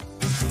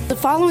The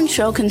following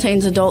show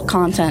contains adult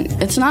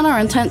content. It's not our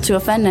intent to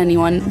offend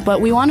anyone, but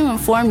we want to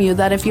inform you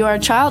that if you are a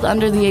child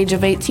under the age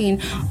of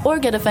 18 or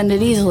get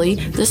offended easily,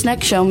 this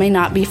next show may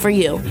not be for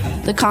you.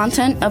 The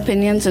content,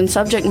 opinions, and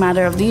subject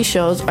matter of these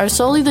shows are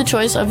solely the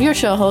choice of your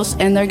show hosts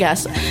and their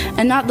guests,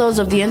 and not those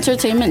of the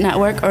Entertainment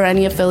Network or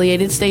any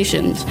affiliated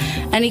stations.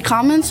 Any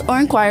comments or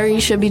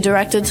inquiries should be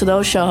directed to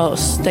those show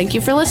hosts. Thank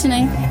you for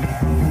listening.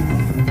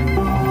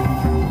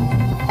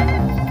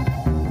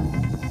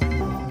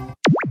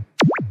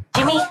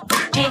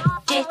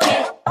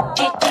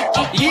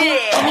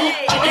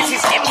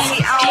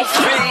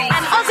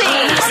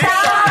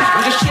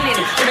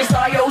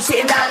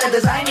 Sitting down and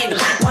designing,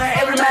 why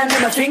every man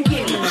in a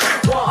thinking,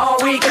 what are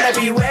we gonna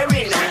be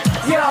wearing?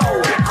 Yo,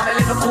 I'm a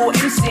Liverpool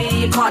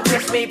MC, you can't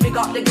test me, big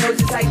up the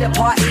girls inside the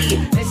party,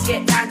 let's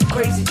get down to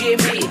crazy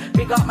Jimmy,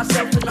 big up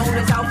myself and known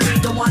as Alfie,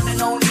 the one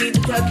and only, the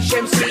Turkish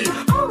MC.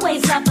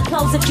 Always love the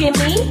clothes of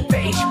Jimmy,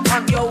 British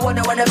punk, yo,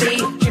 wanna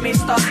be, Jimmy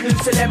Star's new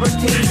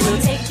celebrity.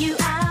 We'll take you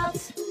out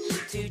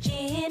to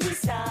Jimmy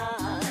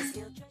Star's.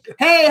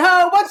 Hey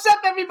ho, what's up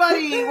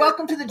everybody?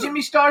 Welcome to the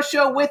Jimmy Star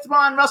Show with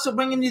Ron Russell,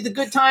 bringing you the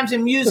good times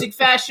in music,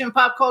 fashion,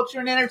 pop culture,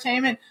 and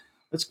entertainment.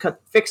 Let's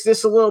fix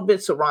this a little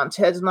bit so Ron's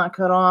head's not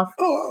cut off.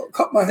 Oh,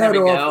 cut my head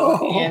off.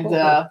 Oh. And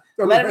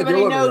let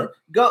everybody know,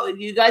 go,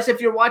 you guys,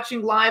 if you're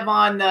watching live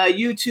on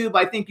YouTube,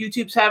 I think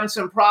YouTube's having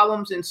some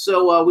problems, and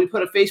so we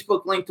put a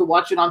Facebook link to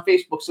watch it on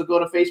Facebook, so go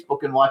to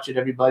Facebook and watch it,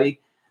 everybody.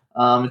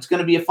 It's going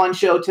to be a fun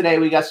show today.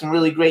 We got some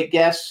really great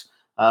guests.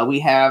 We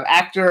have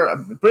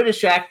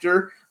British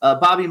actor,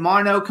 Bobby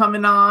Marno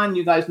coming on.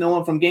 You guys know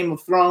him from Game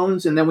of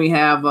Thrones. And then we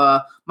have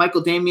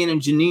Michael Janeen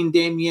and Janeen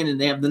Damian,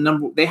 and they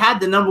had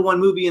the number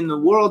one movie in the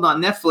world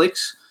on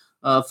Netflix,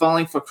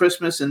 Falling for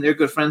Christmas, and they're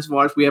good friends of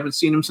ours. We haven't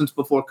seen them since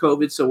before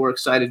COVID, so we're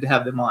excited to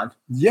have them on.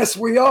 Yes,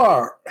 we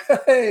are.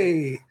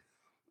 Hey,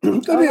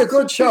 it's going to be a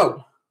good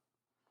show.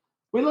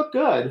 We look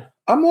good.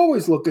 I'm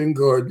always looking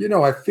good. You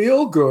know, I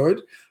feel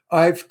good.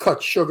 I've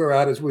cut sugar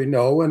out, as we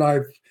know, and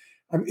I'm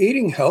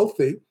eating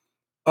healthy,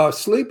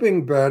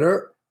 sleeping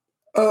better.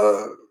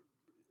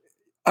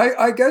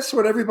 I guess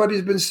what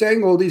everybody's been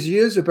saying all these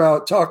years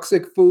about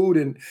toxic food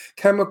and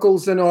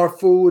chemicals in our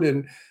food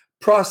and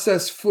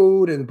processed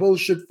food and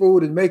bullshit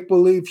food and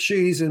make-believe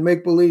cheese and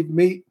make-believe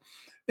meat,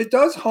 it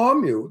does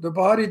harm you. The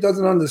body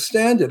doesn't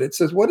understand it. It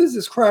says, what is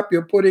this crap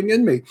you're putting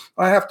in me?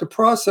 I have to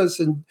process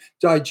and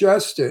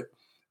digest it,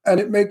 and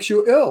it makes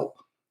you ill.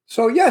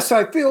 So yes,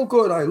 I feel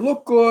good. I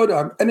look good.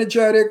 I'm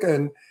energetic,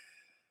 and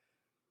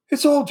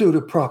it's all due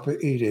to proper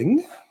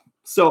eating.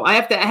 So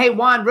hey,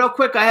 Juan, real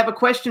quick, I have a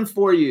question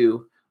for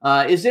you.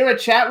 Is there a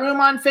chat room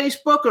on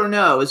Facebook or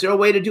no? Is there a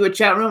way to do a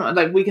chat room?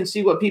 Like we can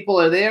see what people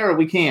are there or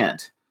we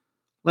can't?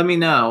 Let me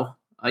know.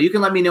 You can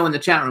let me know in the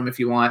chat room if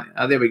you want.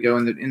 There we go,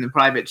 in the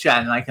private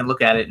chat, and I can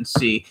look at it and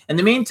see. In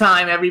the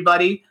meantime,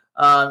 everybody,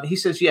 he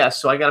says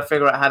yes, so I got to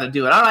figure out how to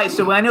do it. All right,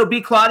 so I know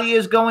B. Claudia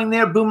is going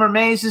there. Boomer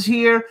Mays is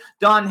here.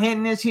 Don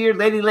Hinton is here.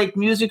 Lady Lake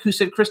Music, who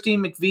said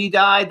Christine McVie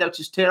died. That was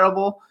just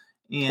terrible.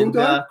 And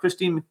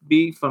Christine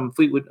McVie from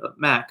Fleetwood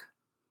Mac.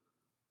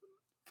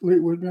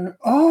 Fleetwood Mac.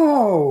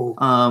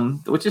 Oh.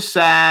 Which is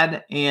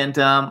sad. And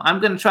I'm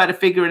going to try to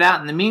figure it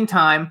out. In the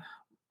meantime,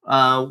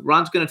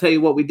 Ron's going to tell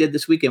you what we did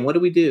this weekend. What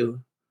did we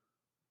do?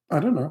 I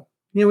don't know.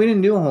 Yeah, we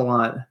didn't do a whole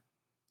lot.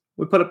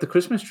 We put up the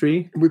Christmas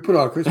tree. We put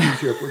our Christmas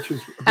tree up, which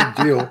is a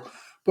big deal.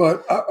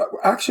 But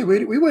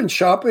actually, we went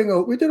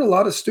shopping. We did a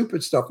lot of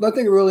stupid stuff.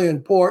 Nothing really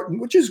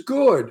important, which is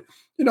good.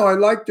 You know, I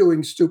like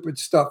doing stupid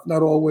stuff,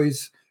 not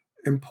always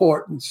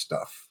important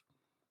stuff.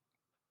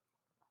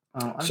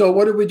 So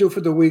what did we do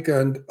for the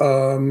weekend?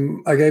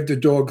 I gave the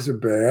dogs a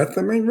bath.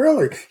 I mean,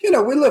 really, you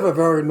know, we live a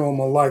very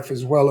normal life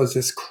as well as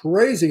this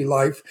crazy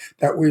life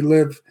that we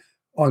live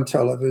on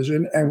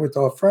television and with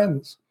our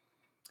friends.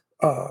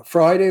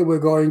 Friday, we're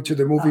going to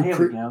the movie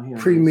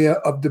premiere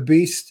of The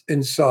Beast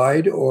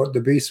Inside, or The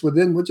Beast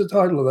Within. What's the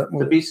title of that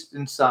movie? The Beast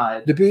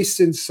Inside. The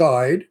Beast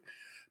Inside.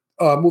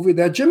 Movie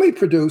that Jimmy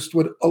produced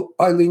with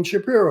Eileen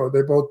Shapiro.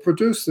 They both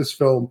produced this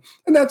film.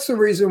 And that's the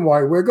reason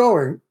why we're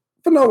going,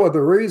 for no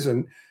other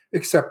reason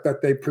except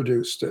that they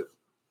produced it.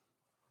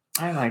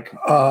 I like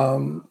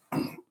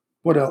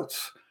what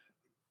else?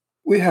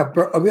 We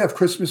have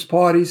Christmas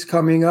parties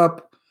coming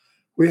up.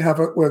 We're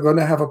going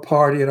to have a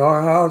party at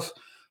our house.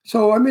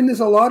 So, I mean, there's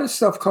a lot of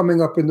stuff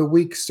coming up in the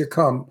weeks to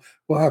come.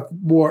 We'll have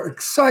more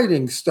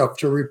exciting stuff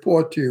to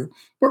report to you.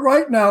 But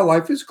right now,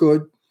 life is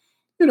good.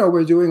 You know,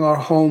 we're doing our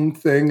home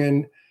thing,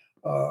 and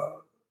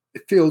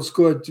it feels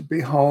good to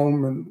be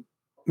home and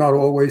not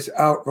always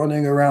out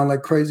running around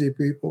like crazy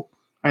people.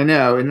 I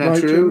know. Isn't that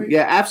true? Jimmy?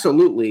 Yeah,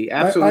 absolutely.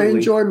 Absolutely. I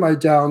enjoy my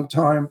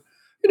downtime.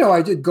 You know,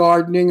 I did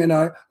gardening, and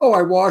I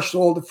washed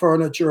all the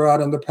furniture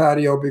out on the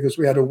patio because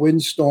we had a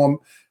windstorm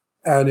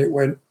and it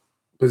went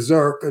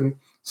berserk, and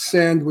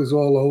sand was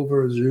all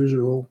over as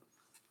usual.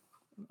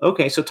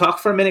 Okay, so talk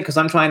for a minute because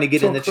I'm trying to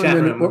get in the chat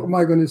room. What am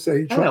I going to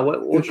say?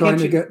 You're trying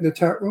to get in the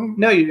chat room?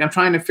 No, I'm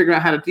trying to figure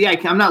out how to. Yeah,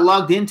 I'm not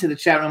logged into the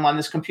chat room on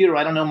this computer.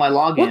 I don't know my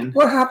login.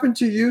 What happened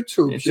to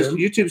YouTube, Jim?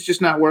 YouTube's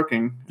just not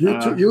working.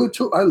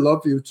 YouTube, I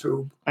love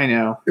YouTube. I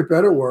know. It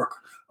better work.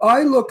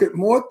 I look at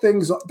more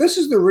things. This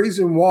is the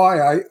reason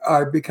why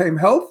I became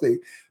healthy,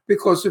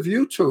 because of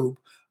YouTube.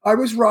 I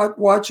was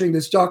watching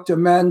this Dr.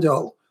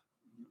 Mendel,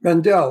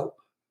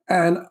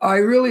 and I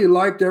really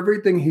liked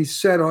everything he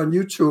said on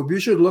YouTube. You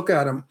should look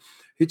at him.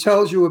 He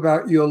tells you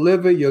about your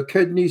liver, your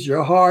kidneys,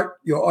 your heart,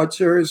 your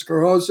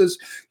arteriosclerosis,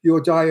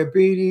 your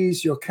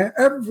diabetes,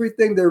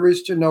 everything there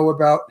is to know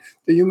about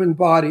the human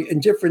body in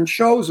different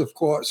shows, of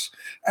course.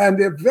 And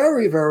they're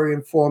very, very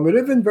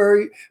informative and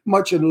very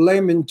much in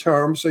layman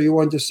terms, so you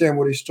understand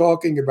what he's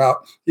talking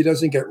about. He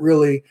doesn't get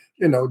really,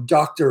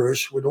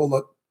 doctorish with all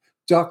the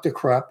doctor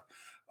crap.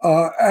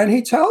 And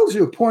he tells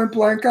you point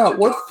blank out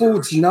what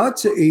foods not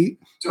to eat,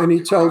 and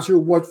he tells you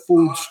what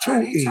foods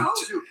to eat.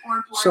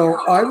 So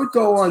I would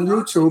go on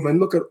YouTube and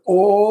look at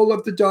all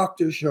of the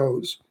doctor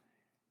shows.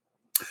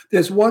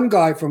 There's one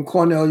guy from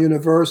Cornell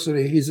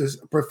University. He's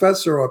a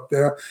professor up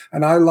there,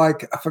 and I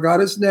forgot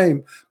his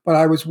name, but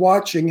I was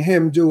watching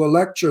him do a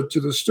lecture to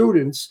the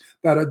students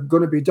that are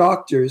going to be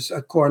doctors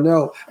at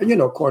Cornell. And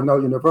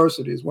Cornell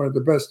University is one of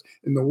the best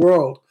in the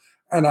world.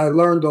 And I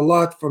learned a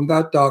lot from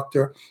that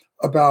doctor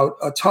about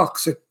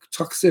toxicity.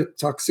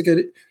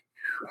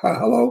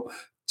 Hello?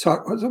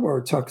 What's the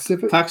word?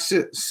 Toxicity?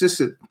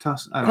 Toxicity.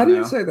 How do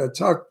you say that?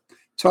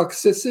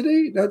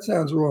 Toxicity? That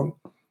sounds wrong.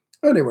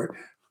 Anyway,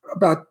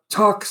 about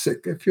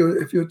toxic, if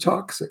you're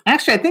toxic.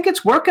 Actually, I think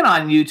it's working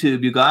on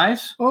YouTube, you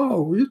guys.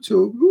 Oh,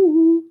 YouTube.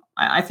 Woo-hoo.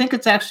 I think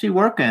it's actually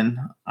working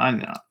on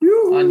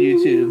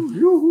YouTube.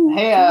 Yoo-hoo.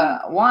 Hey,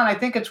 Juan, I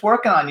think it's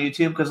working on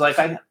YouTube because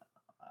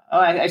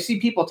I see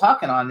people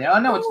talking on there. Oh,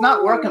 no, it's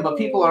not working, but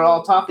people are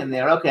all talking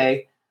there.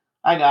 Okay.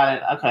 I got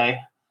it. Okay.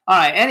 All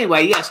right.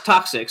 Anyway, yes,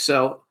 toxic.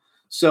 So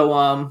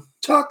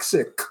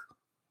toxic.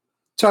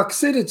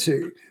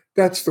 Toxicity.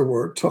 That's the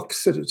word.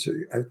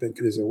 Toxicity. I think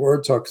it is a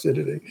word,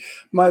 toxicity.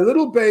 My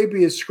little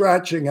baby is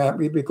scratching at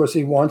me because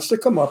he wants to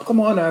come up. Come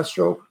on,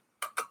 Astro.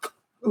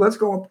 Let's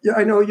go up. Yeah,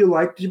 I know you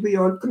like to be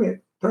on. Come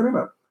here. Turn him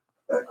up.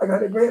 I got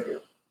to grab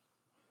you.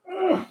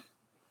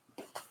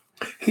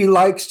 He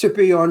likes to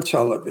be on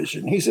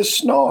television. He's a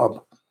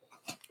snob.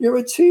 You're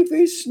a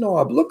TV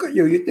snob. Look at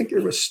you. You think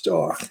you're a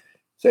star.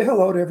 Say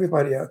hello to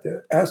everybody out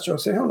there. Astro,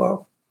 say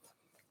hello.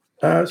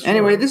 Astro.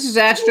 Anyway, this is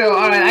Astro.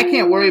 All right, I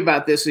can't worry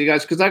about this, you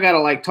guys, because I got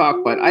to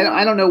talk, but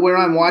I don't know where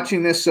I'm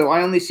watching this, so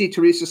I only see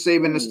Teresa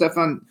Saban and stuff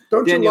on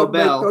Danielle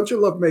Bell. Don't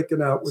you love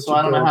making out with so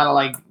I don't know how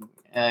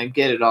to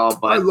get it all,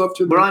 but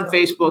we're on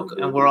Facebook,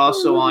 and we're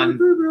also on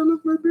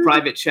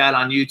private chat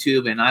on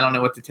YouTube, and I don't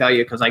know what to tell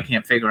you because I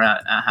can't figure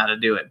out how to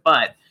do it.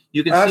 But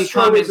you can see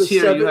comments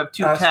here. You have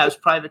two tabs,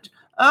 private.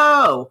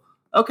 Oh,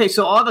 okay.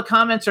 So all the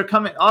comments are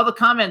coming. All the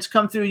comments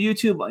come through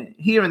YouTube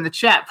here in the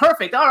chat.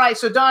 Perfect. All right.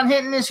 So Don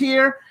Hinton is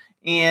here,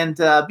 and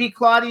B.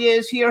 Claudia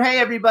is here. Hey,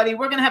 everybody.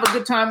 We're gonna have a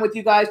good time with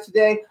you guys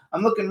today.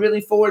 I'm looking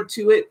really forward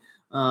to it.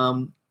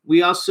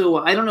 We also,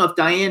 I don't know if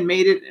Diane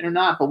made it or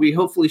not, but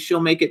hopefully she'll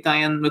make it.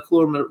 Diane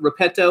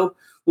McClure-Repetto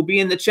will be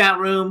in the chat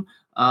room.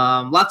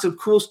 Lots of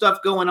cool stuff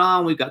going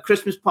on. We've got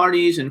Christmas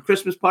parties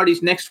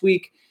next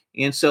week.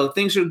 And so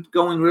things are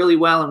going really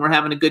well, and we're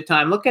having a good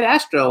time. Look at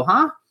Astro,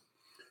 huh?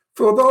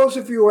 For those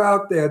of you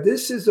out there,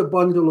 this is a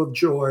bundle of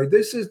joy.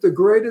 This is the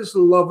greatest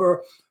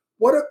lover.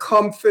 What a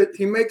comfort.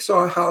 He makes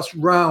our house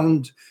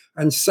round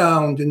and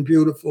sound and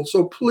beautiful.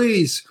 So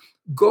please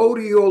go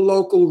to your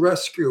local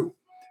rescue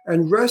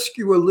and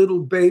rescue a little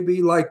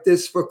baby like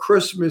this for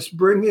Christmas.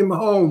 Bring him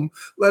home.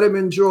 Let him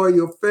enjoy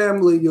your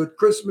family, your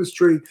Christmas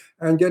tree,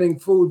 and getting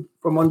food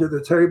from under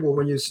the table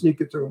when you sneak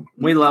it to him.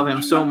 We love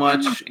him so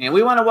much. And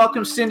we want to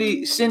welcome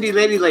Cindy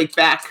Lady Lake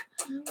back.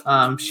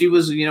 She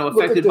was,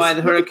 affected by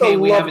the hurricane.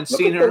 We haven't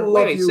seen her.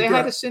 Wait, say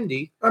hi to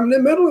Cindy. I'm in the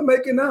middle of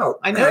making out.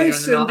 I know. Hey,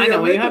 Cindy, I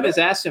know. You have his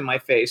ass in my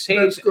face.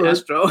 Hey,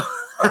 Astro.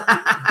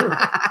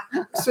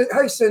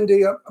 Hey,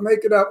 Cindy, I'm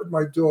making out with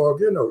my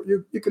dog.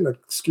 You can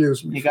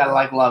excuse me. You got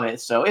to love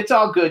it. So it's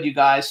all good, you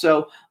guys.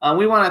 So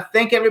we want to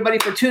thank everybody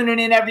for tuning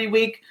in every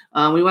week.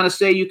 We want to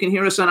say you can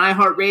hear us on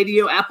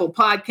iHeartRadio, Apple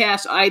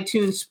Podcasts,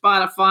 iTunes,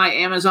 Spotify,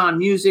 Amazon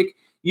Music,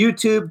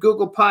 YouTube,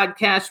 Google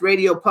Podcasts,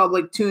 Radio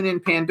Public,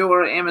 TuneIn,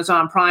 Pandora,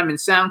 Amazon Prime, and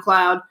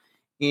SoundCloud.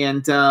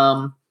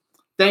 And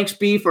thanks,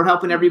 B, for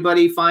helping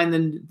everybody find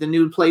the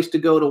new place to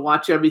go to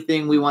watch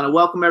everything. We want to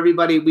welcome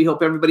everybody. We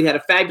hope everybody had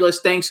a fabulous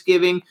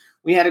Thanksgiving.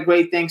 We had a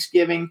great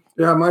Thanksgiving.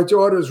 Yeah, my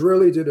daughters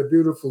really did a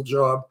beautiful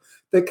job.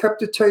 They kept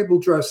the table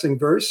dressing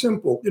very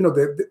simple.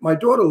 My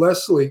daughter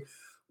Leslie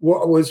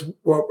was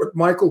with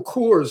Michael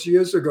Kors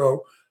years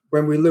ago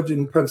when we lived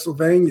in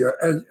Pennsylvania,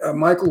 and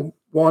Michael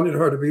wanted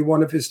her to be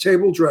one of his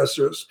table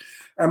dressers.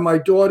 And my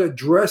daughter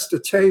dressed a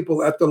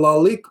table at the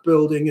Lalique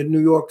building in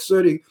New York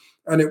City,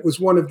 and it was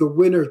one of the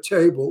winner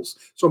tables.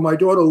 So my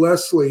daughter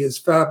Leslie is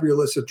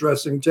fabulous at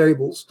dressing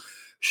tables.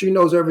 She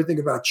knows everything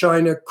about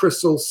china,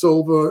 crystal,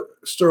 silver,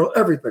 sterling,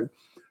 everything.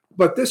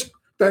 But this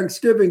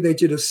Thanksgiving, they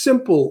did a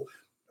simple,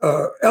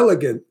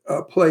 elegant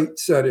plate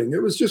setting.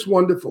 It was just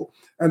wonderful.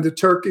 And the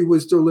turkey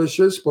was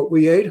delicious, but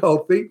we ate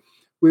healthy.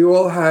 We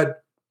all had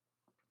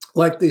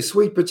like the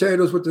sweet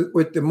potatoes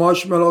with the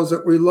marshmallows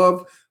that we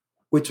love.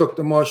 We took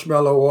the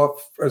marshmallow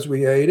off as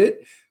we ate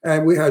it,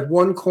 and we had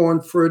one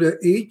corn fritter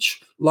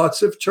each,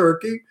 lots of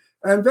turkey,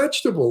 and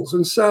vegetables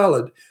and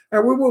salad.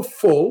 And we were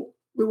full.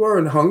 We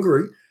weren't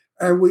hungry,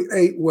 and we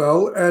ate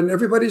well, and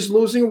everybody's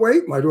losing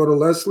weight. My daughter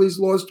Leslie's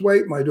lost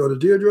weight. My daughter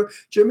Deirdre,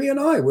 Jimmy, and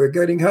we're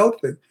getting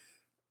healthy.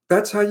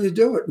 That's how you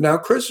do it. Now,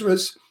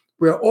 Christmas,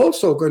 we're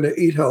also going to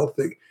eat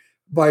healthy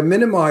by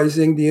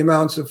minimizing the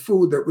amounts of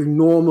food that we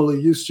normally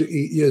used to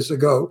eat years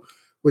ago,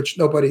 which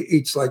nobody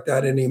eats like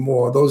that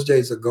anymore. Those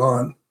days are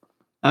gone.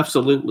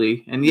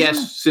 Absolutely. And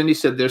yes, Cindy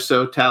said they're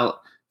so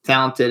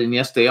talented, and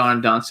yes, they are.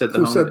 And Don said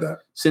Who said that?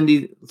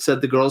 Cindy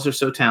said the girls are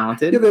so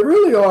talented. Yeah, they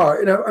really are.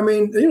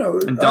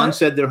 And Don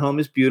said their home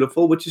is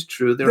beautiful, which is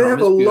true. They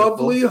have a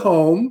lovely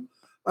home.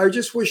 I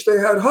just wish they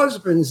had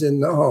husbands in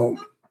the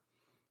home.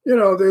 They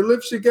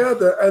live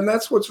together, and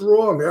that's what's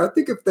wrong. I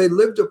think if they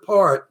lived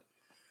apart,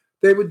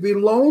 they would be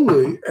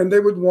lonely and they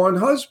would want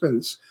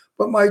husbands.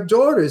 But my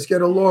daughters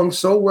get along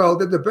so well.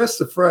 They're the best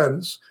of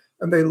friends,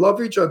 and they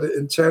love each other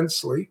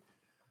intensely.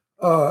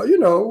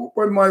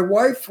 When my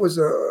wife was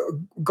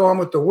gone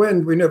with the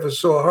wind, we never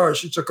saw her.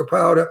 She took a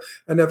powder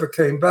and never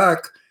came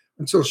back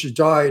until she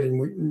died, and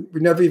we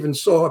never even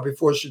saw her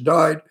before she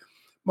died.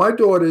 My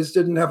daughters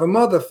didn't have a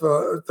mother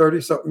for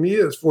 30-something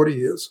years, 40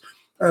 years.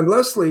 And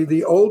Leslie,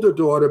 the older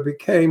daughter,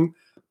 became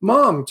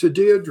mom to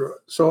Deirdre.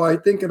 So I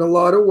think in a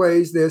lot of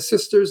ways, they're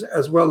sisters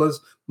as well as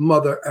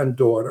mother and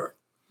daughter.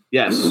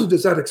 Yes.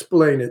 Does that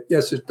explain it?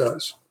 Yes, it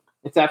does.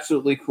 It's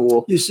absolutely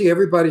cool. You see,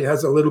 everybody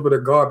has a little bit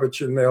of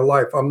garbage in their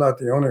life. I'm not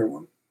the only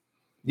one.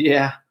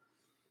 Yeah.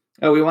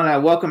 Oh, we want to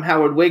welcome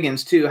Howard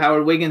Wiggins, too.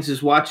 Howard Wiggins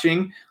is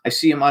watching. I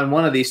see him on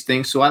one of these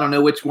things, so I don't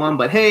know which one.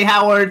 But hey,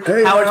 Howard.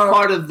 Hey, Howard's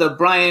part of the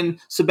Brian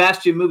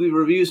Sebastian Movie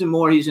Reviews and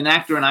More. He's an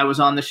actor, and I was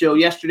on the show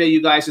yesterday.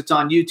 You guys, it's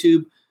on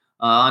YouTube,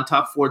 on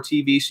Top 4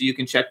 TV, so you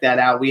can check that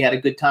out. We had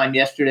a good time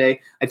yesterday.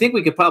 I think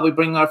we could probably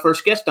bring our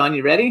first guest on.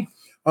 You ready?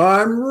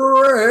 I'm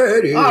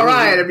ready. All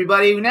right,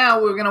 everybody.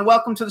 Now we're going to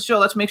welcome to the show.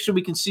 Let's make sure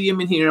we can see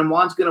him in here, and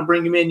Juan's going to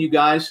bring him in, you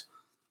guys.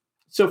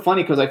 It's so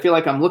funny because I feel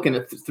like I'm looking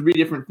at 3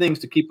 different things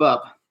to keep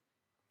up.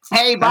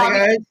 Hey, Bobby.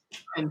 Hi,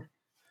 guys.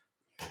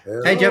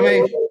 Hey,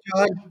 Jimmy.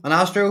 John. And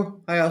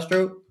Astro. Hi,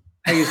 Astro.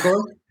 How you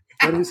going?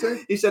 What did he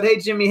say? He said, hey,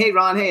 Jimmy. Hey,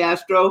 Ron. Hey,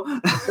 Astro.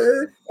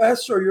 Hey,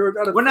 Astro,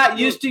 we're not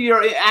used to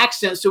your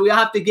accent, so we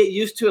have to get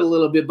used to it a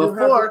little bit.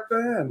 Before,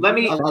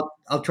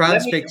 I'll try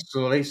and speak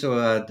slowly so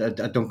I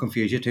don't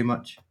confuse you too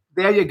much.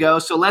 There you go.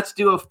 So let's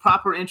do a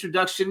proper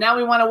introduction. Now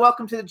we want to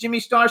welcome to the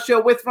Jimmy Star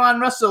Show with Ron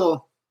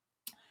Russell,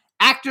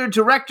 actor,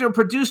 director,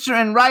 producer,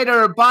 and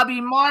writer Bobby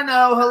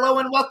Marno. Hello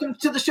and welcome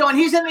to the show. And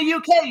he's in the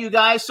UK, you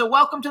guys, so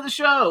welcome to the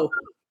show.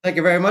 Thank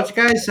you very much,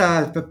 guys. It's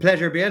a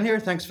pleasure being here.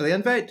 Thanks for the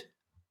invite.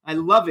 I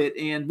love it.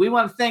 And we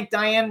want to thank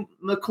Diane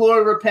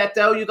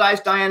McClure-Repetto. You guys,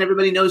 Diane,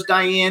 everybody knows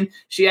Diane.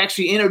 She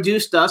actually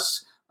introduced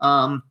us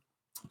and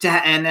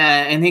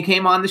he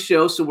came on the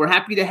show. So we're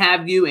happy to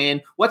have you.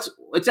 And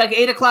it's like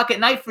 8 o'clock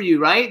at night for you,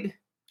 right?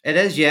 It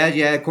is, yeah.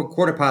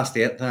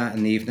 8:15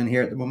 in the evening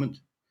here at the moment.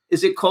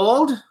 Is it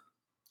cold?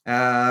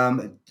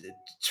 It's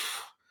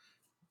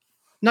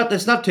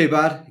not too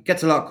bad. It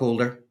gets a lot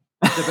colder.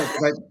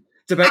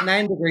 It's about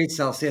 9 degrees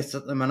Celsius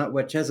at the minute,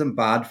 which isn't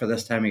bad for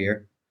this time of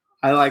year.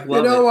 I love it.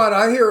 What?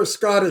 I hear a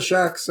Scottish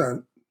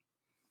accent.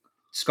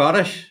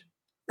 Scottish?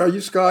 Are you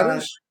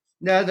Scottish?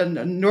 No, the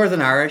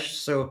Northern Irish.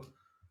 So,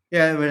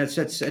 yeah, I mean, it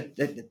can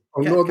be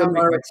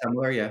quite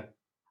similar, yeah.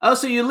 Oh,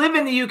 so you live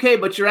in the UK,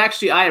 but you're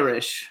actually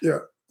Irish.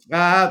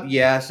 Yeah.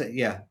 Yes,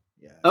 yeah.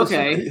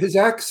 Okay. His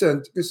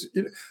accent,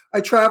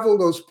 I travel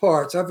those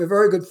parts. I have a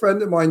very good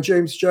friend of mine,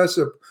 James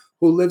Jessup,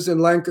 who lives in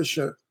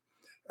Lancashire.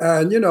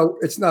 And,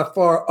 it's not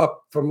far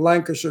up from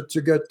Lancashire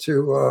to get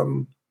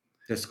to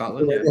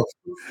Scotland.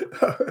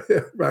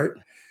 Yeah, right.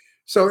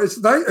 So it's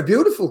a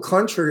beautiful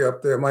country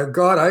up there. My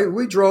God,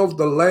 we drove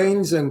the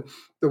lanes and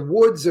the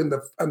woods and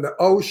the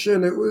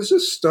ocean. It was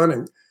just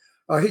stunning.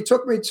 He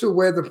took me to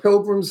where the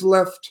Pilgrims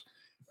left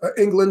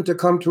England to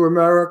come to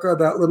America,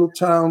 that little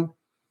town.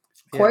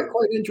 Quite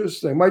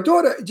interesting. My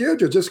daughter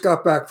Deirdre just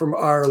got back from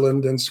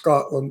Ireland and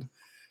Scotland,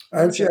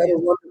 and she had a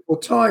wonderful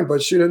time,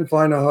 but she didn't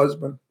find a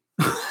husband.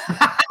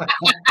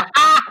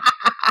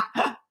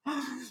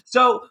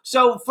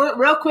 So for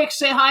real quick,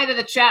 say hi to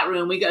the chat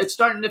room. It's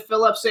starting to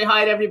fill up. Say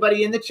hi to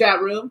everybody in the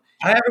chat room.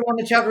 Hi, everyone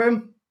in the chat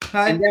room.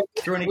 Hi.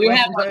 Throw any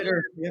questions out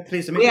or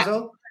pleased to meet you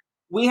all.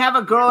 We have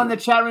a girl in the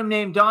chat room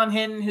named Dawn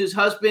Hinton, whose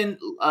husband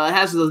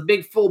has a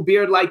big full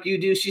beard like you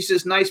do. She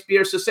says, nice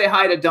beard. So say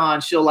hi to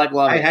Dawn. She'll love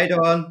it. Hi,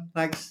 Dawn.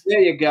 Thanks. There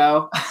you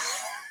go.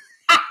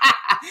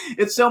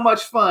 It's so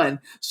much fun.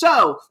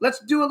 So let's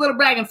do a little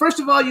bragging. First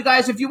of all, you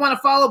guys, if you want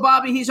to follow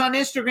Bobby, he's on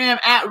Instagram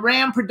at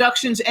Ram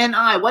Productions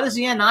NI. What does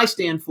the NI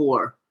stand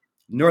for?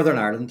 Northern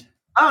Ireland.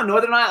 Oh,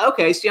 Northern Ireland.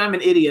 Okay, see, I'm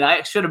an idiot.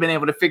 I should have been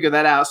able to figure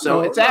that out.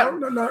 So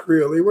no, not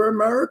really. We're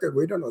American.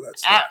 We don't know that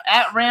stuff.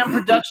 At Ram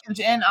Productions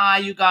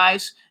NI, you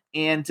guys.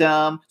 And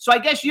so I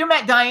guess you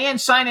met Diane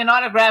signing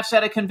autographs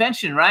at a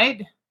convention,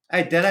 right?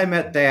 I did. I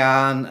met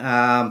Diane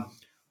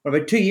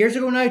about 2 years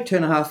ago now,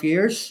 2.5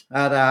 years,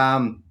 at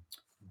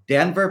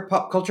Denver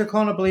Pop Culture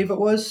Con, I believe it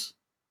was.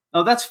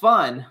 Oh, that's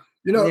fun.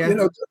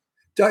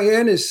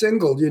 Diane is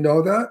single. Do you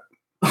know that?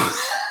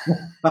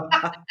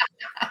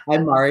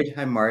 I'm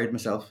married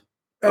myself.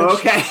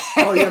 Okay.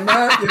 You're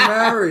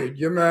married.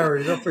 You're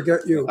married. Don't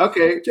forget you.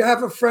 Okay. Do you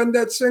have a friend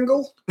that's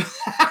single?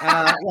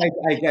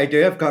 I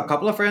do. I've got a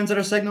couple of friends that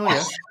are single.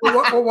 Yeah.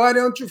 Well, why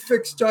don't you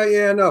fix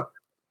Diane up?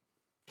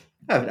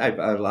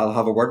 I'll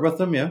have a word with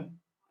them. Yeah.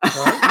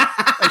 Right?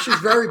 And she's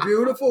very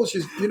beautiful.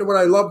 She's, what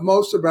I love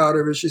most about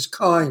her is she's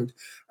kind,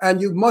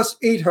 and you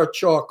must eat her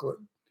chocolate.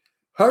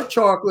 Her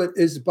chocolate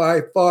is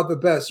by far the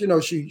best.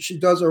 She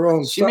does her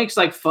own. She makes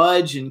like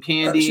fudge and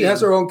candy. She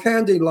has her own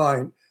candy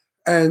line,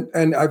 and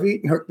I've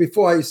eaten her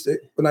before.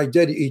 When I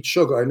did eat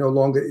sugar, I no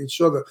longer eat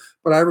sugar,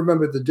 but I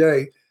remember the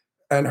day,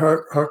 and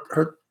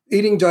her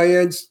eating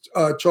Diane's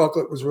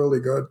chocolate was really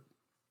good.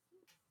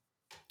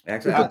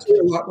 Excellent. We could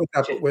do a lot with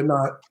that, but we're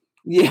not.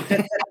 Yeah.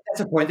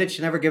 Disappointed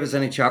she never gave us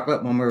any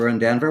chocolate when we were in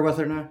Denver with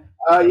her now.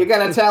 You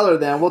gotta tell her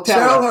then. We'll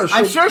tell her.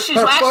 I'm sure she's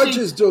her fudge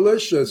is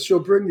delicious. She'll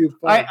bring you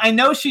fudge. I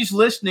know she's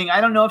listening.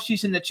 I don't know if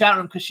she's in the chat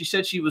room because she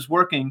said she was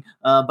working.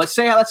 But let's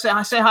say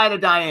hi to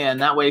Diane.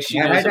 That way she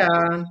knows.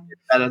 Hi,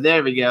 better.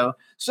 There we go.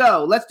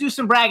 So let's do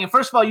some bragging.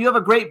 First of all, you have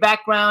a great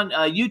background.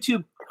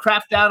 YouTube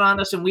crapped out on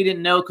us and we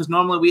didn't know because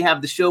normally we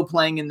have the show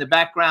playing in the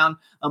background.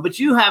 But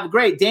you have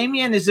great.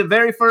 Damian is the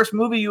very first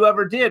movie you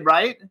ever did,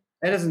 right?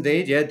 It is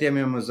indeed. Yeah,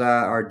 Damian was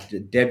our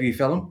debut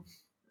film.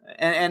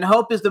 And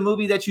Hope is the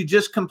movie that you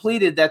just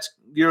completed.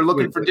 You're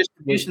looking for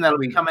distribution that'll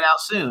be coming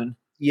out soon.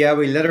 Yeah,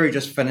 we literally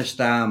just finished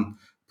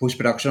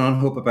post-production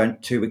on Hope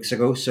about 2 weeks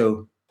ago.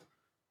 So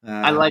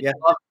I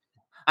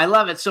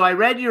love it. So I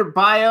read your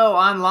bio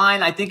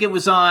online. I think it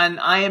was on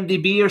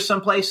IMDb or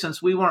someplace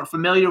since we weren't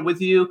familiar with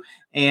you.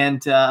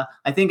 And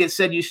I think it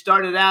said you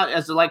started out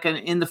as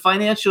in the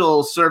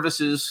financial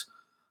services.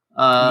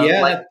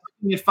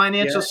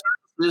 Financial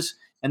services.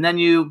 And then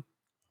you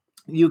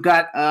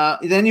got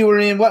then you were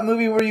in, what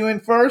movie were you in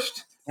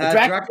first?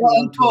 Dracula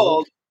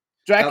Untold.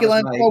 Dracula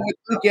Untold with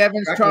Luke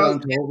Evans. Dracula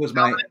Untold was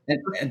my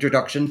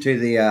introduction to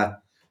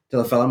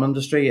the film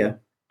industry. Yeah.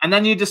 And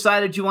then you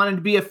decided you wanted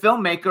to be a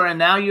filmmaker, and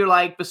now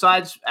you're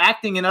besides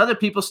acting in other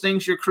people's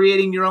things, you're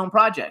creating your own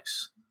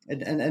projects.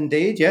 And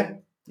indeed, yeah.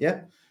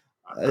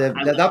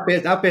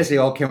 That basically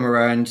all came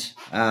around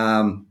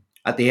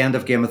at the end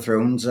of Game of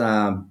Thrones.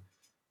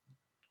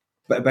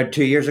 About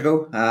 2 years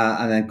ago,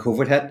 and then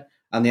COVID hit,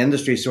 and the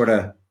industry sort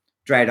of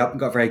dried up and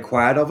got very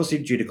quiet, obviously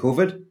due to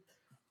COVID.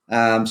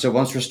 So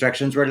once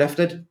restrictions were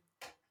lifted,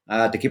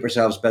 to keep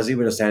ourselves busy,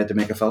 we decided to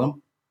make a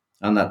film,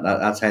 and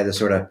that's how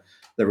the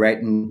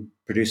writing,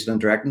 producing, and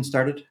directing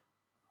started.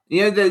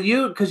 Yeah,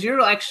 because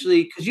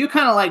you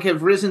kind of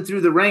have risen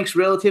through the ranks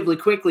relatively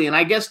quickly, and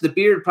I guess the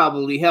beard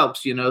probably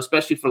helps,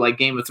 especially for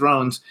Game of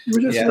Thrones.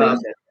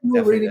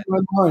 You're reading my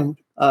mind.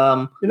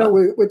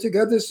 We're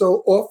together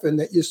so often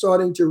that you're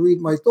starting to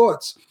read my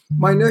thoughts.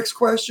 My next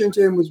question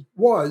to him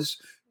was,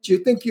 do you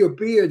think your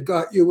beard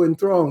got you in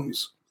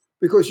Thrones?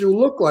 Because you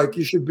look like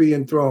you should be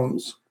in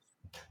Thrones.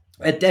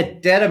 It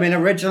did. I mean,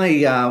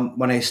 originally,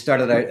 when I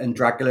started out in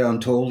Dracula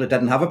Untold, it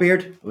didn't have a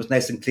beard. It was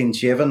nice and clean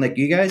shaven like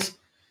you guys.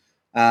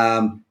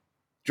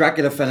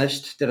 Dracula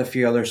finished, did a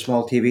few other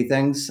small TV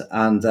things,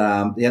 and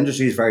the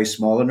industry is very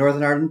small in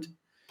Northern Ireland.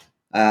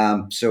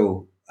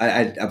 So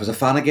I was a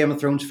fan of Game of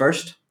Thrones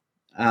first,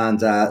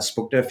 and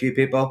spoke to a few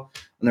people,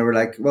 and they were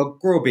like, "Well,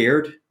 grow a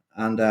beard,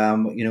 and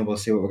we'll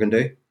see what we can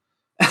do."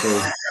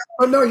 So,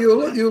 oh no, you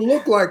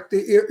look like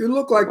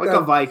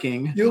a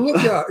Viking.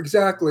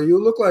 Exactly.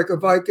 You look like a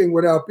Viking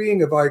without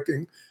being a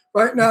Viking.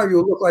 Right now,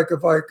 you look like a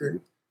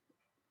Viking.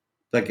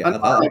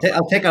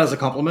 I'll take that as a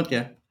compliment.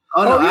 Yeah.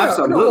 Oh no,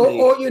 absolutely.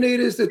 No, all you need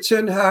is the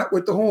tin hat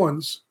with the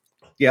horns.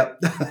 Yep,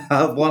 I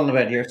have one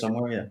about here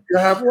somewhere. Yeah. You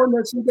have one?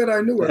 That's that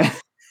I knew it.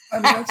 I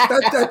mean,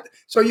 that.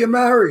 So you're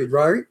married,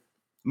 right?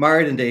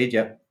 Married indeed.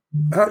 Yep.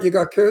 You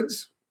got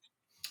kids?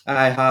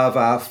 I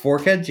have 4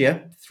 kids. Yeah,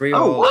 3.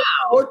 Oh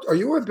wow! Are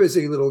you a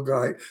busy little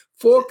guy?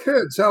 4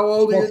 kids. How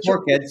old are you?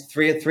 4 kids.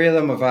 Three of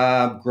them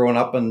have grown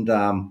up and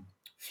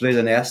flew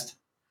the nest.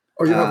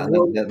 Oh, you have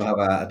one? We have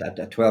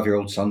a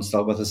 12-year-old son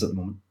still with us at the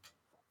moment.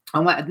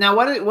 Now,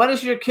 what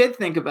does your kid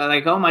think about?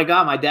 Oh my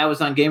God, my dad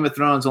was on Game of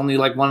Thrones, only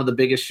one of the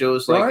biggest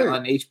shows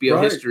on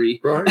HBO history.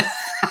 Right.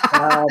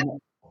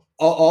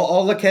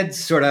 All the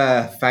kids sort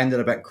of find it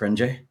a bit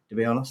cringy, to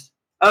be honest.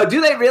 Oh,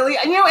 do they really?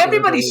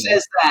 Everybody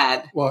says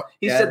that. What?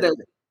 He said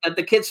that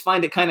the kids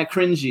find it kind of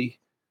cringy.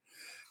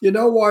 You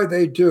know why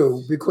they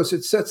do? Because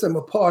it sets them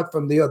apart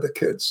from the other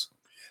kids.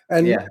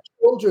 And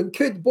children,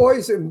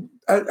 boys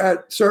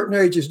at certain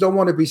ages don't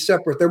want to be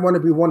separate. They want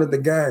to be one of the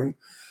gang.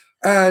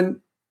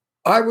 And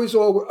I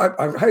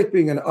hate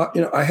being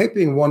I hate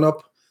being one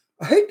up.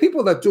 I hate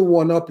people that do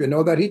one up,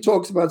 that he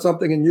talks about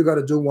something and you got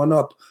to do one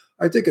up.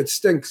 I think it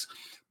stinks.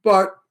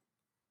 But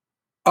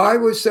I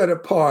was set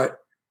apart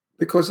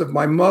because of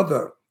my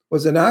mother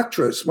was an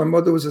actress. My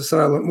mother was a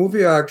silent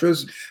movie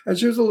actress, and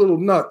she was a little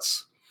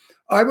nuts.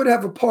 I would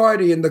have a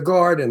party in the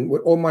garden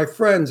with all my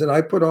friends, and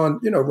I put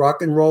on,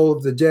 rock and roll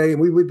of the day, and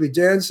we would be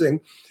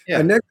dancing. Yeah.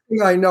 And next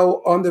thing I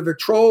know, on the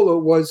Victrola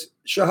was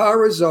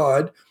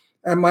Shahrazad,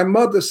 And my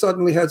mother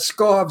suddenly had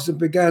scarves and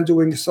began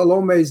doing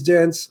Salome's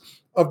dance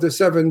of the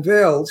Seven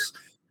Veils,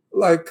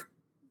 like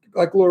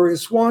Gloria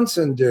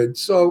Swanson did.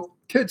 So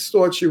kids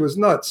thought she was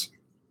nuts.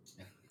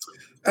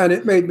 And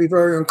it made me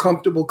very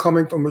uncomfortable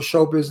coming from a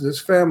show business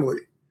family.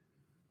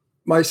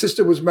 My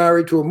sister was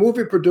married to a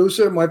movie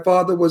producer. My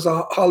father was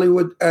a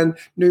Hollywood and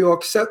New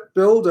York set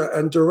builder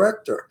and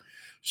director.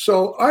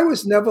 So I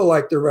was never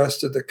like the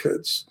rest of the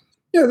kids.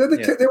 Yeah,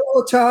 they were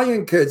all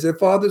Italian kids. Their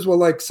fathers were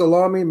like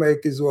salami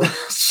makers or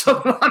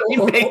salami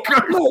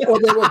makers. Or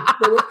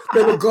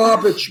they were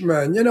garbage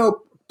men,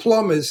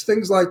 plumbers,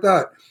 things like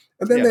that.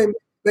 And then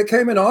they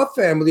came in our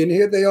family, and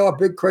here they are,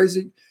 big,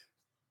 crazy,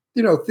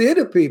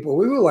 theater people.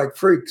 We were like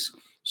freaks.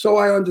 So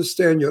I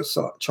understand your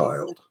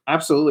child.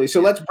 Absolutely.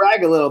 So let's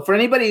brag a little. For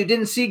anybody who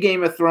didn't see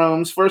Game of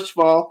Thrones, first of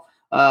all,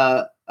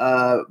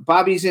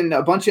 Bobby's in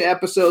a bunch of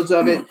episodes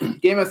of it.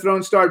 Game of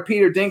Thrones starred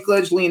Peter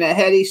Dinklage, Lena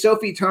Headey,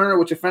 Sophie Turner,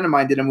 which a friend of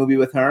mine did a movie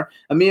with her,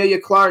 Amelia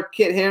Clark,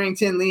 Kit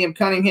Harington, Liam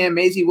Cunningham,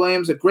 Maisie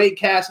Williams, a great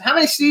cast. How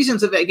many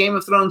seasons of that Game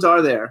of Thrones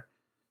are there?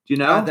 Do you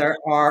know? There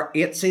are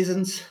 8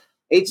 seasons.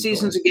 8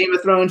 seasons of Game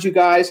of Thrones, you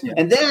guys. Yeah.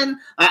 And then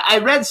I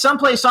read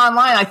someplace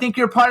online, I think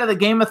you're part of the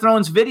Game of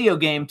Thrones video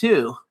game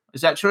too. Is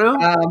that true?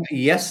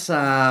 Yes.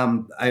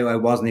 I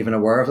wasn't even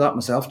aware of that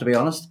myself, to be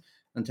honest,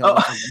 until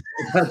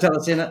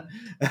I've seen it.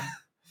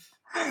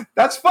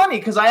 That's funny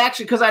because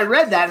I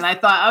read that and I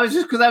thought I was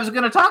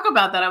going to talk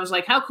about that. I was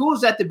like, how cool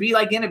is that to be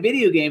like in a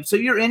video game? So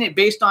you're in it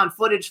based on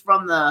footage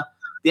from the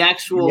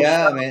actual.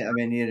 Yeah, I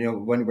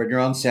mean, when you're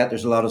on set,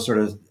 there's a lot of sort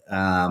of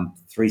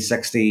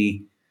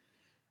 360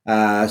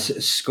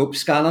 scope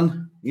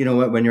scanning.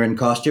 When you're in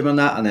costume and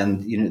that, and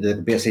then they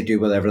basically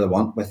do whatever they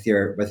want with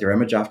your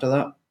image after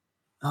that.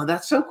 Oh,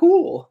 that's so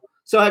cool.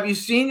 So have you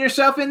seen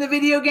yourself in the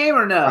video game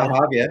or no? I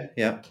have,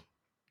 yeah.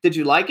 Did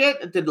you like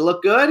it? Did it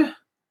look good?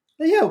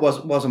 Yeah, it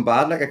wasn't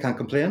bad. Like, I can't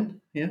complain.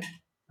 Yeah.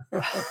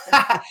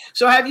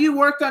 So have you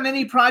worked on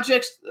any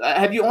projects?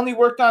 Have you only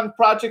worked on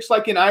projects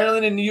like in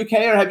Ireland and the UK,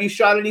 or have you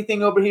shot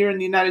anything over here in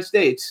the United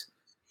States?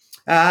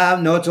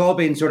 No, it's all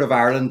been sort of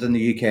Ireland and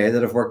the UK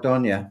that I've worked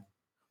on, yeah.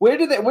 Where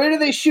do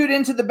they shoot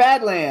Into the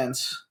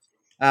Badlands?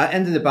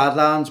 Into the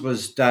Badlands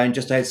was down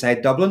just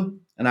outside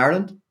Dublin in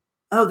Ireland.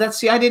 Oh,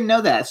 I didn't know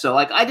that. So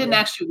I didn't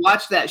actually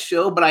watch that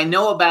show, but I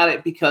know about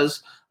it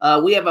because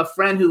we have a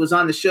friend who was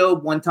on the show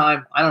one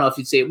time. I don't know if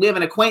you'd say it. We have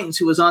an acquaintance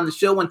who was on the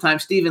show one time,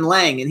 Stephen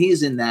Lang, and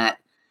he's in that.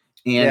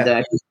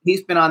 And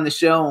he's been on the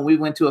show, and we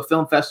went to a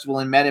film festival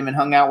and met him and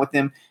hung out with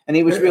him, and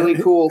he was really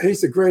cool. He's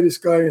the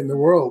greatest guy in the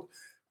world.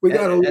 We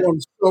got along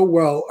so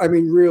well. I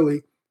mean,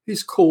 really,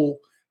 he's cool.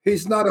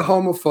 He's not a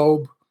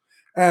homophobe.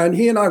 And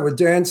he and I were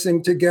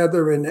dancing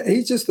together, and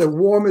he's just the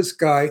warmest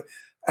guy.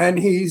 And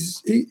he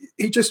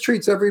just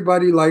treats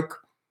everybody like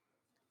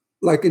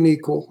an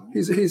equal.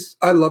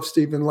 I love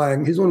Stephen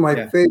Lang. He's one of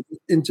my favorite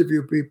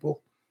interview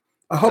people.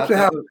 I hope to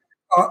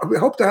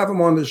have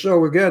him on the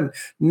show again.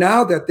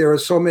 Now that there are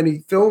so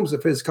many films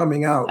of his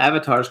coming out.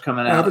 Avatar's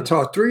coming out.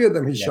 Avatar, 3 of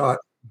them he shot.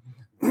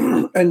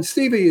 And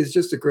Stevie is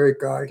just a great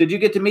guy. Did you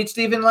get to meet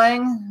Stephen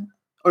Lang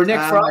or Nick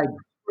Frost?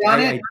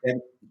 I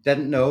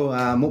didn't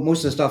know. Most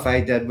of the stuff I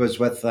did was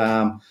with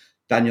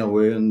Daniel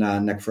Wu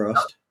and Nick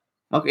Frost.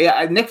 Okay,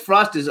 yeah, Nick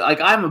Frost is like,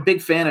 I'm a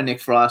big fan of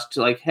Nick Frost.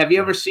 Like, have you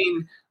ever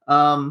seen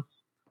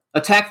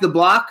Attack the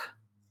Block?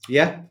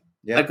 Yeah.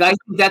 Like, I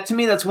think that, to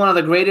me, that's one of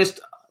the greatest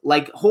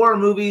like horror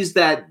movies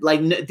that like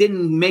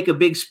didn't make a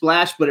big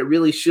splash, but it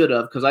really should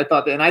have, because I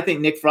thought that, and I think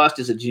Nick Frost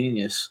is a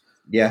genius.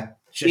 Yeah,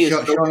 Shaun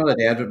of the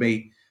Dead would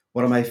be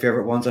one of my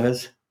favorite ones of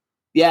his.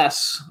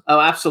 Yes, oh,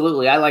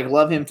 absolutely. I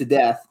love him to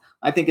death.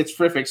 I think it's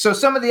terrific. So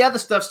some of the other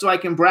stuff, so I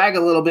can brag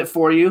a little bit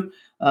for you.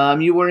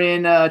 You were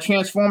in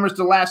Transformers: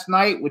 The Last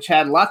Night, which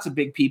had lots of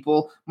big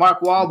people.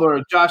 Mark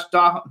Wahlberg, Josh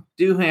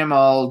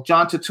Duhamel,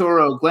 John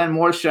Turturro, Glenn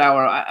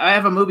Morshower. I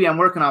have a movie I'm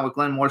working on with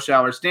Glenn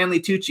Morshower, Stanley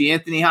Tucci,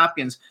 Anthony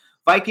Hopkins,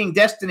 Viking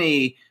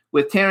Destiny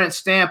with Terrence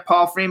Stamp,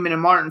 Paul Freeman,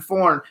 and Martin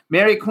Fourn.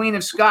 Mary Queen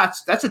of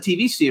Scots. That's a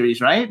TV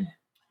series, right?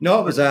 No,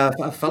 it was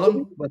a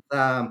film with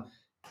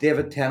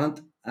David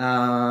Tennant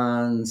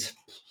and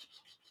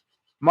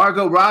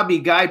Margot Robbie,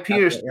 Guy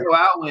Pearce, Joe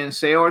Alwyn,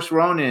 Saoirse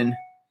Ronan.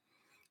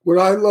 Would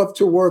I love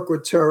to work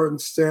with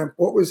Terrence Stamp?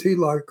 What was he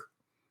like?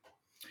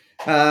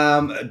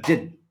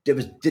 Did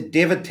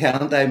David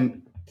Tennant I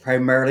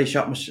primarily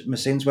shot my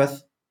scenes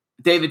with?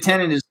 David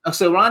Tennant is,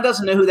 so Ron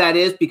doesn't know who that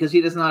is because he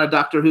is not a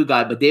Doctor Who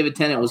guy, but David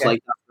Tennant was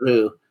like Doctor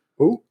Who.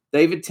 Who?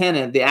 David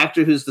Tennant, the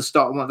actor who's the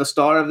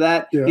star of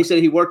that. Yeah. He said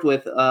he worked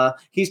with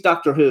he's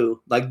Doctor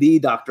Who, like the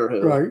Doctor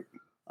Who. Right.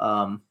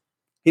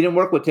 He didn't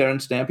work with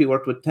Terrence Stamp. He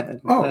worked with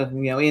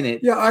in it.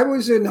 Yeah, I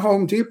was in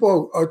Home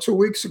Depot 2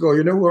 weeks ago.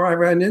 You know who I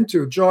ran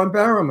into? John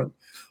Barrowman,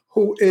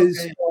 who is.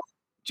 Okay.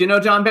 Do you know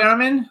John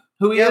Barrowman?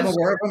 Who he is? I'm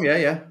aware of him.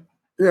 Yeah.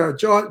 Yeah,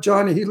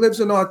 John. He lives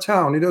in our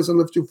town. He doesn't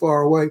live too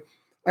far away.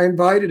 I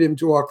invited him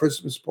to our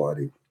Christmas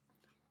party.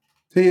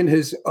 He and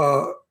his,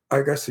 I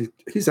guess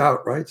he's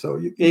out, right? So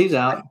he's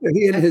out.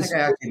 He and his. I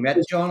actually met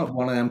John at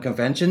one of them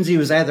conventions. He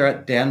was either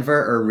at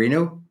Denver or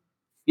Reno.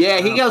 Yeah,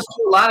 he goes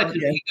to a lot of.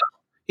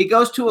 He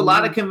goes to a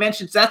lot of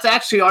conventions. That's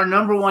actually our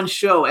number one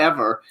show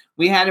ever.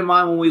 We had him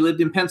on when we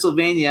lived in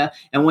Pennsylvania,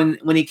 and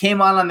when he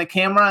came on the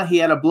camera, he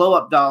had a blow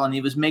up doll and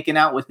he was making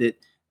out with it.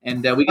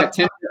 And we got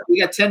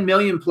 10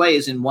 million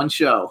plays in one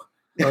show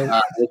with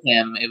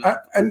him.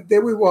 And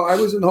there we were. I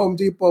was in Home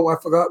Depot. I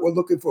forgot we're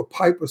looking for a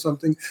pipe or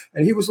something,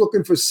 and he was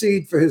looking for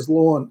seed for his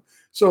lawn.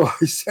 So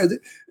I said,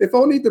 if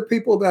only the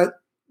people that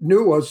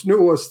knew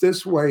us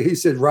this way. He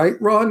said, right,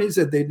 Ron? He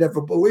said, they'd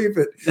never believe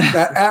it.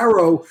 That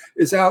arrow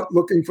is out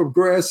looking for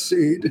grass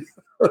seed.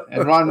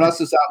 And Ron Russ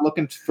is out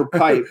looking for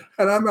pipe.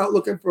 And I'm out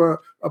looking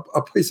for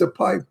a piece of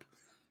pipe.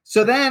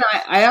 So then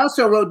I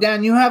also wrote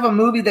down, you have a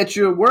movie that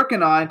you're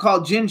working on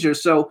called Ginger.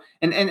 So,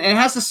 and it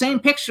has the same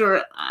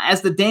picture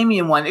as the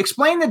Damian one.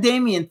 Explain the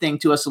Damian thing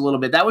to us a little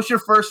bit. That was your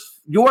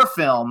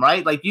film,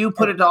 right? Like you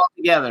put it all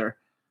together.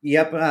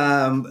 Yep.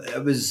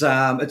 It was,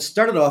 it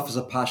started off as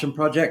a passion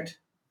project.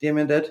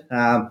 Damian did.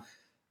 Like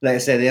I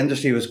said, the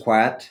industry was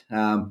quiet,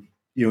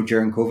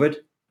 during COVID.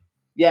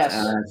 Yes.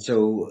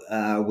 So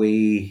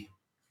we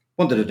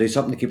wanted to do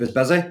something to keep us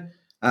busy.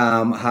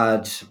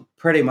 Had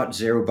pretty much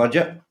zero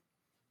budget.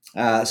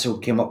 So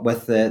came up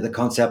with the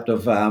concept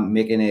of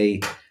making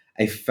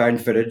a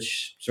found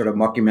footage sort of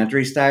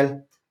mockumentary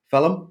style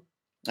film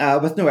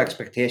with no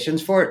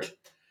expectations for it.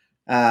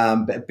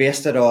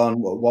 Based it on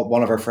what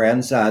one of our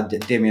friends,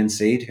 Damien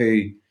Seed,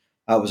 who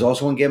was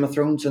also on Game of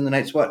Thrones in the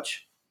Night's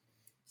Watch.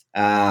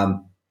 Based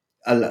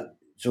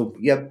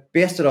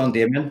it on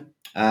Damian,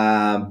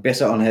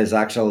 based it on his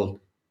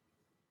actual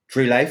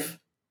true life.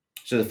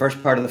 So the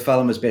first part of the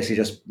film is basically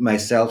just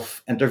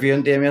myself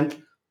interviewing Damian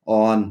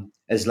on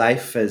his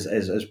life,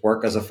 his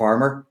work as a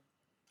farmer.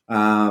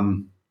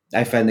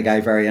 I found the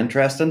guy very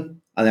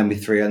interesting, and then we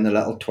threw in the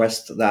little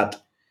twist that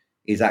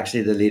he's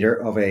actually the leader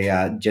of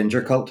a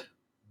ginger cult.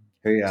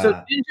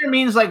 So ginger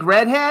means like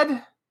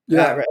redhead?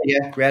 Yeah,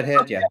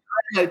 redhead, okay.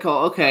 Redhead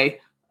cult, okay.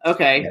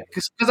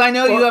 Because I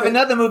know you have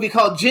another movie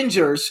called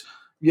Gingers,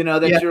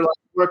 that you're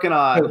working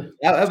on.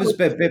 It was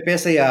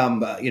basically,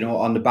 on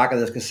the back of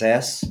this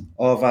cassette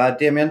of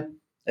Damian.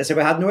 So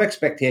we had no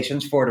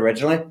expectations for it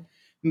originally.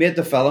 Made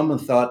the film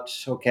and thought,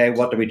 okay,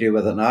 what do we do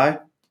with it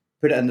now?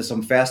 Put it into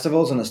some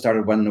festivals, and it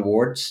started winning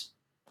awards.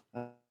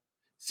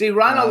 See,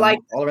 Ronald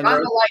liked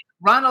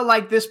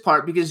this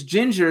part because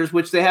Gingers,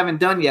 which they haven't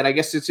done yet, I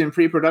guess it's in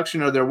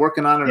pre-production or they're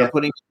working on it or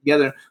putting it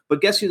together.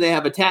 But guess who they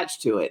have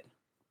attached to it?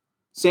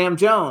 Sam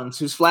Jones,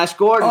 who's Flash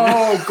Gordon.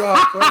 Oh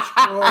God, Flash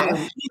Gordon!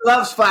 He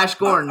loves Flash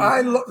Gordon.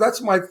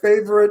 That's my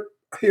favorite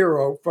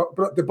hero.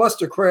 The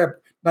Buster Crabbe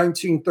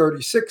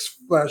 1936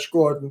 Flash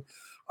Gordon.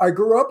 I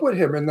grew up with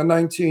him in the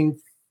 1950s,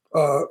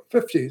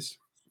 40s,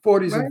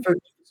 and 50s.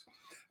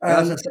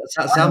 And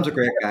Sam's a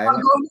great guy.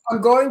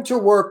 I'm going to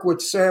work with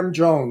Sam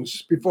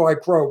Jones before I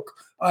croak.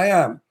 I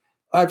am.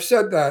 I've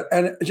said that,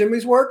 and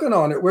Jimmy's working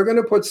on it. We're going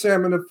to put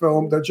Sam in a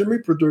film that Jimmy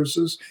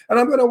produces, and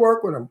I'm going to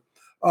work with him.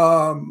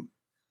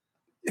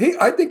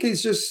 I think he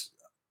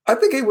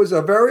was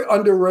a very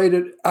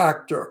underrated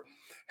actor.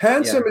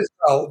 Handsome as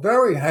hell,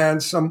 very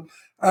handsome.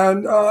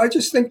 And I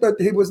just think that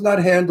he was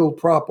not handled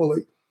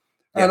properly.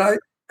 Yeah.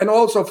 And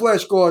also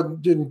Flash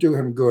Gordon didn't do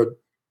him good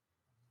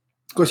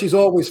because he's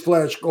always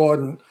Flash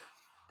Gordon.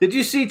 Did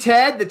you see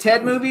Ted, the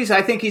Ted movies?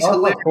 I think he's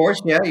hilarious. Of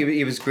course, yeah.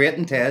 He was great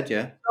in Ted,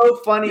 yeah. So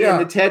funny in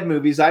the Ted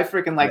movies. I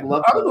freaking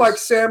love I would like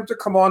Sam to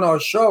come on our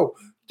show.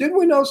 Didn't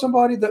we know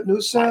somebody that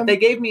knew Sam? They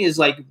gave me his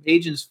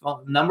agent's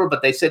phone number,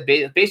 but they said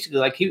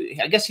basically I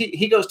guess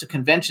he goes to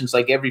conventions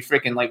every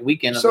freaking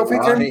weekend. So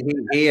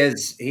he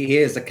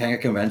is the king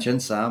of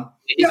conventions, Sam.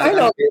 Yeah, I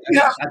know.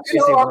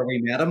 Where we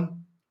met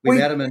him. We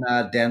met him in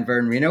Denver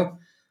and Reno,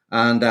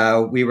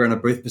 and we were in a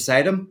booth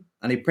beside him,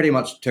 and he pretty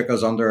much took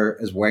us under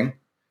his wing,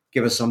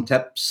 gave us some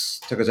tips,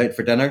 took us out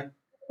for dinner.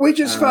 We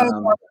just found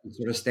out.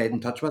 Sort of stayed in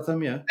touch with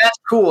him, yeah. That's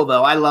cool,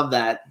 though. I love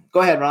that.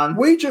 Go ahead, Ron.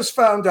 We just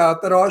found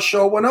out that our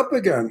show went up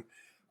again.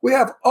 We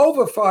have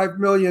over 5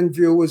 million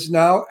viewers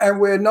now, and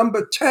we're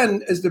number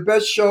 10 as the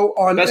best show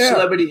on best air.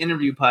 Celebrity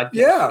interview podcast.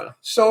 Yeah. Show.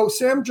 So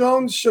Sam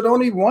Jones should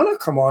only want to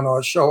come on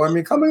our show. I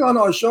mean, coming on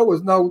our show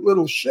is no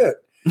little shit.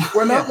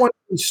 We're not one of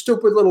these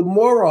stupid little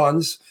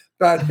morons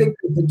that think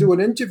they can do an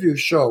interview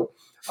show.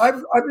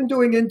 I've been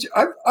doing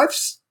I've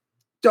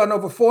done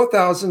over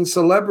 4,000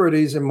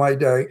 celebrities in my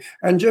day,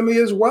 and Jimmy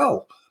as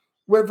well.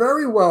 We're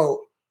very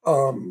well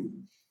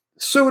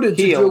suited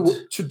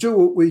to do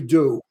what we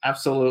do.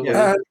 Absolutely.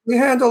 And we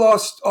handle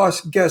our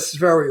guests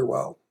very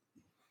well.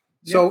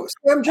 Yep. So,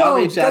 Sam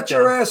Jones, get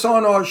your ass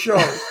on our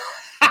show.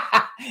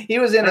 He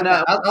was in and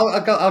out.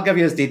 I'll give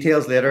you his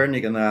details later, and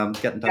you can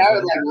get in touch. I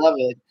would love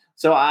it.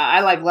 So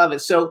I love it.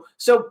 So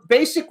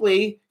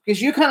basically,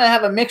 because you kind of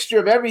have a mixture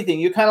of everything.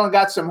 You kind of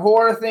got some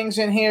horror things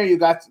in here. You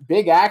got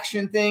big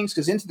action things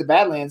because Into the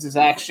Badlands is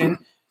action.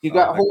 You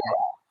got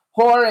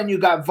horror, and you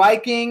got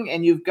Viking,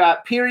 and you've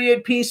got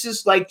period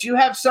pieces. Do you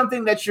have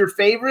something that's your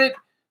favorite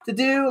to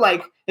do?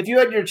 If you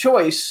had your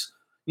choice,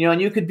 and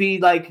you could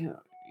be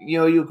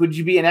could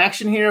you be an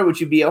action hero?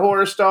 Would you be a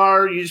horror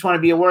star? You just want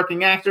to be a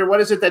working actor? What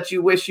is it that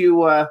you wish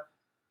you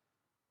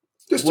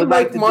just to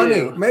make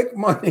money? Make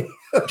money.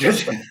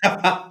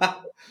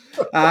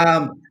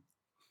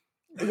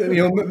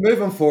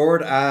 Moving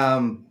forward,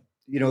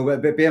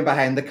 being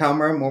behind the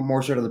camera,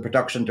 more sort of the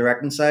production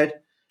directing side.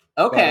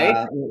 Okay.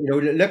 But,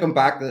 looking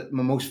back,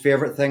 my most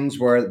favorite things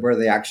were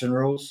the action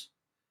roles.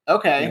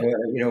 Okay.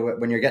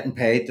 When you're getting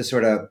paid to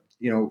sort of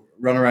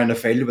run around the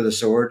field with a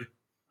sword.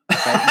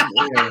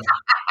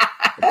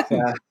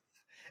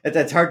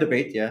 It's hard to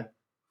beat, yeah.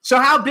 So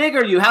how big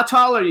are you? How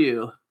tall are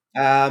you?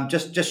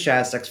 Just shy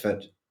of 6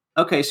 foot.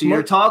 Okay, so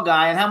you're a tall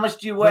guy, and how much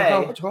do you weigh?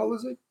 How tall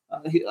is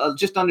he?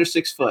 Just under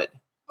 6 foot.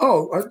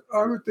 Oh,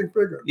 I would think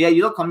bigger. Yeah,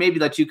 you look like maybe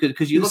that you could,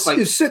 because you look like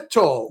you sit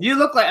tall. You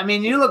look like,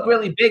 you look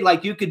really big,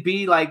 like you could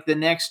be like the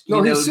next.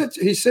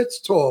 He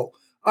sits tall.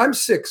 I'm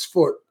 6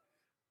 foot,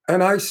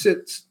 and I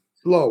sit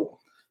low.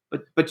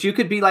 But you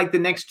could be like the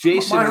next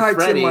Jason. My or height's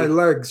Freddy. in my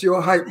legs.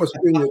 Your height must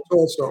be in your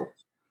torso.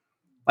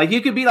 Like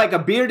you could be like a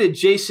bearded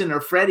Jason or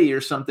Freddy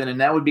or something,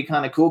 and that would be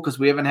kind of cool because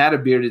we haven't had a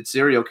bearded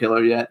serial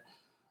killer yet.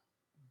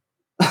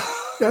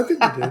 Yeah, I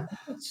think we did.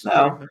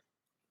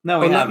 No,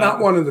 we haven't. Not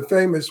one of the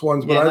famous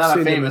ones, but I've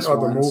seen him in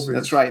other movies.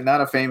 That's right, not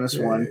a famous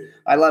one.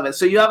 I love it.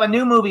 So you have a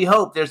new movie,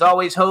 Hope. There's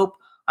Always Hope.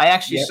 I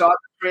actually saw the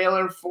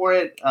trailer for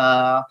it.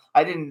 I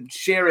didn't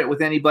share it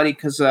with anybody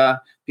because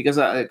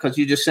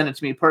you just sent it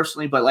to me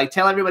personally. But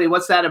tell everybody,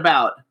 what's that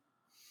about?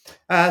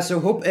 So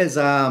Hope is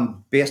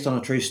based on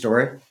a true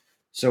story.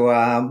 So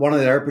one of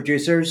their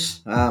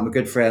producers, a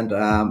good friend,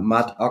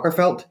 Matt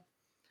Ockerfeld,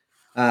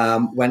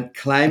 went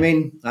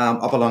climbing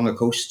up along the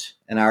coast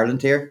in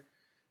Ireland here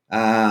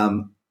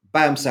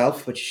by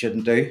himself, which he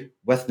shouldn't do,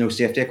 with no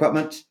safety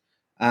equipment.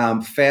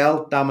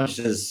 Fell, damaged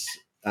his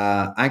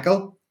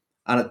ankle,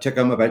 and it took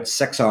him about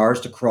 6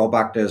 hours to crawl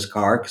back to his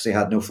car because he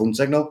had no phone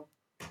signal.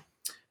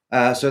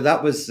 So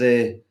that was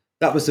the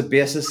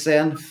basis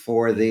then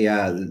for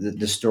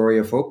the story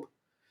of Hope.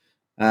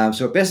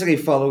 So it basically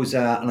follows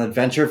an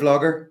adventure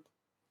vlogger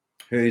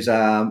who's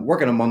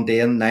working a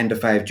mundane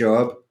 9-to-5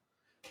 job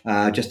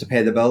just to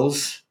pay the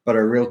bills, but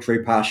her real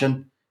true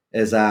passion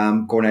is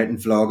going out and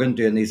vlogging,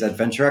 doing these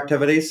adventure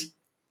activities.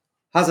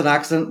 Has an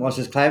accident while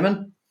she's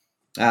climbing.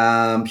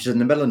 She's in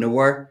the middle of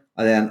nowhere,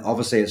 and then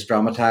obviously it's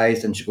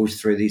dramatized, and she goes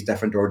through these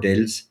different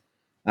ordeals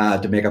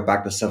to make it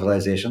back to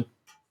civilization.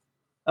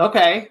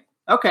 Okay,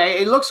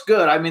 it looks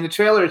good. The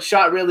trailer is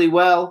shot really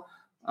well.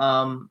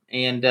 And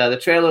the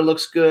trailer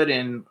looks good,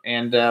 and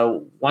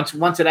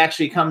once it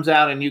actually comes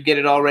out and you get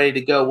it all ready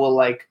to go,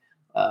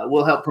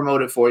 we'll help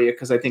promote it for you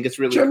because I think it's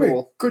really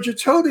cool. Could you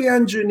tell the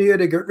engineer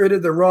to get rid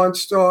of the Ron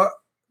Star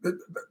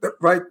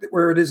right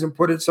where it is and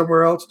put it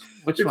somewhere else?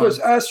 Because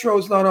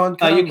Astro's not on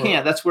camera. You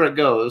can't. That's where it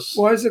goes.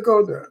 Why does it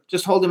go there?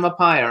 Just hold him up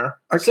higher.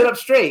 Sit up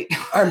straight.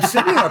 I'm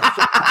sitting up.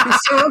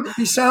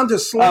 He sounds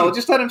asleep. Oh,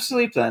 just let him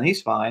sleep then.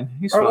 He's fine.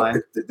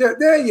 Fine.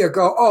 There you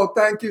go. Oh,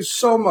 thank you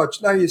so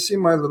much. Now you see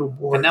my little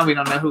boy. And now we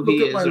don't know who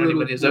he is or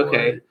anybody is.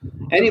 Okay.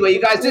 Anyway,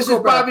 you guys, this is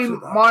Bobby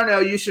Marno.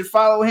 You should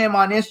follow him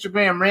on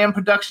Instagram, Ram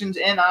Productions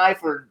NI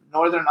for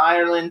Northern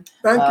Ireland.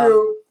 Thank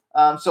you.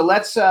 So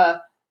let's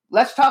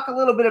talk a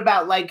little bit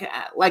about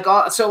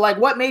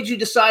what made you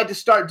decide to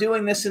start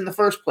doing this in the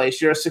first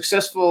place? You're a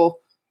successful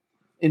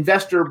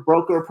investor,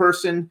 broker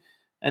person,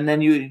 and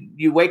then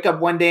you wake up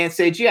one day and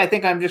say, "Gee, I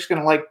think I'm just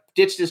going to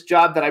ditch this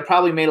job that I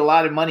probably made a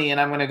lot of money, and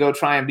I'm going to go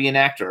try and be an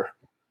actor."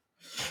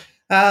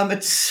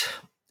 It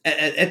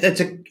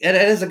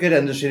is a good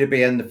industry to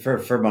be in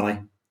for money,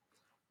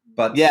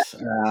 but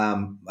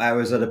I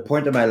was at a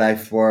point in my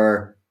life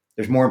where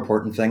there's more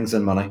important things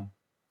than money.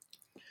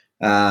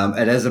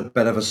 It is a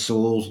bit of a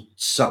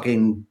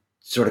soul-sucking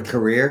sort of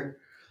career.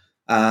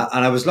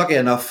 And I was lucky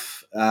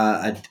enough,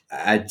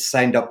 I'd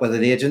signed up with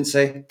an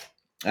agency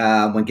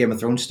when Game of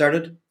Thrones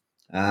started.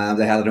 They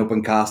had an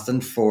open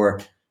casting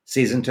for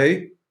season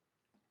 2.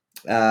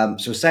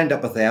 So signed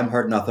up with them,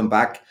 heard nothing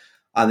back.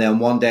 And then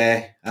one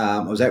day, I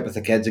was out with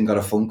the kids and got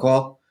a phone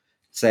call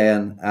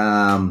saying,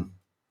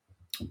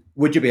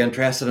 would you be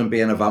interested in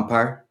being a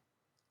vampire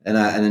in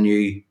a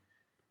new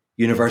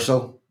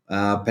Universal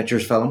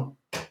Pictures film?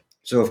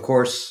 So of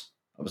course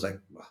I was like,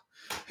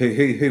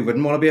 who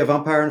wouldn't want to be a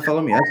vampire in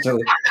film? Yeah, so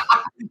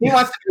he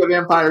wants to be a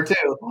vampire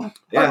too.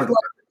 Yeah,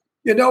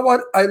 you know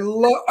what?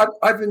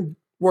 I've been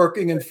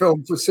working in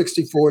film for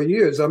 64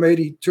 years. I'm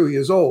 82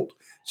 years old,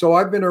 so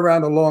I've been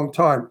around a long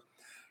time.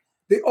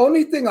 The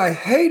only thing I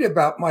hate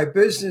about my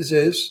business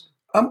is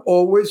I'm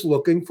always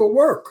looking for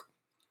work.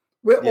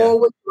 We're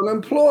always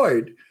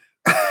unemployed.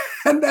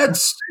 And that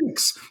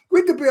stinks.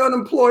 We could be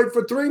unemployed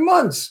for 3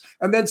 months,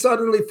 and then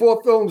suddenly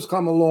 4 films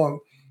come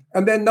along.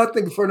 And then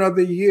nothing for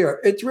another year.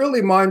 It's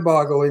really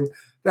mind-boggling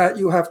that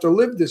you have to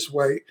live this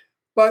way,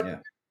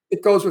 but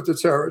it goes with the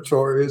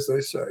territory, as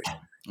they say.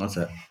 That's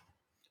it.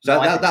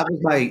 So that was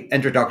my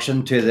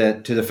introduction to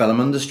the film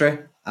industry,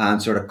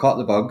 and sort of caught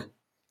the bug,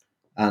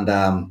 and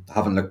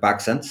haven't looked back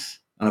since.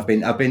 And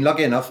I've been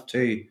lucky enough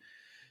to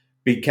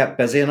be kept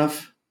busy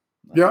enough.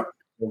 Yeah,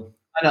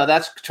 I know,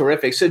 that's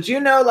terrific. So do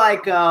you know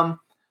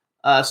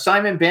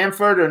Simon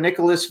Bamford or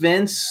Nicholas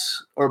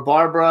Vince or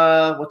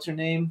Barbara? What's her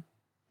name?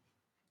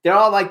 They're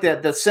all like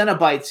the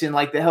Cenobites in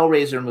the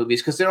Hellraiser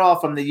movies because they're all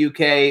from the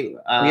UK.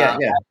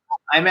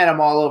 I met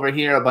them all over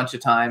here a bunch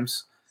of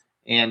times,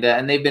 and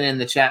they've been in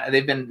the chat.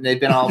 They've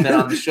all been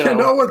on the show. You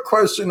know what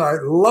question I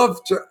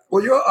love to?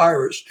 Well, you're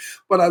Irish,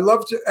 but I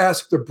love to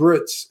ask the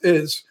Brits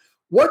is,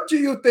 what do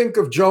you think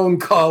of Joan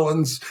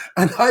Collins?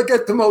 And I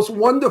get the most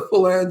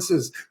wonderful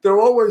answers. They're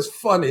always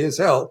funny as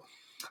hell.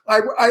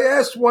 I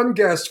asked one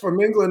guest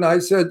from England, I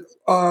said,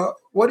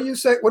 what do you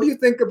say? What do you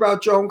think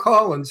about Joan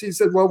Collins? He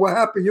said, well, we're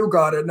happy you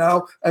got it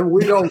now, and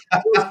we don't.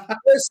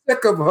 We're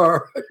sick of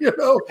her, you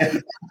know.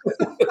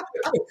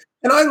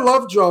 And I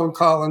love Joan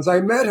Collins.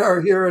 I met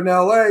her here in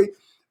L.A.,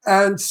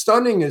 and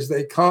stunning as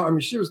they come. I mean,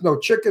 she was no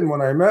chicken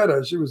when I met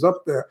her. She was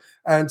up there,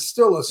 and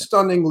still a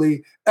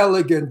stunningly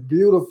elegant,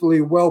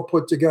 beautifully well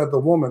put together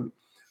woman.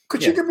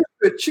 She could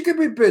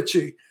be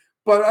bitchy,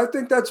 but I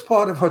think that's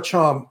part of her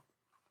charm.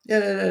 Yeah,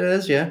 it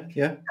is. Yeah.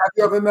 Have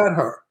you ever met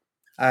her?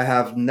 I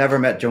have never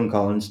met Joan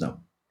Collins. No.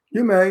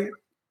 You may.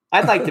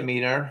 I'd like to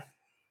meet her.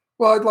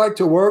 Well, I'd like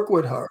to work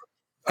with her.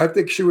 I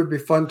think she would be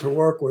fun to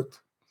work with.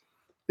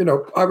 You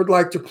know, I would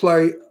like to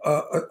play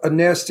a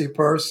nasty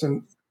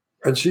person,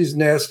 and she's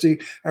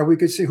nasty, and we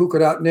could see who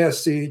could out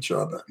nasty each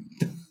other.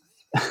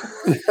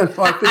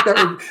 I think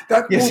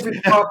that movie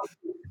probably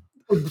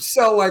would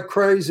sell like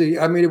crazy.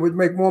 I mean, it would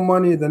make more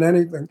money than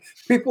anything.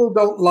 People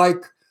don't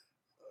like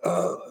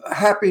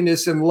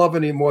happiness and love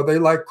anymore. They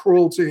like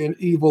cruelty and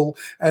evil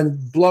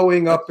and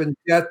blowing up and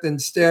death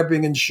and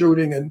stabbing and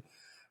shooting and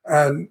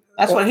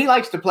that's what he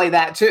likes to play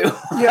that too.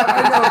 Yeah,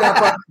 I know that,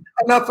 but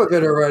enough of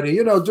it already.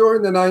 You know,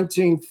 during the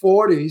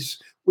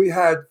 1940s, we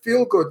had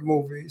feel-good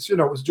movies. You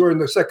know, it was during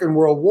the Second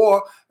World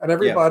War, and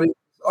everybody was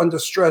under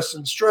stress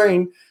and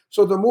strain.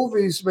 So the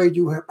movies made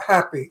you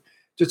happy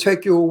to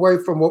take you away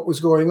from what was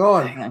going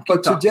on.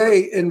 But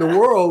today in the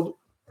world,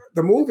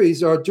 the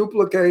movies are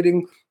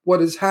duplicating what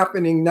is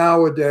happening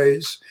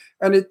nowadays.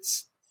 And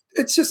it's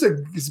just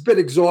a bit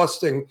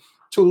exhausting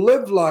to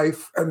live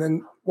life and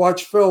then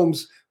watch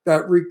films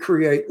that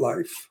recreate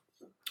life.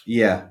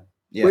 Yeah.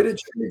 Where did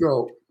Jimmy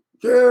go?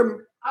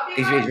 Jim.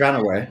 He's ran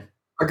away.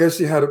 I guess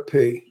he had to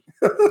pee.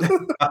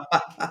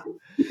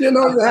 You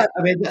know that.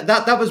 I mean,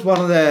 that was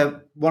one of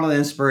the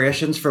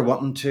inspirations for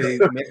wanting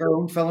to make our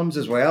own films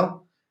as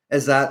well.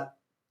 Is that,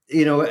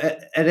 you know,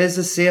 it is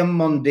the same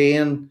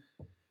mundane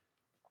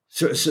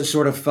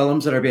sort of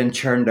films that are being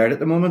churned out at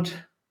the moment.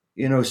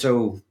 You know,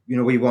 so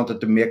we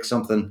wanted to make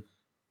something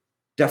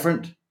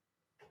different.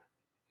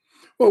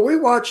 Well, we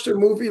watched a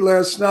movie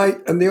last night,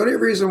 and the only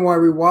reason why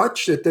we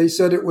watched it, they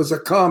said it was a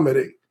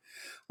comedy.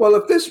 Well,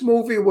 if this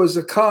movie was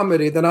a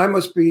comedy, then I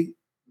must be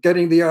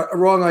getting the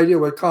wrong idea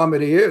what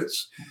comedy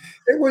is.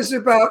 It was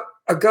about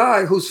a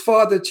guy whose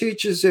father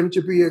teaches him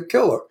to be a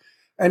killer,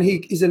 and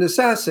he's an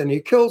assassin.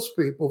 He kills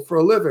people for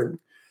a living.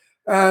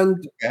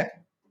 And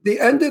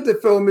the end of the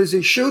film is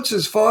he shoots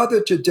his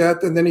father to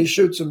death, and then he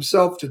shoots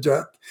himself to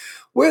death.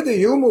 Where the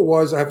humor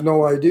was, I have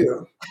no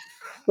idea.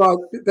 But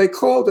they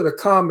called it a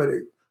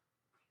comedy.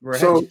 Right.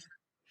 So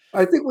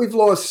I think we've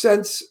lost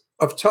sense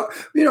of time.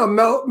 You know,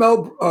 Mel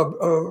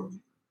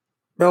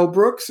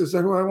Brooks, is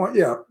that who I want?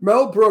 Yeah,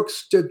 Mel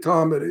Brooks did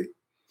comedy.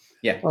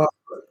 Yeah.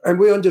 And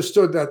we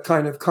understood that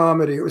kind of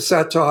comedy. It was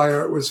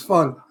satire. It was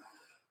fun.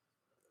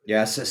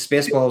 Yes,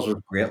 Spaceballs was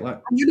great.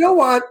 Like. You know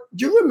what?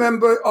 Do you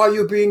remember Are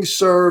You Being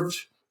Served?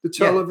 The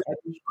television.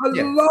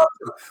 Yeah. I love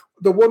her.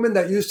 The woman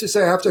that used to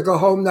say, I have to go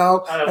home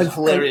now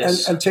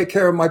and take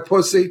care of my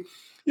pussy.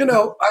 You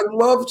know, I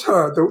loved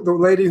her, the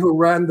lady who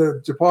ran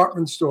the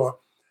department store.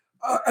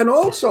 And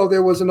also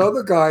there was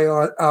another guy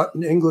out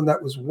in England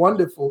that was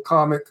wonderful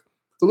comic,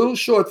 the little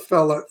short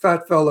fella,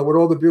 fat fella with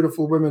all the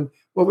beautiful women.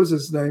 What was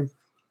his name?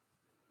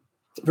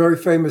 Very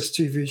famous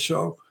TV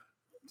show.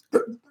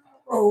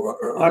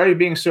 Are You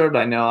Being Served?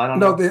 I know. I don't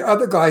know. No, the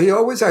other guy. He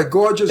always had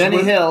gorgeous Benny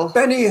women. Hill.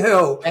 Benny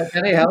Hill.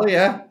 Benny Hill,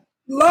 yeah.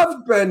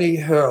 Loved Benny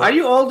Hill. Are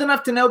you old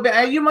enough to know?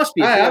 You must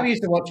be. I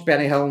used to watch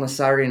Benny Hill on a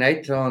Saturday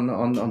night on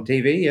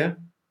TV, yeah.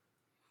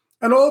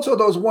 And also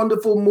those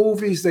wonderful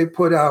movies they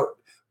put out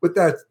with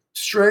that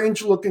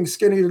strange-looking,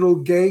 skinny little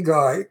gay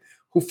guy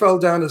who fell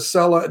down a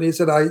cellar and he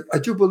said, I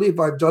do believe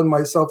I've done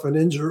myself an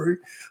injury.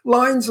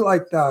 Lines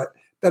like that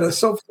are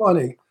so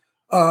funny.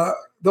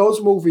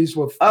 Those movies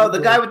were...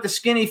 the guy with the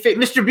skinny face,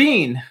 Mr.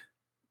 Bean.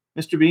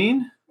 Mr.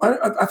 Bean?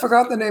 I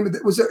forgot the name of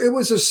it. It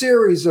was a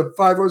series of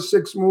 5 or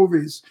 6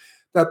 movies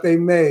that they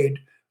made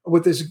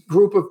with this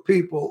group of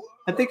people.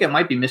 I think it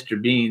might be Mr.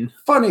 Bean.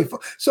 Funny.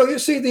 So you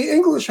see, the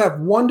English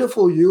have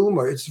wonderful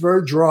humor. It's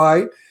very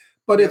dry,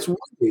 but it's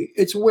witty.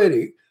 It's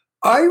witty.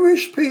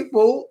 Irish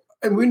people,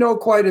 and we know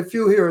quite a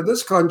few here in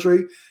this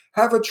country,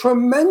 have a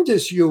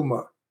tremendous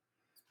humor.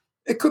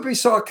 It could be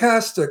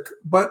sarcastic,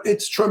 but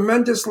it's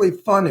tremendously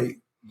funny.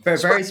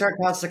 Very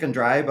sarcastic and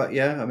dry, but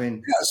yeah, I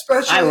mean... Yeah,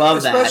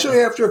 especially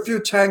after a few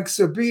tanks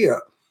of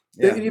beer.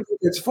 Yeah.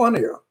 It's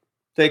funnier.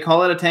 They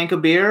call it a tank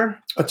of beer?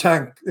 A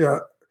tank, yeah.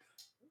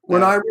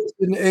 When I was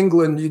in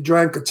England, you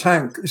drank a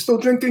tank. You still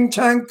drinking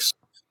tanks?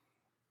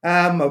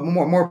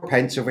 More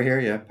pints over here,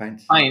 yeah,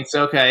 pints. Pints,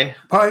 okay.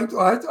 Pint.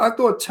 I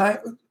thought tank.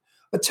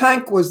 A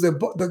tank was the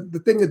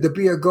thing that the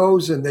beer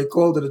goes in. They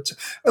called it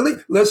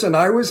listen,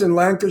 I was in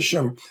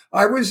Lancashire.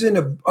 I was in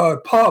a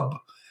pub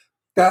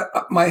that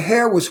my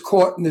hair was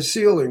caught in the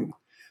ceiling.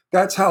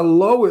 That's how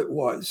low it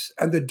was.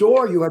 And the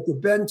door you had to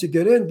bend to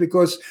get in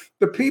because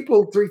the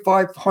people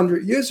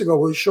 500 years ago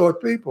were short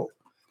people.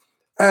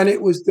 And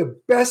it was the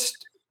best,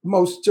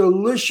 most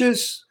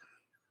delicious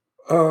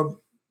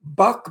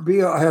Bach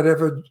beer I had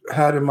ever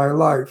had in my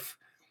life.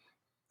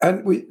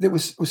 And it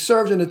was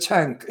served in a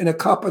tank, in a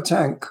copper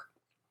tank.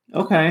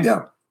 Okay.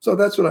 Yeah. So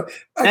that's what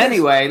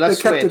anyway, let's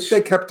switch.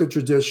 They kept the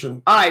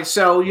tradition. All right.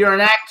 So you're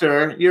an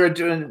actor. And you're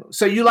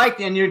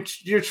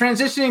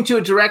transitioning to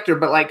a director,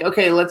 but like,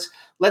 okay, let's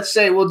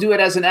say we'll do it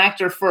as an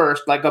actor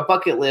first, like a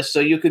bucket list. So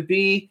you could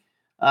be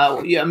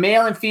a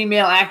male and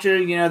female actor,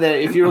 that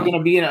if you were going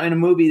to be in a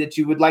movie that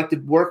you would like to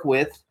work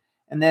with.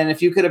 And then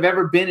if you could have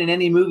ever been in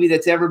any movie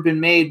that's ever been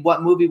made,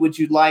 what movie would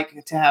you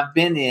like to have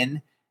been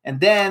in? And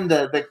then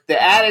the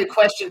added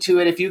question to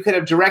it, if you could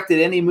have directed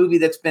any movie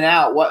that's been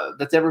out,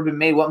 that's ever been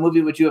made, what movie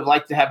would you have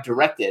liked to have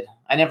directed?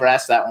 I never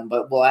asked that one,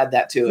 but we'll add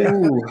that to it.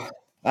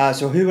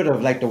 So who would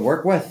have liked to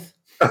work with?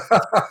 Honey,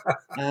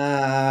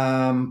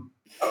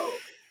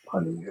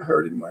 you're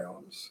hurting my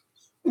arms.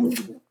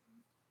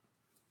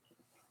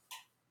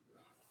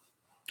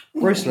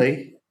 Bruce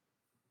Lee.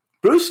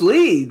 Bruce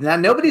Lee. Now,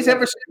 nobody's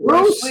ever said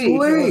Bruce Lee.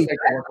 Wait,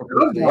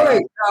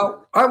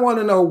 now, I want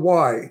to know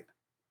why.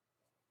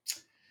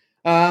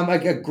 I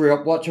grew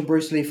up watching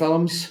Bruce Lee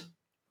films,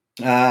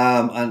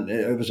 and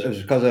it was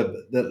because of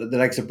the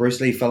likes of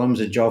Bruce Lee films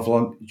and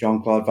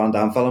Jean-Claude Van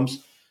Damme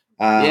films.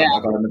 I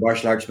got into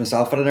martial arts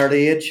myself at an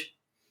early age.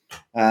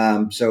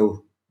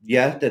 So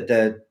yeah,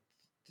 the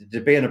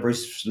be in a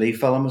Bruce Lee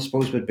film, I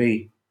suppose, would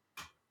be.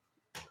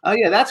 Oh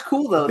yeah, that's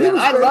cool though.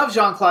 I love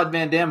Jean-Claude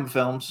Van Damme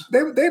films.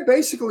 They're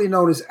basically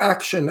known as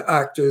action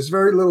actors.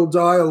 Very little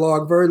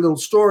dialogue, very little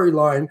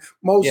storyline,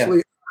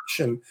 mostly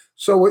action.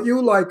 So what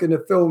you like in a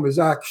film is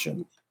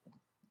action.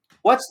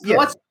 What's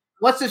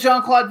the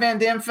Jean-Claude Van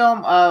Damme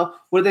film?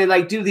 Where they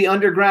like do the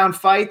underground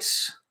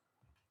fights?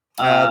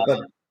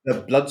 The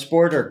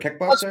Bloodsport or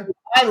Kickboxer?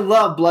 I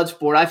love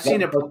Bloodsport. I've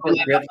seen it like a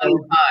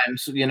few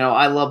times.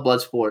 I love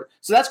Bloodsport.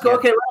 So that's cool. Yeah.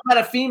 Okay, what about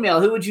a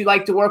female? Who would you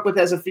like to work with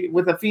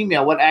with a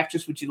female? What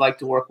actress would you like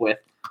to work with?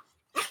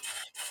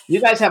 You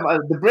guys have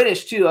the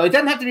British too. It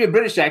doesn't have to be a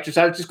British actress.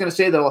 I was just going to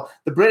say though,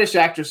 the British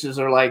actresses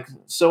are like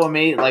so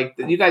amazing. Like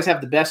you guys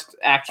have the best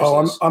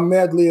actresses. Oh, I'm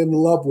madly in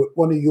love with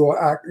one of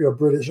your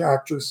British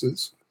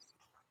actresses.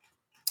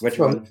 Which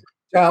one?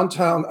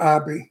 Downton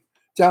Abbey.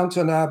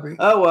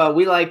 Oh,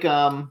 we like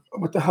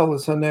what the hell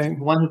is her name?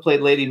 The one who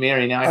played Lady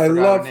Mary. Now I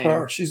love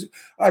her.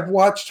 I've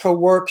watched her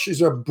work.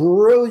 She's a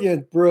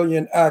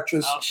brilliant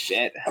actress. Oh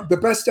shit! The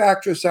best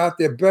actress out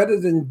there, better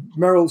than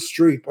Meryl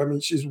Streep. I mean,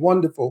 she's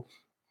wonderful.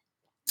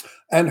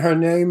 And her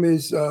name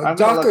is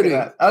Dockery.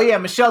 Oh yeah,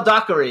 Michelle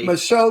Dockery.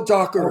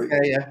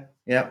 Okay,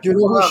 yeah. Do you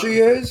know who she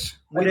is?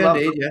 I do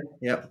indeed.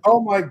 Yeah.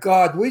 Oh my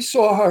God, we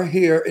saw her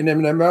here in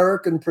an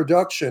American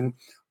production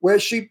where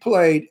she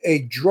played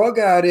a drug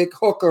addict,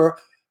 hooker,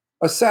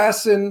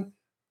 assassin,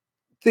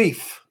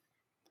 thief.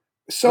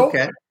 So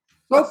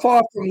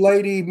far from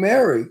Lady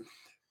Mary.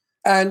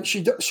 And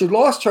she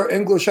lost her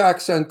English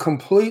accent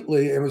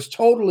completely. It was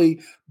totally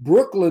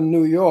Brooklyn,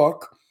 New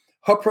York.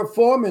 Her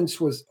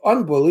performance was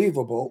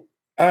unbelievable.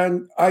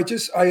 And I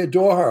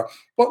adore her.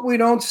 But we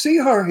don't see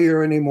her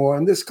here anymore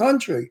in this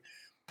country.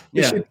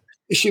 Is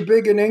she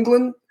big in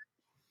England?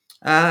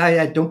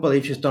 I don't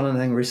believe she's done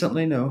anything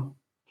recently, no.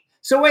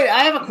 So wait,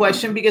 I have a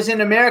question because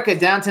in America,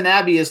 Downton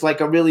Abbey is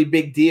like a really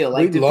big deal.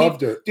 Like, we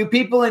loved it. Do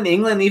people in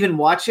England even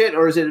watch it,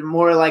 or is it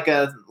more like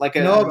a?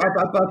 No,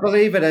 I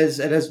believe it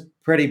is. It is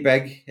pretty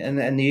big in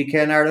the UK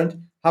and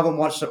Ireland. Haven't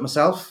watched it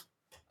myself.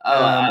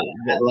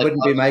 It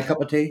wouldn't be my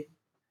cup of tea.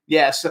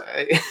 Yes,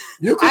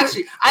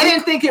 actually, I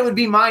didn't think it would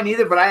be mine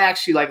either, but I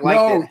actually liked it.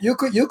 No,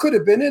 you could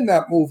have been in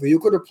that movie. You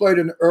could have played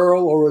an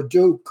earl or a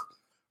duke,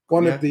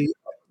 one of the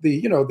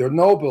the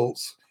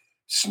nobles.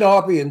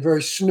 Snobby and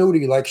very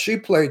snooty, like she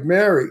played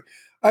Mary.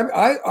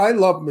 I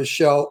love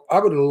Michelle. I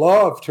would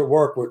love to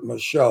work with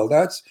Michelle.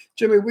 That's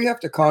Jimmy. We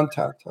have to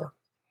contact her.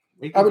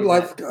 I would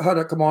like her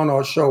to come on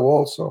our show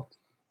also.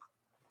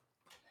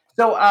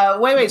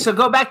 So wait. So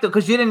go back though,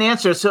 because you didn't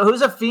answer. So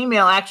who's a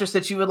female actress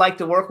that you would like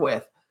to work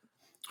with?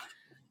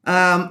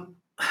 I'm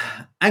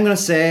going to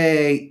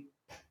say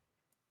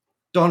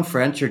Dawn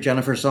French or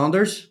Jennifer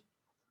Saunders.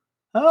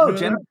 Oh,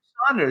 Jennifer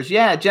Saunders.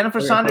 Yeah, Jennifer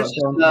Saunders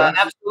is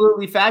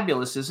absolutely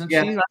fabulous, isn't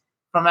she?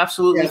 From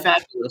Absolutely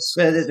Fabulous.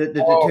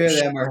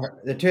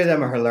 The two of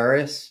them are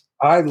hilarious.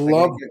 I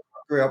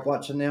grew up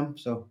watching them,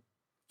 so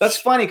that's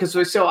funny because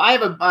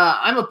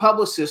I'm a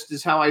publicist.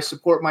 Is how I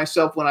support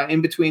myself when I'm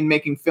in between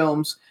making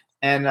films.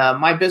 And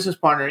my business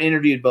partner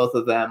interviewed both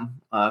of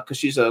them because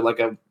she's a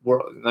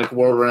world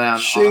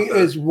renowned. She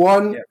is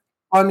one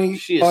funny.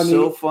 She is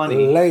so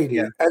funny lady,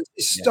 and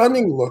she's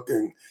stunning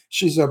looking.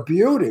 She's a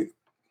beauty.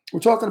 We're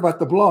talking about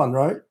the blonde,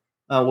 right?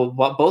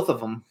 Both of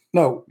them.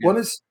 No, one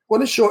is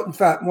short and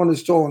fat, and one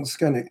is tall and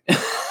skinny.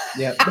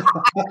 Yeah.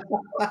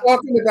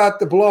 Talking about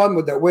the blonde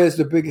with that wears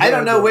the big hair. I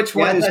don't know which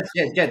one is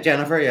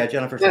Jennifer. Yeah,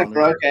 Jennifer.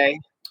 okay.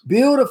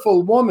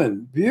 Beautiful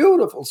woman,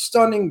 beautiful,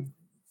 stunning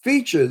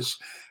features,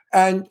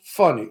 and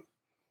funny.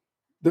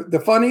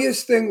 The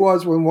funniest thing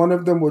was when one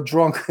of them were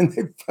drunk and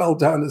they fell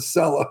down the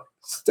cellar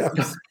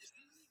steps.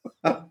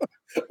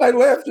 I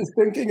laughed just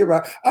thinking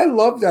about. I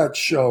love that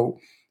show.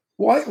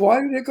 Why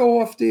did it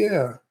go off the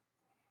air?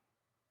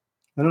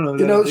 I don't know.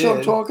 You know what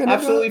I'm talking about?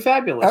 Absolutely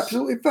fabulous.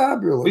 Absolutely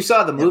fabulous. We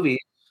saw the movie.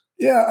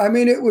 Yeah, I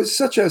mean, it was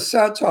such a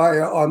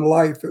satire on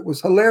life. It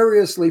was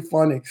hilariously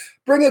funny.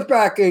 Bring it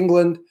back,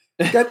 England.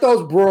 Get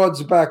those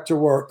broads back to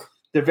work.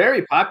 They're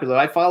very popular.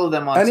 I follow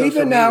them on social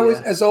even media. now,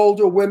 as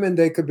older women,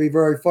 they could be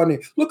very funny.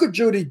 Look at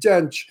Judi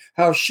Dench,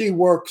 how she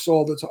works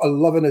all the time. I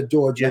love and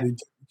adore Judi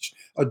Dench.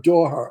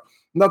 Adore her.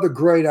 Another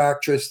great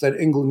actress that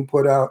England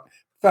put out.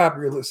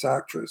 Fabulous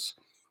actress.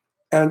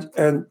 And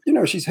you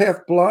know, she's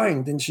half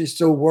blind and she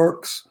still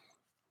works.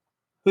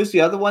 Who's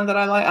the other one that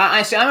I like?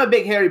 I see. I'm a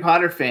big Harry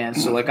Potter fan,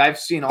 so like I've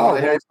seen all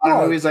the Harry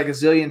Potter movies like a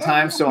zillion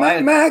times. So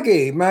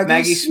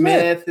Maggie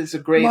Smith is a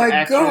great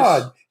actress. My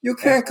God, you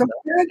can't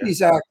compare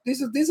these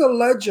actors. These are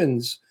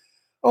legends.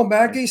 Oh,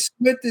 Maggie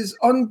Smith is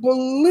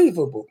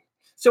unbelievable.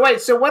 So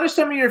wait, so what are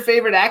some of your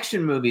favorite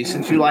action movies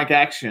since you like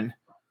action?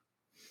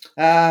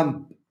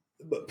 Do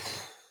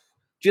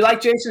you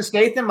like Jason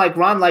Statham? Like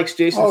Ron likes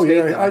Jason Statham.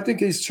 Oh yeah, I think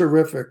he's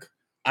terrific.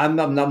 I'm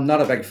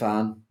not a big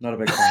fan. Not a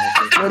big fan.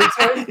 What did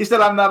he say? He said,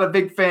 "I'm not a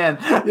big fan."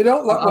 You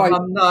don't like?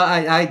 I'm not.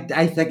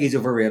 I think he's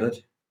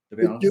overrated. To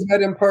be honest, you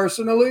met him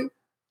personally?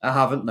 I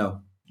haven't.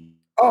 No.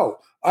 Oh,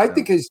 I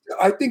think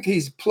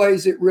he's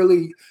plays it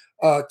really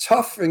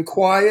tough and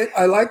quiet.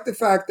 I like the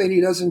fact that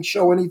he doesn't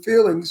show any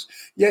feelings,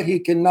 yet he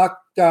can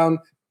knock down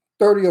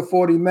 30 or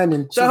 40 men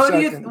in 2 seconds. Who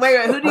do you think?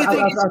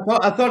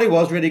 I thought he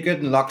was really good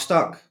in Lock,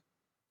 Stock.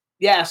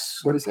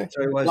 Yes. What is that?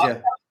 So he was.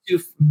 Two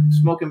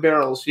Smoking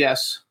Barrels.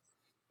 Yes.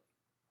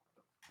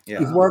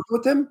 Yeah. You've worked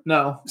with him?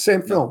 No.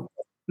 Same film?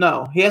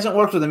 No, he hasn't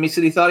worked with him. He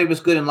said he thought he was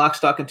good in Lock,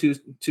 Stock, and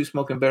Two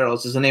Smoking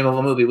Barrels is the name of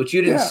a movie, which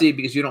you didn't see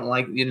because you didn't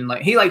like.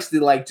 He likes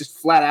the just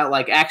flat out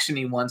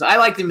actiony ones. I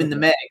liked him in The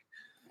Meg,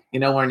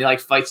 when he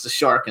fights the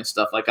shark and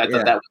stuff. I thought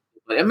that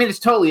was. I mean, it's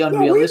totally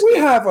unrealistic.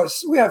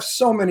 We have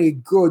so many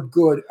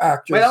good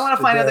actors. Wait, I want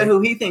to find out who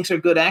he thinks are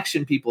good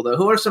action people, though.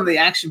 Who are some of the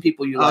action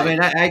people you like?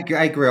 I mean,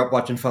 I grew up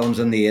watching films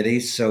in the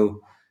 80s,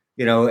 so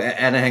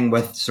anything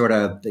with sort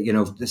of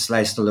the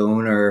Sly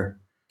Stallone or.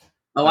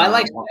 Oh, I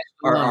like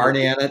or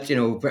Arnie in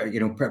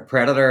it.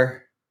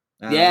 Predator.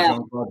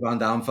 Jean-Claude Van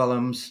Damme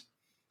films.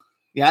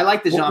 Yeah, I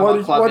like the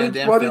Jean-Claude Van Damme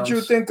films. What did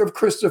you think of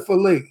Christopher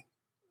Lee?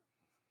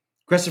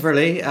 Christopher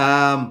Lee,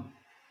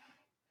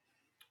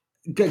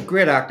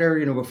 great actor.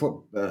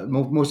 Before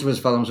most of his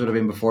films would have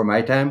been before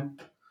my time,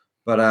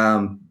 but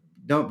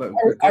no. But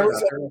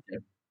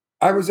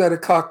I was at a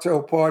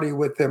cocktail party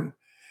with him,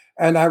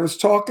 and I was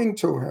talking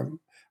to him,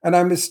 and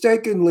I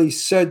mistakenly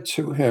said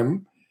to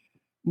him,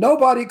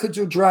 "Nobody could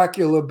do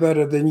Dracula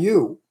better than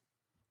you."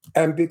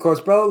 And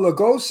because Bela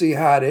Lugosi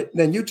had it,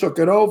 then you took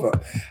it over.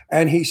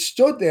 And he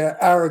stood there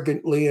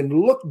arrogantly and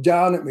looked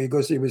down at me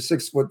because he was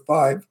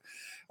 6'5"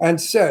 and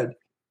said,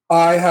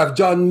 "I have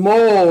done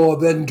more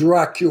than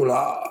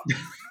Dracula."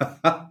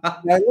 I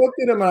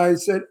looked at him and I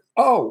said,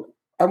 "Oh,"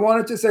 I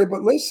wanted to say,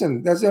 "But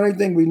listen, that's the only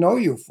thing we know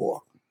you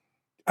for.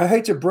 I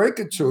hate to break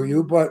it to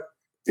you, but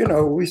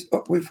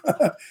we've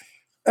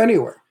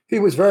anyway." He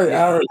was very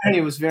arrogant.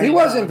 He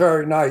wasn't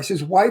very nice.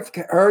 His wife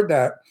heard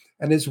that,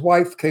 and his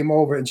wife came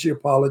over and she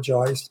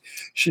apologized.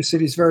 She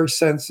said he's very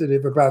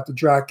sensitive about the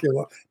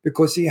Dracula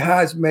because he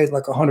has made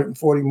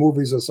 140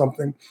 movies or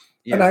something.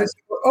 Yeah. And I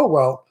said, "Oh,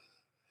 well,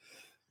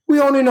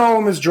 we only know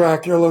him as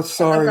Dracula.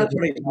 Sorry." That's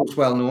what he's most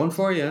well known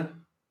for, yeah.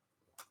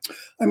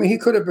 I mean, he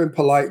could have been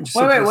polite. And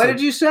wait, what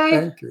did you say?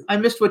 Thank you. I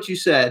missed what you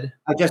said.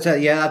 I just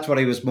said, that's what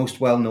he was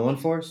most well known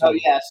for. So. Oh,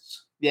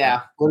 yes.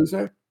 Yeah. What did you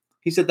say?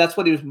 He said that's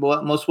what he was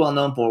most well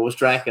known for was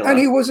Dracula. And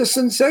he was a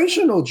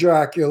sensational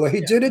Dracula. He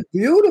did it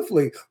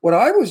beautifully. What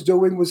I was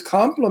doing was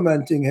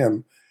complimenting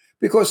him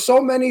because so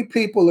many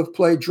people have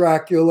played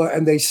Dracula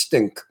and they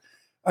stink.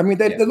 I mean,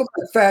 they look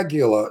like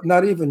Fagula,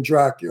 not even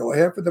Dracula.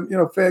 Half of them,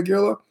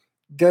 Fagula,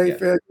 gay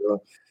Fagula.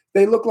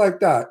 They look like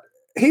that.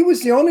 He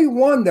was the only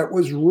one that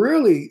was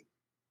really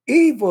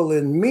evil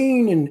and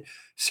mean and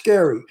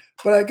scary.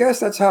 But I guess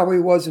that's how he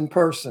was in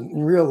person,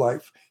 in real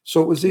life.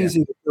 So it was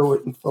easy to do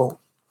it in film.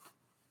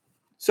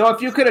 So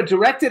if you could have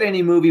directed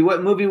any movie,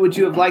 what movie would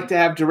you have liked to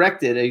have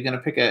directed? Are you going to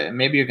pick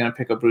maybe you're going to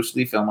pick a Bruce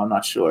Lee film? I'm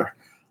not sure.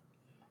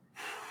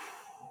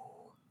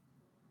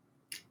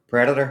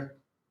 Predator.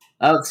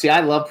 Oh, see, I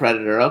love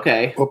Predator.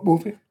 Okay. What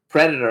movie?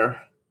 Predator.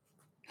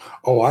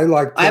 Oh, I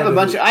like Predator. I have a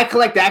bunch I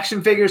collect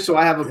action figures, so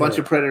I have a bunch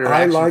of Predator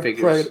action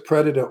figures. I like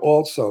Predator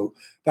also.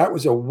 That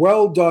was a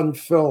well-done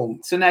film.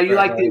 So now you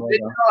like the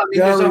original? I mean,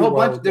 there's a whole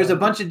bunch. There's a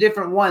bunch of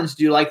different ones.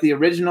 Do you like the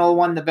original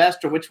one the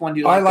best, or which one do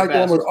you like the best? I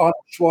like the one with Arnold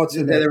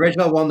Schwarzenegger. The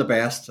original one the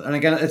best. And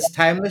again, it's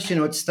timeless.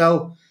 It's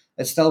still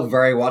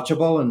very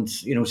watchable and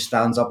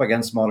stands up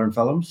against modern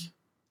films.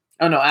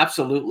 Oh no,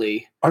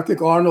 absolutely. I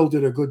think Arnold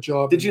did a good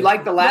job. Did you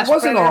like the last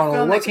Predator Arnold,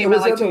 film that came out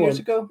like 2 years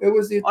ago? It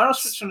was the Arnold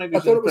Schwarzenegger. I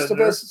thought it was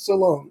Sylvester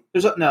Stallone.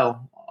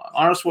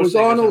 Arnold Schwarzenegger. It was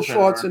Arnold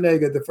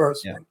Schwarzenegger, the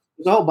first one.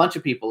 There's a whole bunch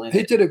of people in it.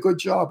 He did a good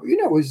job.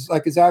 It was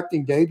like his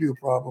acting debut,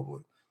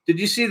 probably. Did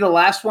you see the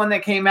last one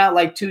that came out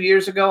like 2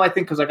 years ago? I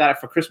think because I got it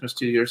for Christmas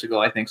 2 years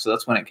ago. I think so.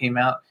 That's when it came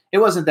out. It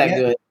wasn't that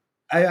good.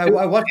 I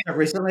watched it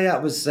recently.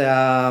 That was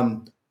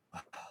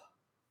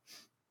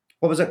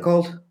what was it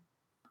called?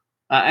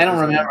 I don't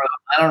remember.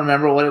 I don't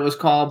remember what it was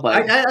called, but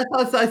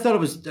I thought it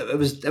was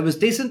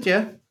decent.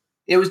 Yeah,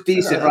 it was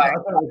decent, right? I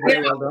thought it was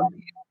very well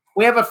done.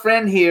 We have a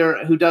friend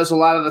here who does a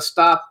lot of the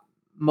stop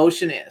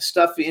motion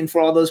stuff in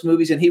for all those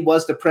movies, and he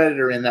was the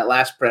Predator in that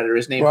last Predator.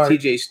 His name is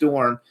T.J.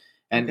 Storm,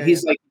 and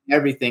he's like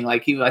everything.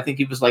 Like I think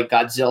he was like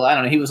Godzilla. I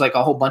don't know. He was like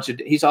a whole bunch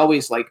of. He's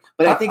always like,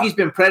 but I think he's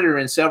been Predator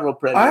in several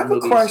Predator I have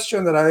movies. a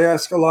question that I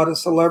ask a lot of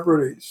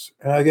celebrities,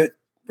 and I get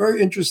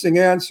very interesting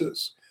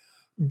answers.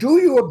 Do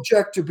you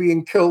object to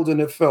being killed in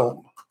a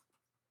film?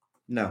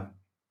 No.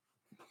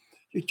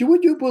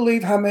 Would you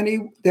believe how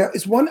many? There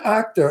is one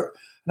actor,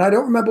 and I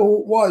don't remember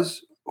who it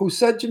was, who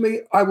said to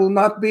me, "I will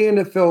not be in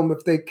a film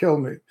if they kill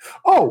me."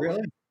 Oh,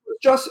 really?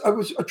 It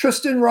was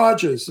Tristan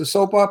Rogers, the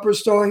soap opera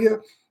star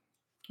here.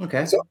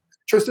 Okay. So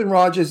Tristan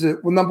Rogers is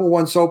the number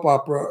one soap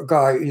opera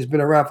guy. He's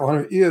been around for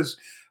 100 years.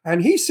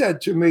 And he said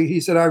to me, he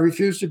said, "I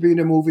refuse to be in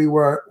a movie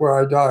where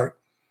I die."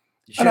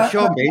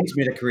 Sean Baines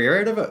made a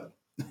career out of it.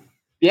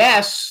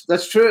 Yes,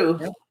 that's true.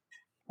 Yeah.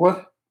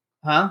 What?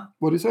 Huh?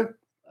 What did he say?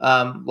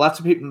 Lots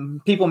of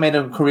people made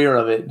a career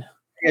of it.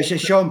 Yeah,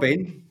 Sean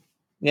Bean.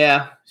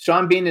 Yeah,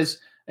 Sean Bean is,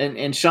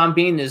 and Sean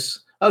Bean is.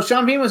 Oh,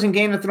 Sean Bean was in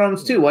Game of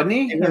Thrones too, wasn't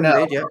he?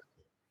 No?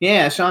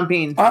 Yeah, Sean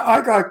Bean.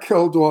 I got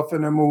killed off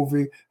in a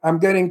movie. I'm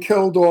getting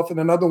killed off in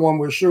another one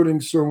we're shooting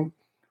soon.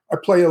 I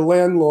play a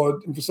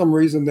landlord, and for some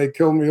reason they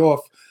kill me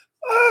off.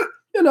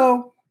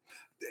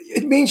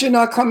 It means you're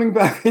not coming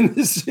back in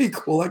the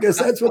sequel. I guess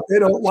that's what they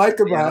don't like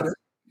about it.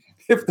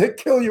 If they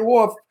kill you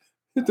off,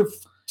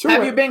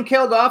 have you been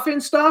killed off in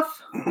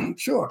stuff?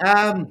 Sure.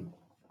 And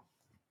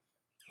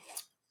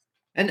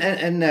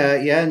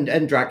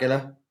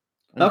Dracula.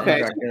 Okay.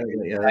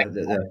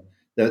 Dracula,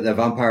 the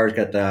vampires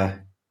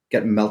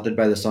get melted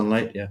by the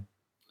sunlight. Yeah.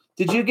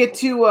 Did you get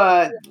to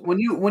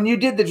when you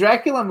did the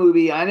Dracula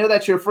movie? I know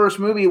that's your first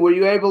movie. Were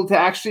you able to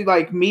actually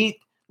like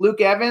meet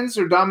Luke Evans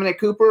or Dominic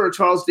Cooper or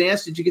Charles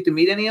Dance? Did you get to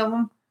meet any of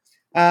them?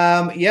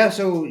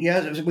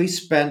 We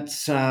spent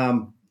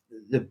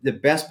the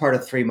best part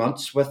of 3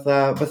 months with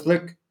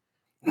Luke.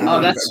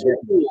 Oh, that's so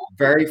cool.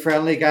 Very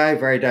friendly guy,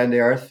 very down to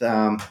earth.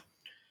 And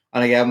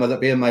again, with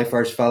it being my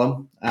first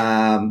film,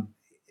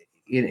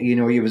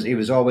 he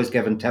was always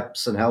giving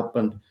tips and help,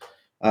 and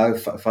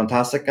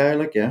fantastic guy.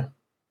 Like, yeah.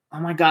 Oh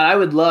my God, I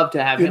would love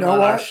to have him on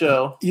our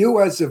show.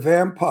 You as a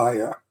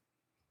vampire,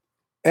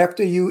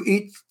 after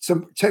you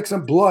take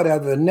some blood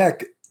out of the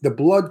neck, the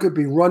blood could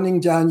be running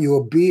down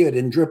your beard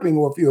and dripping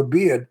off your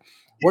beard.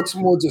 What's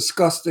more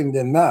disgusting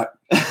than that?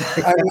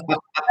 I mean, that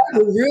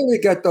would really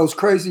get those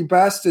crazy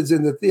bastards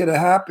in the theater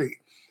happy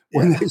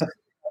when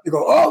they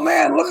go, "Oh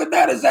man, look at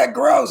that! Is that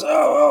gross?"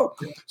 Oh.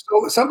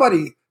 So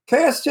somebody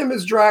cast him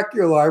as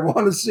Dracula. I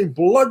want to see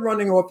blood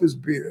running off his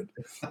beard.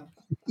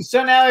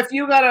 So now, if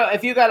you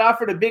got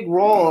offered a big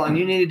role and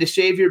you needed to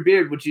shave your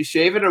beard, would you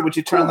shave it or would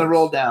you turn the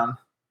role down?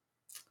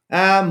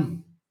 That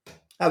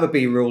would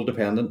be role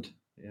dependent.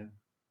 Yeah.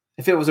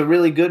 If it was a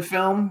really good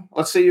film,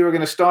 let's say you were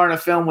going to star in a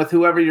film with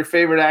whoever your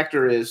favorite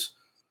actor is.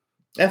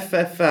 If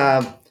it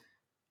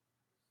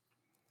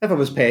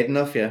was paid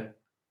enough, yeah.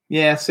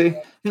 Yeah, see?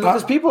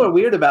 Because people are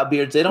weird about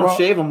beards. They don't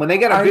shave them. When they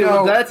get a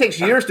beard, that takes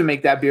years to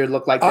make that beard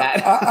look like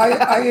that.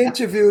 I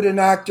interviewed an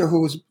actor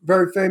who was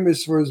very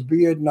famous for his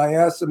beard, and I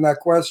asked him that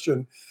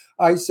question.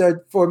 I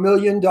said, "For $1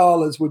 million,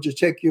 would you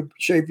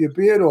shave your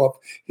beard off?"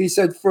 He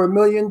said, "For $1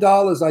 million,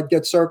 I'd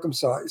get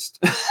circumcised."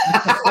 And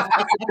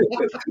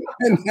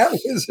that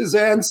was his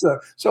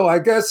answer. So I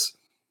guess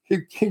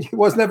he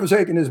was never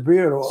taking his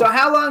beard off. So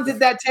how long did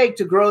that take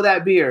to grow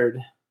that beard?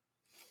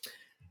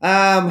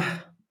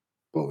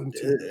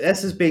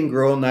 This has been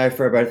growing now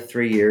for about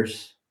 3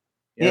 years.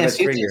 Yeah, it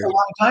takes a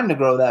long time to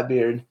grow that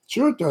beard.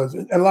 Sure it does.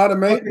 A lot of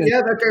maintenance.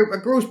 Yeah,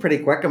 it grows pretty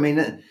quick. I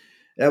mean,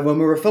 when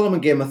we were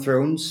filming Game of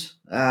Thrones,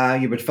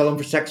 you would film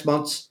for 6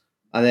 months,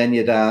 and then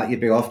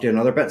you'd be off doing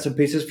other bits and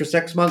pieces for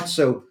 6 months.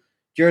 So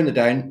during the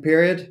down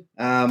period,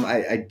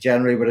 I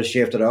generally would have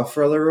shaved it off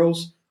for other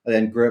roles, and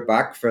then grew it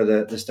back for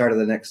the start of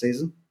the next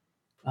season.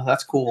 Oh,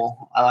 that's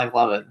cool. I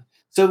love it.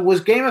 So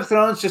was Game of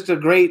Thrones just a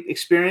great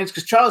experience?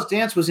 Because Charles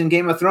Dance was in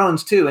Game of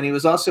Thrones too, and he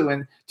was also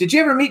in. Did you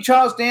ever meet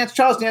Charles Dance?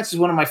 Charles Dance is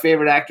one of my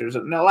favorite actors.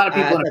 A lot of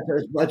people.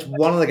 That's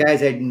one of the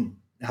guys I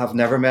have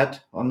never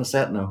met on the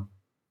set. No.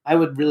 I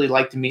would really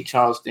like to meet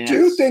Charles Dance. Do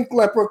you think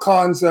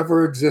leprechauns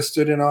ever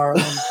existed in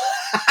Ireland?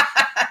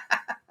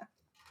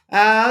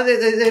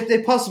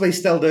 They possibly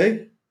still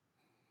do.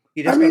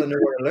 You just got to know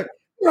where to look.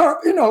 Well,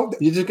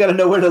 you just got to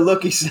know where to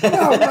look, he said.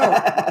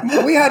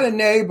 No. We had a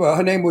neighbor.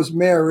 Her name was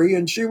Mary,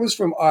 and she was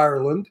from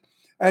Ireland.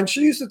 And she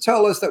used to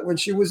tell us that when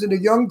she was a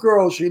young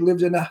girl, she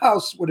lived in a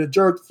house with a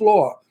dirt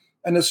floor.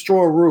 and a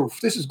straw roof.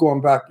 This is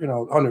going back,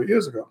 100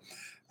 years ago.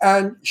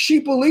 And she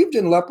believed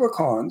in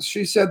leprechauns.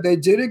 She said they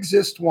did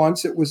exist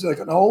once. It was like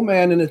an old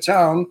man in a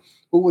town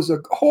who was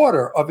a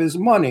hoarder of his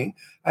money,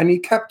 and he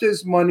kept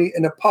his money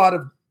in a pot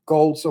of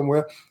gold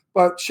somewhere.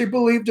 But she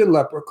believed in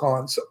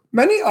leprechauns.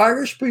 Many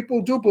Irish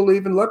people do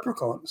believe in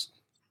leprechauns.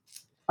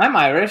 I'm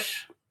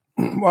Irish.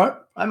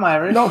 What? I'm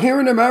Irish. No, here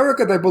in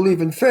America, they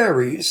believe in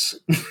fairies.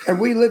 And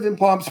we live in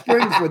Palm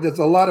Springs where there's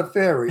a lot of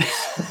fairies.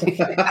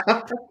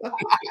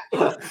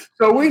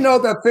 So we know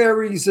that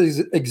fairies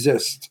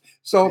exist.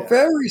 So if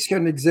fairies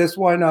can exist,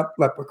 why not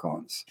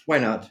leprechauns? Why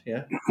not?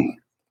 Yeah.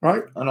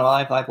 Right? I know,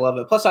 I love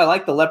it. Plus, I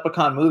like the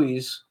Leprechaun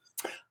movies.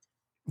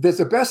 There's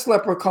the best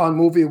leprechaun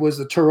movie was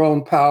the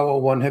Tyrone Power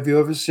one. Have you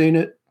ever seen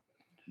it?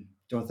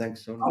 Don't think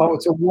so. No. Oh,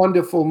 it's a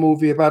wonderful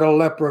movie about a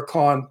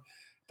leprechaun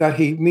that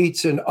he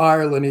meets in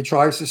Ireland. He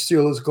tries to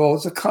steal his gold.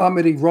 It's a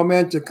comedy,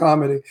 romantic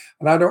comedy,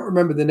 and I don't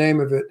remember the name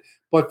of it.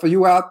 But for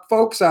you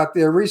folks out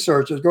there,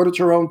 researchers, go to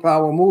Tyrone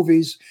Power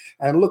Movies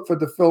and look for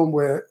the film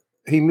where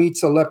he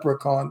meets a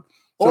leprechaun.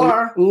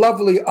 Or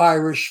lovely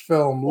Irish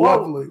film,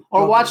 lovely.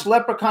 Or watch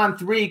Leprechaun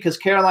 3 because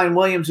Caroline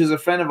Williams, who's a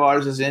friend of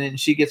ours, is in it, and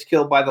she gets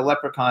killed by the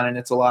leprechaun, and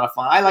it's a lot of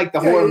fun. I like the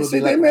horror movie.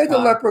 They made the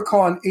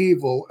leprechaun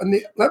evil, and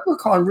the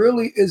leprechaun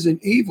really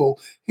isn't evil.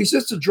 He's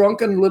just a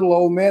drunken little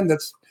old man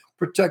that's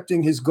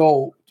protecting his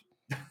gold.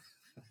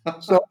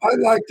 So I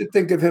like to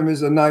think of him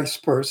as a nice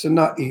person,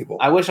 not evil.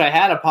 I wish I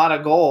had a pot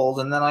of gold,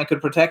 and then I could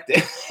protect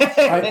it.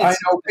 I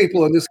know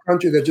people in this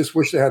country that just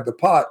wish they had the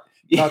pot,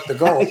 not the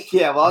gold.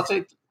 Yeah, well,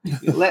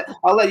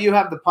 I'll let you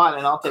have the pot,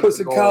 and I'll take the gold. Because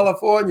in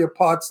California,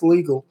 pot's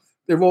legal.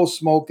 They're all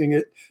smoking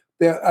it.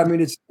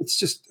 It's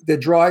just they're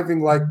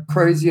driving like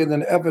crazier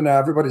than ever now.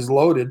 Everybody's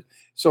loaded,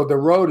 so the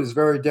road is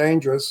very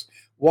dangerous.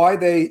 Why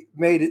they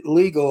made it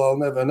legal, I'll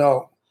never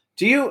know.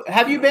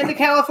 Have you been to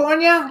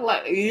California?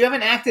 You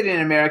haven't acted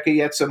in America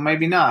yet, so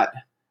maybe not.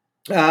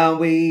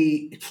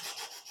 We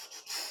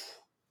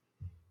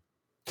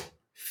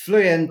flew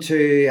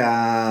into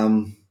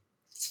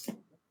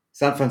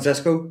San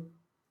Francisco.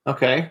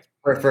 Okay.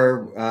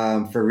 For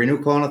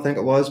RenoCon, I think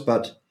it was,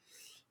 but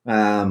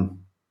haven't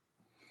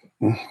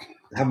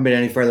been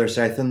any further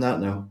south than that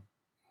now.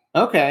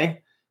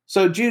 Okay.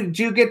 So did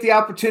you get the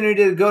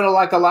opportunity to go to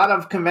like a lot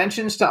of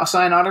conventions to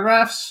sign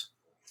autographs?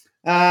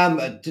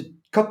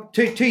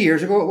 2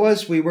 years ago it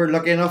was. We were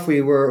lucky enough.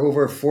 We were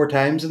over 4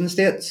 times in the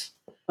States.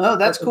 Oh,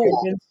 that's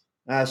cool.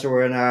 So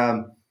we're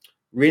in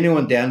Reno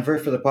and Denver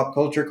for the Pop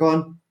Culture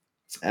Con.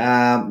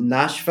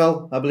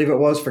 Nashville, I believe it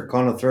was, for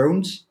Con of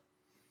Thrones.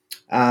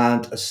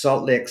 And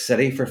Salt Lake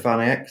City for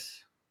FanX.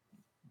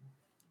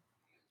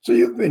 So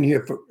you've been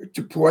here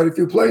to quite a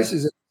few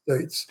places in the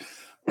States.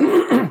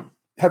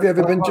 Have you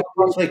ever been to...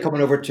 Possibly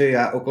coming over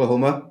to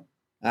Oklahoma.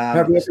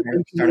 Have you ever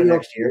been to started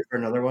next year for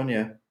another one,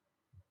 yeah.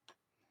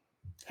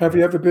 Have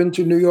you ever been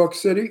to New York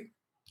City?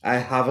 I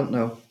haven't,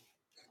 no.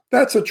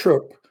 That's a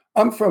trip.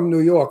 I'm from New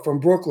York, from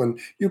Brooklyn.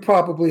 You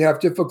probably have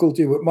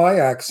difficulty with my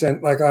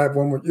accent like I have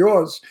one with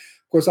yours,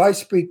 because I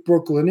speak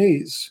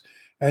Brooklynese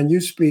and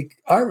you speak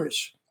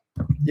Irish.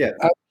 Yeah.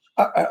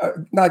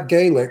 Not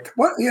Gaelic.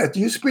 What? Yeah. Do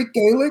you speak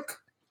Gaelic?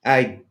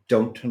 I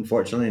don't,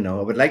 unfortunately, no.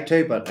 I would like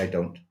to, but I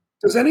don't.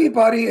 Does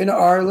anybody in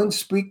Ireland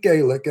speak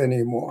Gaelic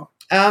anymore?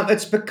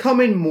 It's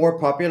becoming more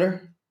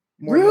popular.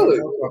 Really?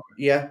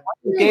 Yeah.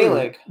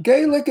 Gaelic.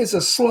 Gaelic is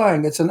a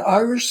slang. It's an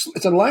Irish,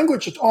 it's a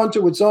language that's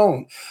onto its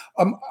own.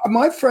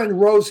 My friend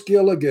Rose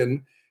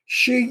Gilligan,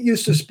 she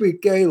used to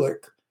speak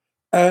Gaelic.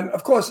 And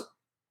of course,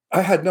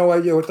 I had no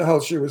idea what the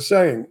hell she was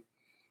saying.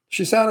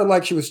 She sounded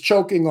like she was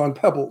choking on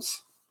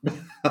pebbles.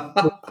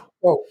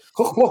 So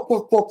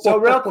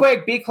real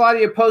quick, B.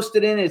 Claudia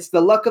posted in, it's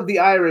The Luck of the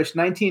Irish,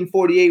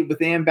 1948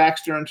 with Ann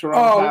Baxter and Tyrone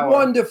Power. Oh,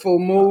 wonderful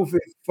movie,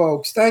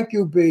 folks. Thank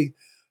you, B.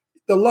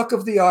 The Luck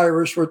of the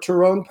Irish with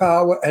Tyrone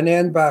Power and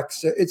Ann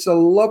Baxter. It's a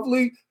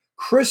lovely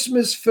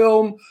Christmas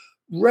film.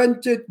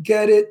 Rent it,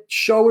 get it,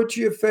 show it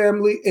to your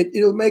family.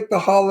 It'll make the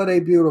holiday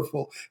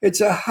beautiful.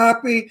 It's a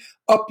happy,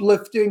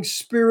 uplifting,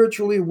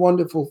 spiritually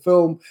wonderful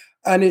film.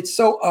 And it's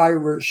so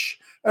Irish.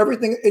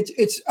 Everything,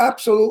 it's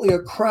absolutely a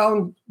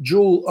crown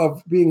jewel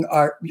of being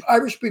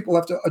Irish. People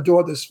have to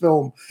adore this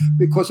film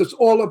because it's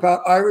all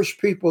about Irish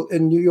people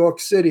in New York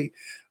City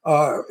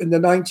in the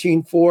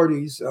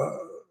 1940s.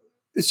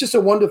 It's just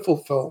a wonderful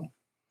film.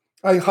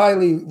 I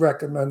highly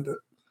recommend it.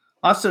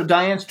 Also,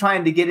 Diane's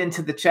trying to get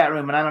into the chat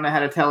room, and I don't know how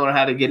to tell her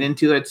how to get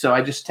into it, so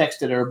I just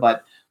texted her,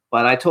 but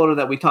I told her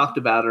that we talked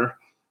about her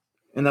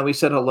and that we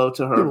said hello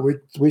to her. Yeah,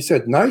 we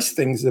said nice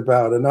things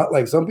about her, not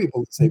like some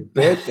people say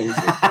bad things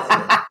about her.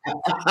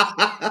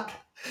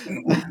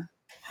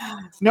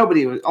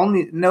 Nobody.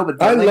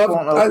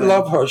 I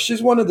love her.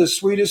 She's one of the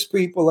sweetest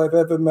people I've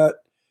ever met.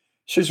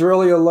 She's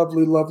really a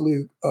lovely,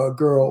 lovely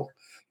girl.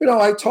 You know,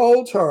 I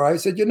told her, I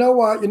said, you know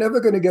what? You're never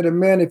going to get a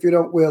man if you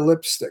don't wear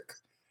lipstick.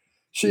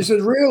 She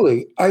said,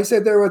 really? I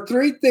said, there are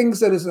 3 things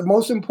that is the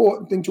most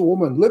important thing to a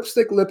woman: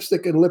 lipstick,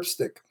 lipstick, and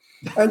lipstick.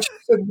 And she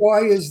said, why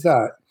is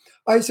that?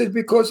 I said,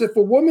 because if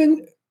a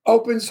woman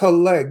opens her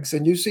legs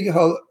and you see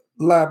her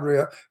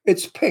labia,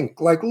 it's pink,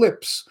 like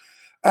lips.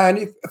 And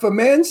if a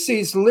man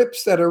sees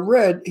lips that are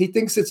red, he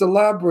thinks it's a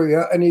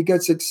labria and he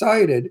gets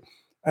excited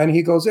and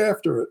he goes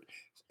after it.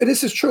 And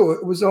this is true.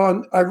 It was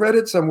I read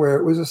it somewhere.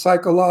 It was a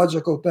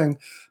psychological thing.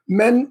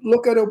 Men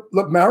look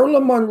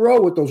Marilyn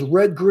Monroe with those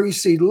red,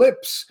 greasy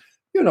lips.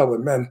 You know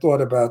what men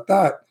thought about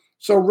that.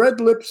 So red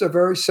lips are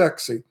very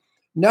sexy.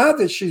 Now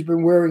that she's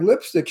been wearing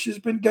lipstick, she's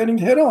been getting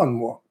hit on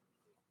more.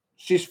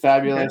 She's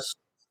fabulous.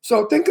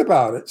 So think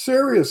about it.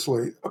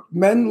 Seriously.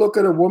 Men look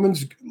at a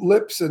woman's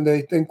lips and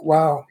they think,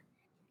 wow,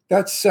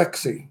 that's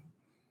sexy.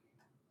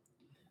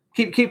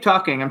 Keep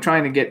talking. I'm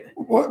trying to get.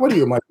 What are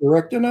you, my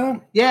director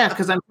now? Yeah,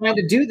 because I'm trying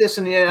to do this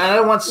and I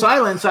don't want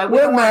silence.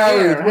 We're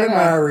married. We're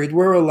married.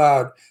 We're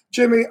allowed.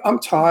 Jimmy, I'm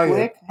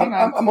tired.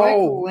 I'm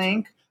old.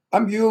 Link.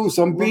 I'm used.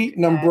 I'm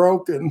beaten. I'm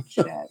broken.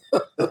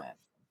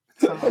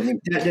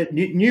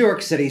 New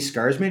York City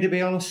scares me, to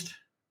be honest.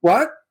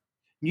 What?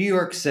 New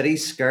York City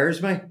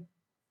scares me.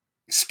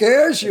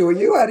 Scares you? Are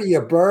you out of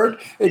your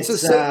bird? It's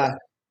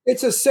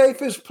the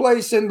safest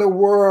place in the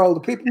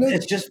world.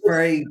 It's just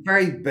very,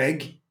 very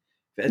big.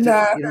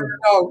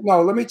 No.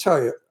 Let me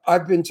tell you.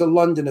 I've been to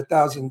London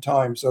 1,000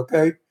 times.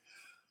 Okay,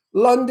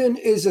 London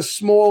is a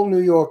small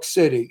New York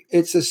City.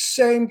 It's the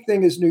same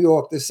thing as New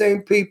York. The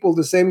same people,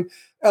 the same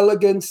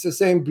elegance, the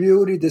same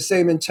beauty, the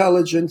same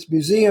intelligence,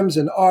 museums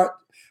and art.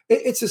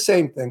 It's the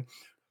same thing.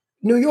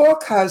 New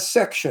York has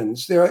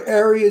sections. There are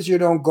areas you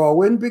don't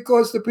go in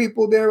because the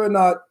people there are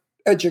not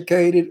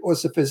educated or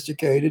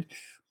sophisticated.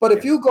 But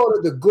if you go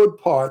to the good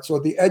parts or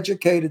the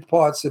educated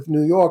parts of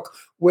New York,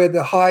 where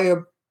the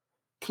higher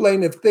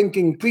plane of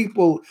thinking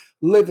people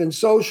live and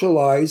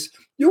socialize,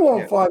 you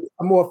won't find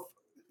a more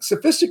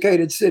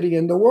sophisticated city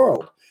in the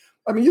world.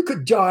 I mean, you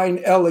could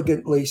dine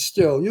elegantly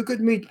still. You could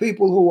meet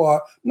people who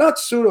are not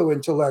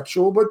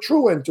pseudo-intellectual, but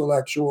true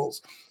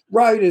intellectuals.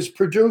 Writers,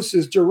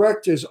 producers,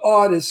 directors,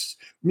 artists,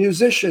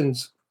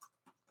 musicians.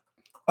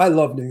 I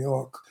love New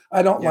York.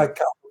 I don't like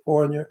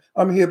California.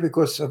 I'm here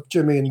because of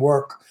Jimmy and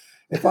work.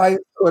 If I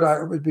could,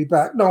 I would be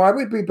back. No, I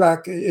would be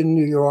back in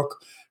New York.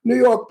 New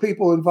York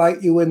people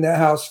invite you in their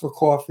house for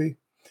coffee.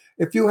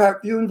 If you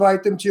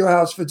invite them to your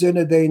house for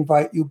dinner, they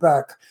invite you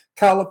back.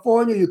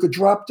 California, you could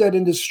drop dead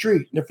in the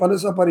street in front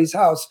of somebody's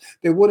house.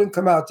 They wouldn't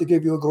come out to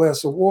give you a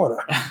glass of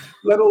water,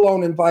 let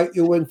alone invite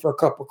you in for a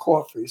cup of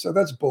coffee. So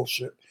that's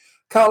bullshit.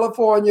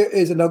 California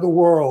is another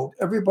world.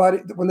 Everybody,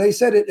 when they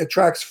said it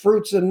attracts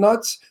fruits and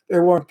nuts, they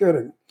weren't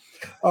kidding.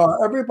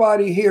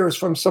 Everybody here is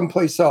from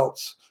someplace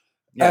else.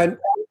 Yeah. And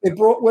they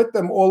brought with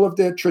them all of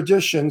their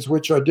traditions,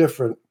 which are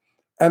different.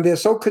 And they're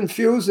so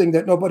confusing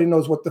that nobody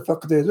knows what the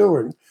fuck they're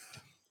doing.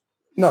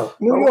 No.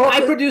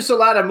 I produce a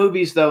lot of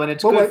movies, though, and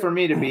it's good for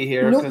me to be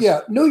here.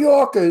 New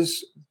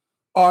Yorkers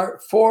are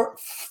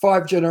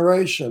 4-5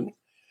 generation,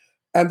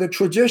 and the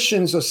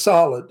traditions are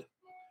solid.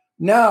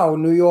 Now,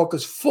 New York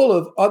is full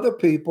of other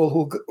people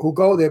who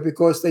go there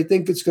because they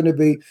think it's going to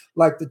be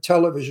like the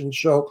television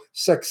show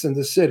Sex and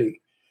the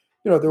City.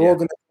 You know, they're all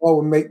going to go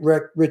and make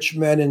rich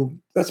men, and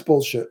that's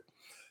bullshit.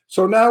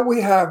 So now we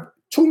have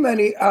too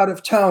many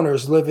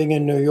out-of-towners living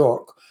in New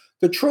York.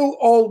 The true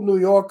old New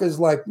Yorkers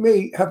like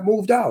me have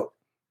moved out.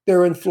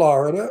 They're in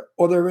Florida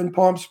or they're in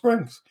Palm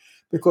Springs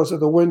because of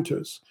the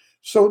winters.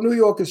 So New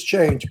York has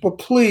changed. But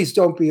please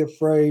don't be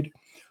afraid.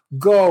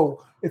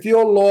 Go. If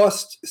you're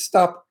lost,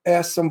 stop,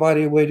 ask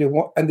somebody where you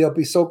want, and they'll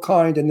be so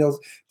kind, and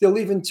they'll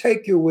even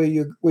take you where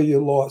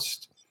you're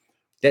lost.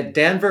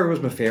 Denver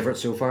was my favorite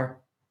so far.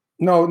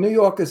 No, New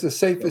York is the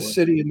safest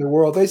city in the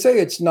world. They say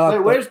it's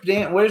not. Wait,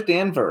 where's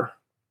Denver?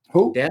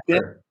 Who?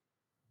 Denver.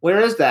 Where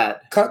is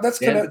that? That's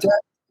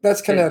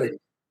Connecticut.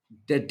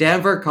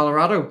 Denver,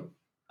 Colorado.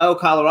 Oh,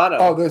 Colorado.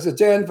 Oh, there's a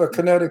Denver,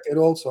 Connecticut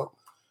also.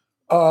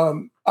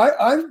 I'm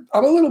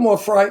a little more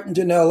frightened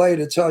in LA,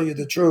 to tell you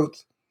the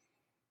truth.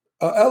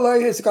 LA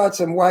has got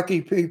some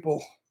wacky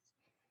people.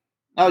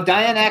 Oh,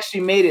 Diane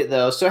actually made it,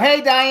 though. So,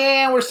 hey,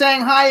 Diane, we're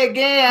saying hi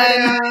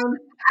again.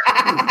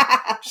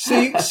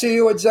 See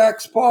you at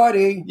Zach's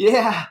party.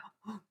 Yeah,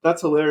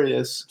 that's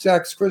hilarious.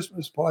 Zach's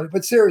Christmas party.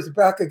 But seriously,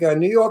 back again.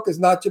 New York is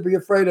not to be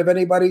afraid of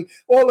anybody.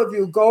 All of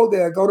you go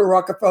there. Go to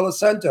Rockefeller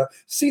Center.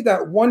 See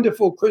that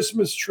wonderful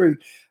Christmas tree.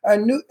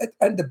 And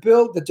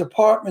the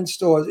department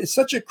stores. It's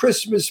such a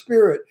Christmas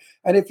spirit.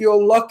 And if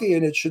you're lucky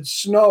and it should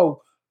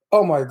snow,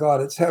 oh, my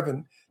God, it's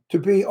heaven. To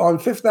be on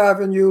Fifth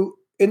Avenue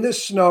in the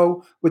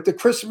snow with the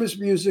Christmas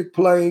music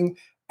playing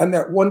and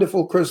that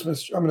wonderful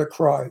Christmas. I'm going to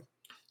cry.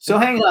 So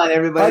hang on,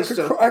 everybody.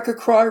 I could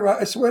cry.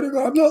 Right? I swear to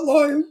God, I'm not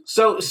lying.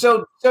 So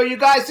you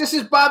guys, this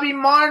is Bobby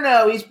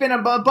Marno. He's been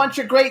a bunch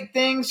of great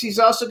things. He's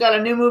also got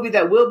a new movie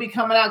that will be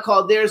coming out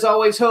called There's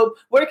Always Hope.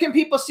 Where can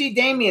people see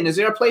Damian? Is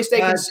there a place they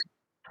can see?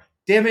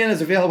 Damian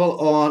is available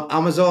on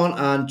Amazon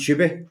and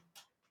Tubi.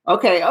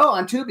 Okay. Oh,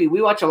 on Tubi.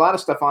 We watch a lot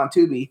of stuff on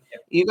Tubi.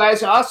 Yep. You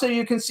guys also,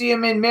 you can see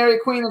him in Mary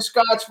Queen of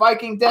Scots,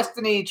 Viking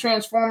Destiny,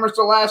 Transformers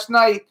The Last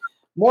Night,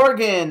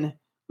 Morgan,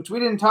 which we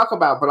didn't talk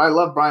about, but I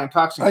love Brian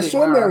Cox. I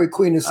saw Mary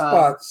Queen of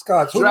Scots.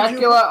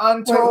 Dracula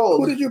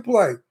Untold. Who did you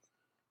play?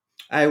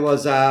 I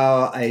was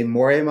a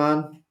Moray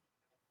man.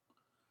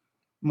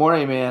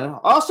 Morning, man.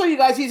 Also, you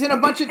guys, he's in a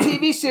bunch of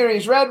TV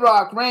series: Red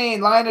Rock,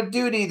 Rain, Line of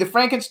Duty, The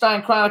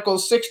Frankenstein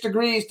Chronicles, 6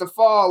 Degrees, The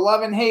Fall,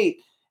 Love and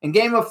Hate, and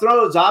Game of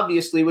Thrones,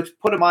 obviously, which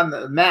put him on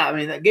the map. I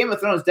mean, Game of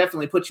Thrones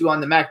definitely puts you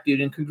on the map,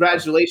 dude, and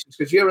congratulations,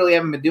 because you really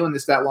haven't been doing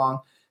this that long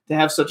to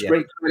have such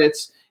great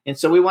credits. And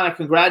so we want to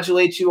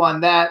congratulate you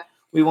on that.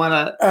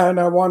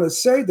 And I want to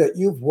say that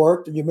you've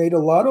worked and you made a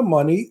lot of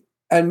money,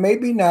 and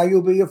maybe now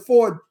you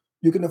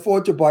can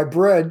afford to buy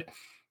bread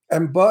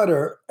and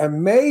butter,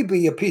 and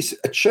maybe a piece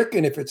of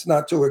chicken if it's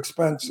not too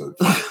expensive.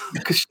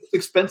 Because it's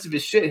expensive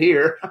as shit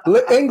here.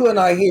 England,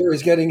 I hear,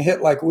 is getting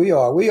hit like we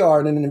are. We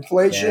are in an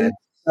inflation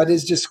that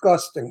is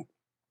disgusting.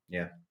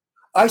 Yeah.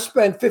 I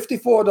spent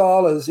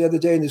 $54 the other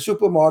day in the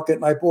supermarket,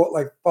 and I bought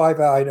like 5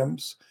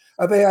 items.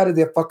 Are they out of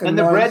their fucking And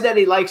the minds? bread that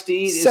he likes to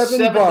eat is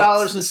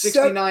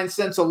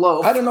 $7.69 a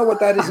loaf. I don't know what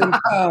that is in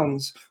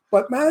pounds,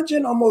 but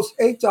imagine almost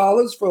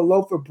 $8 for a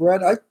loaf of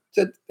bread. I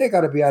said they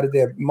got to be out of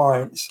their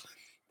minds.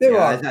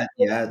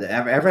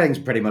 Everything's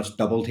pretty much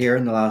doubled here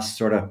in the last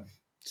sort of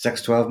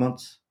 6-12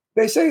 months.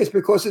 They say it's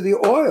because of the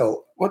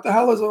oil. What the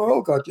hell has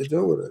oil got to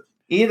do with it?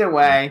 Either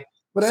way.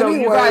 But so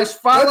anyway, you guys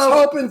let's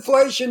hope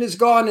inflation is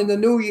gone in the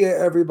new year,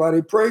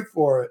 everybody. Pray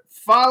for it.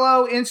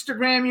 Follow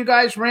Instagram, you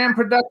guys, Ram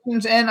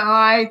Productions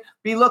NI.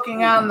 Be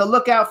looking out on the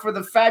lookout for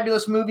the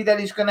fabulous movie that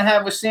he's going to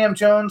have with Sam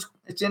Jones.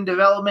 It's in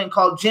development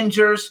called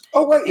Gingers.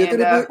 Oh, wait, you're going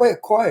to be, wait,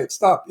 quiet,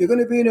 stop. You're going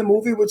to be in a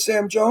movie with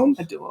Sam Jones?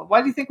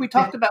 Why do you think we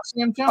talked about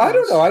Sam Jones? I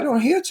don't know. I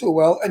don't hear too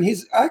well. And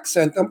his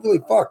accent, I'm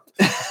really fucked.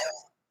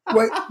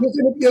 Wait,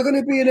 you're going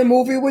to be in a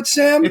movie with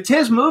Sam? It's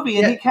his movie.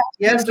 And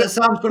Sam's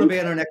going to be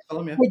in our next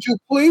film. Yeah. Would you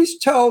please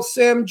tell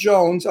Sam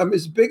Jones I'm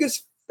his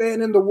biggest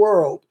fan in the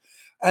world,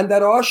 and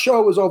that our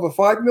show is over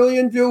 5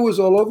 million viewers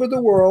all over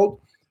the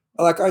world.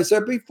 Like I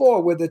said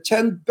before, we're the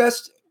 10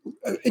 best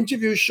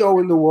interview show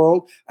in the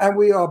world, and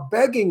we are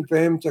begging for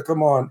him to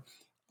come on.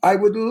 I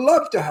would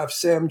love to have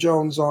Sam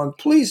Jones on.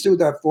 Please do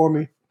that for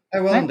me. I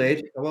will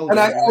indeed. I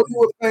owe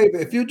you a favor.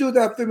 If you do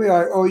that for me,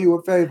 I owe you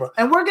a favor.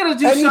 And we're going to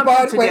do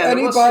something together.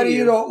 Anybody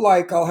you don't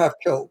like, I'll have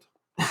killed.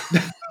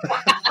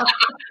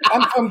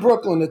 I'm from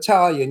Brooklyn,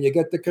 Italian. You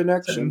get the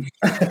connection.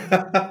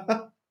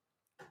 That's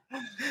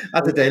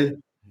a deal.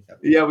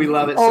 Yeah, we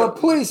love it.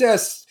 Please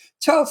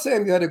tell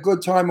Sam you had a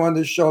good time on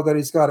this show, that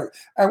he's got it.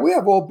 And we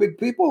have all big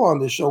people on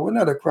this show. We're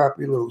not a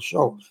crappy little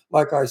show.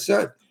 Like I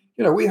said,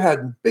 we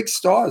had big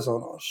stars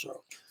on our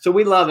show. So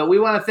we love it. We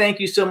want to thank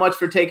you so much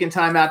for taking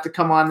time out to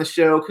come on the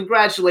show.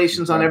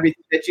 Congratulations on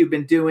everything that you've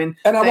been doing.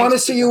 And I want to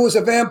see you as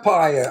a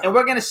vampire. And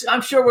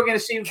I'm sure we're going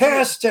to see you.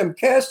 Cast him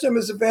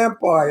as a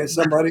vampire,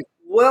 somebody.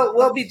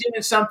 We'll be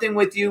doing something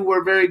with you.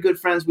 We're very good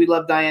friends. We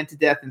love Diane to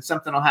death, and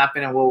something will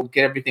happen, and we'll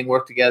get everything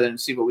worked together and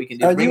see what we can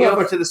do. Bring you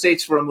over to the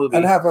States for a movie.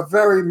 And have a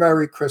very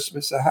Merry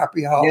Christmas, a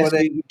happy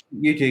holiday. Yes,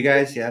 you too,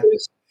 guys. Yeah.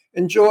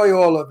 Enjoy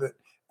all of it.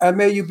 And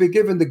may you be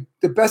given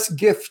the best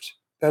gift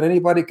that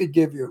anybody could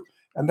give you,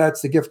 and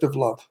that's the gift of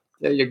love.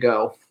 There you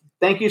go.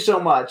 Thank you so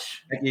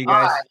much. Thank you,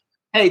 guys. Right.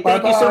 Hey,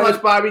 thank you so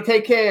much, Bobby.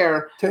 Take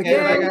care. Take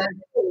care. Guys.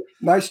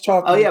 Nice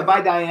talking. Oh, yeah.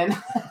 Bye, Diane.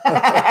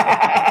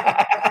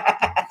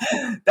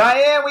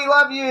 Diane, we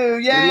love you.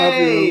 Yay.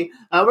 We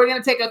love you. We're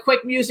going to take a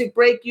quick music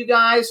break, you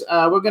guys.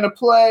 We're going to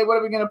play. What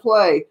are we going to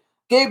play?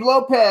 Gabe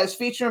Lopez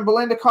featuring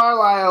Belinda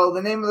Carlisle.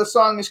 The name of the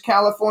song is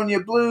California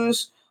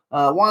Blues.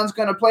 Juan's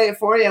going to play it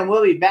for you, and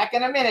we'll be back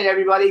in a minute,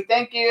 everybody.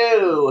 Thank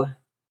you.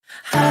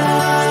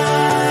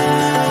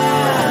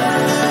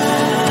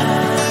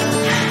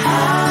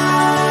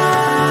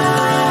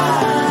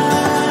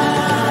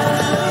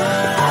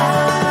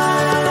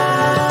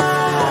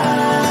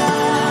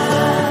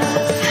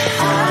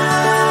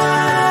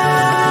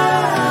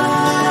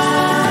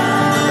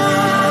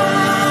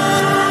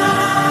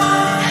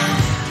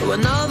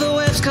 When all the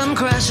waves come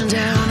crashing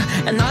down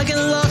and I get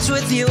lost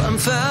with you, I'm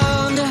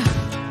found.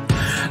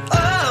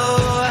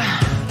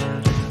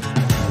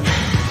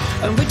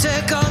 And we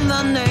take on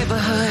the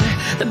neighborhood,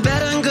 the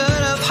bad and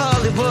good of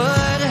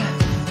Hollywood.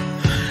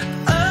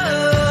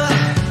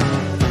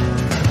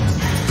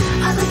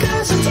 All the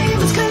girls and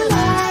demons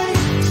collide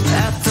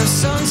at the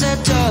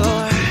sunset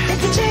door. They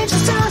can change the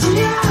stars in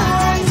your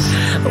eyes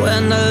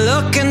when I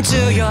look into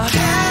your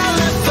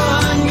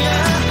California,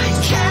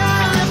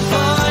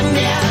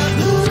 California.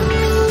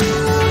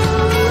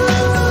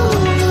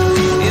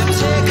 You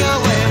take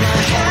away my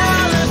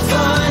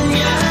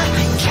California,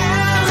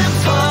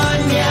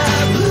 California.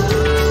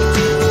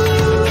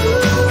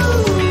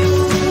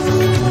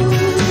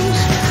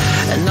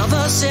 And all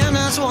the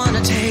sinners want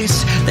to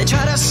taste, they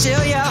try to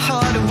steal your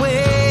heart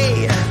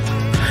away.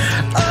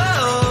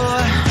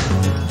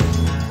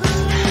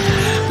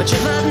 But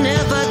your love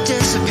never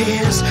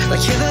disappears,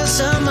 like you're the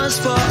summer's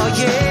fall,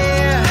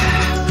 yeah.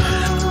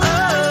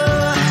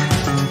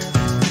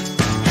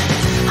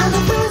 On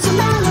the birds of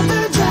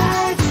Malibu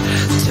Drive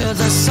to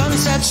the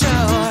sunset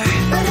shore,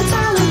 but it's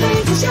all in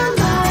Vegas, you're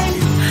mine.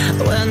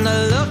 When I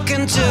look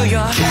into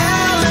your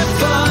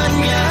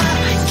California,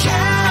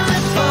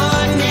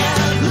 California.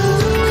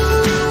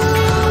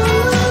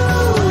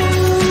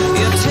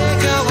 you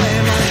take away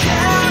my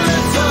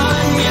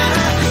California,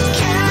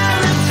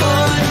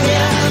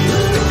 California.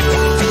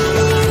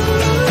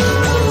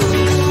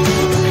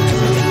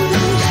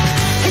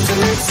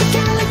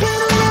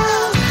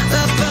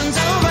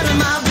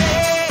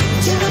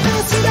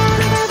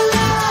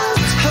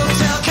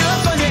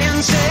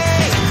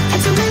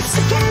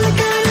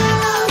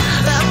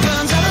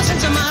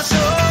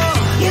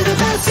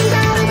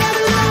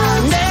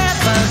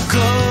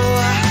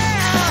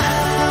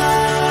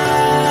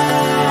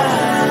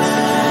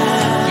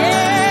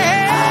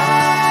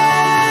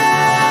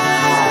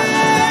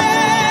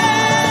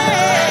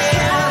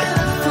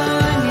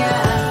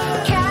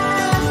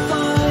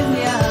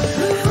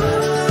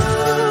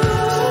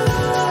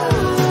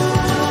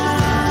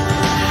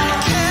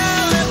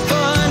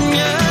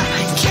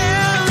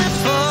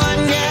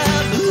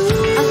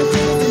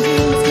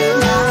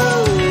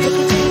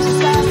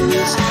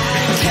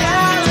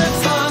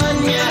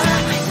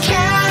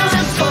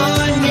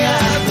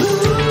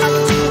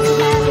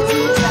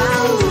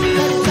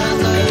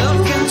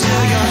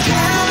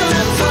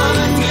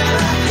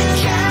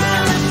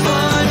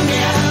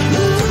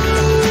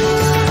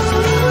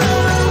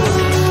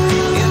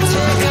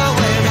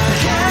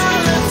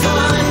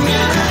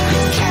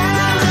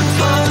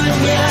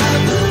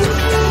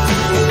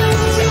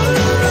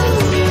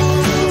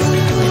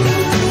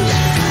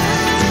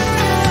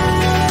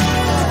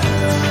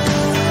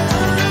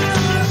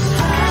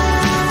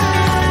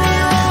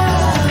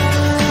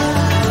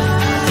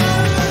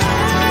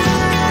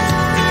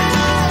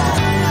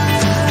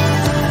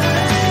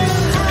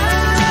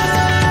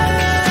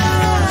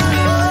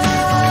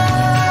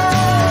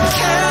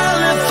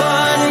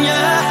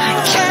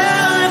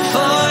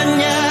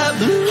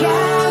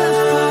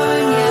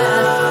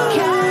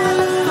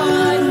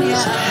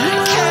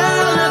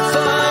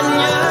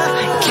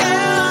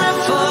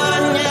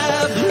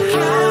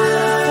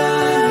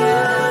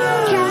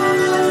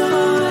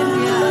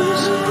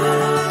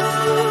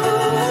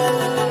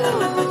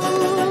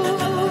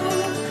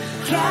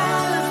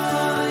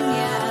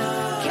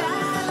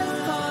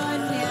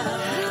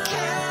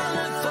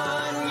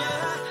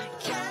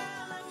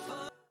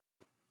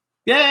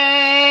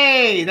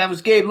 that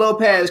was Gabe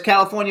Lopez,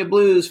 California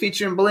Blues,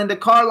 featuring Belinda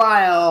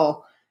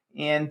Carlisle.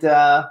 And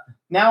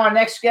now our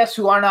next guests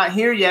who are not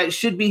here yet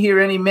should be here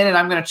any minute.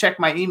 I'm going to check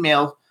my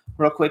email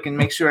real quick and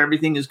make sure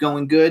everything is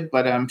going good.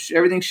 But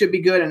everything should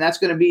be good. And that's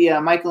going to be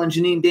Michael and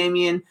Janeen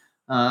Damian.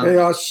 They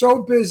are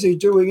so busy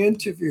doing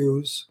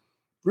interviews.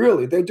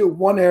 Really, they do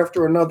one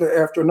after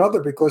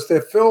another because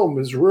their film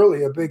is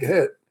really a big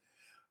hit.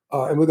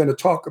 And we're going to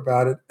talk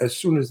about it as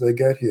soon as they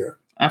get here.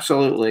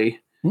 Absolutely.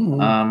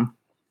 Mm-hmm.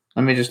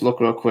 Let me just look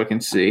real quick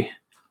and see.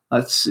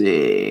 Let's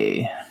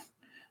see.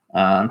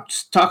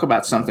 Just talk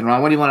about something,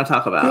 Ron. What do you want to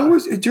talk about?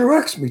 It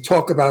directs me.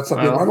 Talk about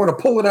something. I'm going to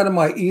pull it out of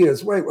my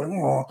ears. Wait.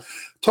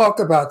 Talk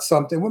about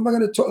something. What am I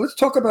going to talk? Let's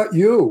talk about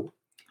you.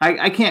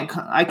 I can't.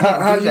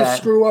 How you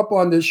screw up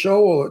on this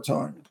show all the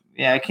time.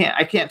 Yeah,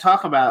 I can't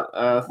talk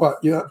about. What?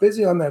 You're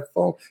busy on that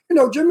phone. You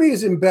know, Jimmy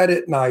is in bed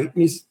at night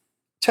and he's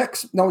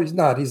No, he's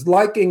not. He's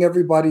liking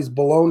everybody's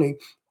baloney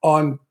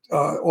on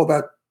all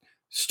that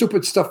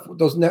stupid stuff,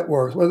 those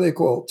networks. What are they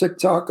called?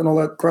 TikTok and all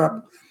that crap.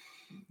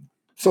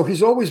 So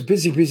he's always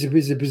busy.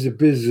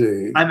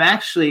 I'm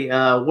actually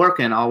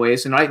working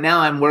always, and right now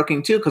I'm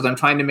working too because I'm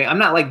trying to make. I'm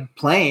not like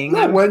playing.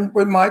 No,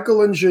 when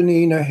Michael and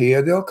Janeen are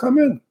here, they'll come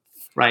in.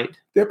 Right.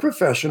 They're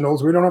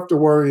professionals. We don't have to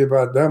worry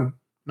about them.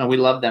 No, we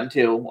love them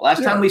too.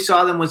 Last time we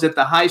saw them was at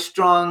the High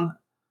Strung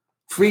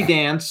Free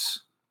Dance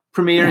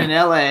premiere in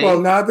LA.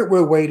 Well, now that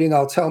we're waiting,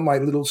 I'll tell my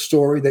little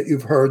story that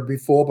you've heard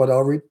before, but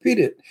I'll repeat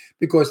it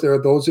because there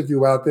are those of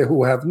you out there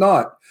who have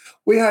not.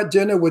 We had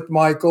dinner with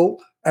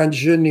Michael and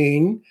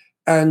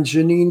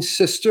Janeen's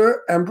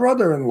sister and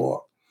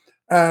brother-in-law.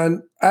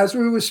 And as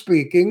we were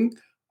speaking,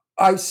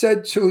 I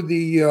said to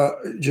the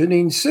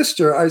Janeen's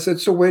sister, I said,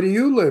 so where do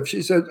you live?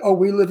 She said, oh,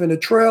 we live in a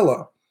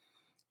trailer.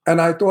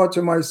 And I thought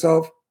to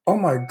myself, oh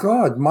my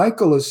God,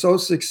 Michael is so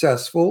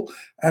successful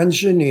and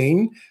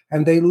Janeen,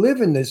 and they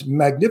live in this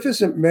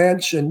magnificent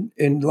mansion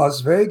in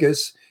Las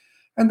Vegas.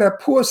 And that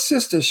poor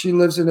sister, she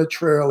lives in a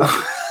trailer.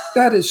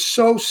 That is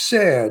so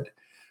sad.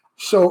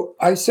 So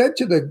I said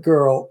to the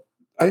girl,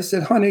 I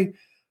said, honey,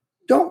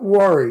 don't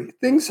worry.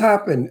 Things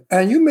happen.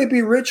 And you may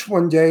be rich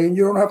one day and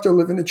you don't have to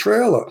live in a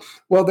trailer.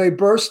 Well, they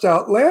burst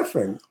out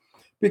laughing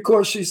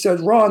because she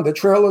said, Ron, the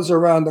trailer's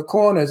around the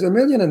corner. It's $1.5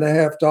 million.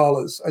 I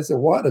said,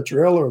 what? A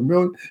trailer? $1.5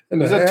 million?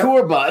 It's a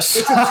tour bus.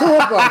 It's a tour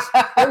bus.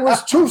 It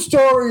was 2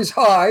 stories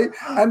high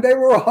and they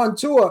were on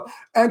tour.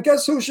 And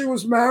guess who she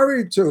was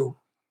married to?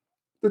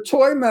 The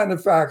toy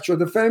manufacturer,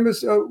 the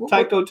famous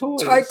Tyco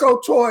Toys.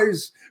 Tyco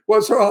Toys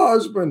was her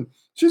husband.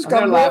 She's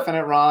got laughing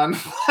at Ron.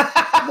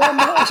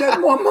 She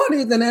had more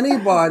money than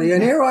anybody.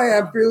 And here I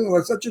am feeling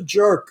like such a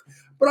jerk.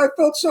 But I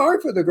felt sorry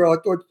for the girl. I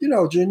thought,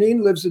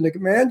 Janeen lives in a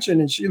mansion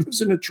and she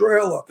lives in a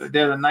trailer.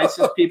 They're the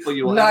nicest people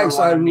you will ever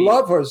want to meet. I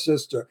love her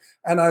sister.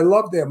 And I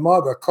love their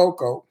mother,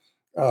 Coco.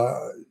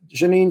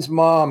 Janeen's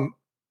mom.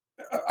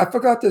 I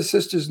forgot the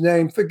sister's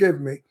name.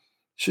 Forgive me.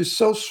 She's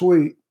so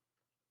sweet.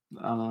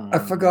 I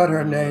forgot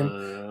her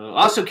name.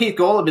 Also, Keith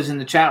Golub is in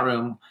the chat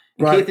room.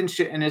 Right. Keith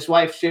and his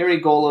wife,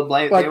 Sherry Golub,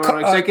 they were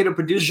executive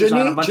producers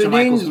on a bunch of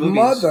Michael's movies. Janeen's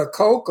mother,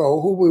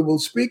 Coco, who we will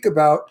speak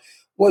about,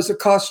 was a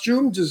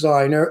costume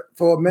designer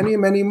for many,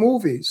 many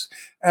movies.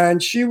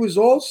 And she was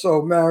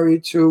also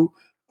married to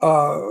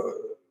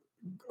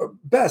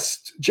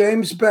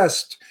James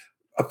Best,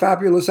 a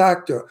fabulous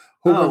actor,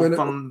 who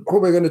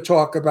we're going to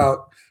talk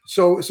about.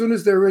 So as soon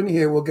as they're in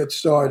here, we'll get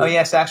started. Oh,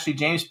 yes, actually,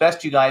 James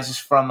Best, you guys, is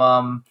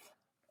from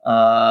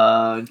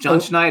John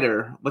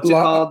Schneider. What's it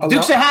called?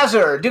 Dukes of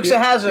Hazzard. Dukes of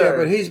Hazzard. Yeah,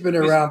 but he's been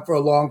around for a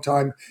long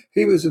time.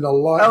 He was in a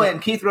lot. Oh, and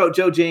Keith wrote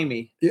Joe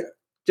Jamie. Yeah.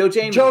 Joe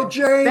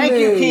Jamie. Thank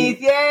you, Keith.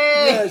 Yay!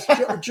 Yes,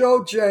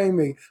 Joe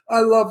Jamie.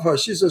 I love her.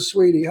 She's a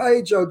sweetie.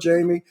 Hey, Joe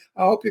Jamie.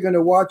 I hope you're going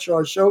to watch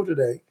our show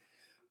today.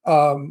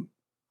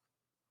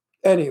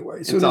 Anyway,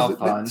 as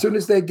soon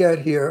as they get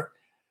here,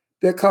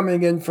 they're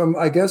coming in from,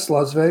 I guess,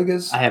 Las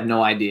Vegas. I have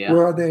no idea.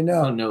 Where are they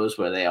now? Who knows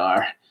where they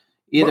are?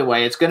 Either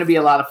way, it's going to be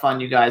a lot of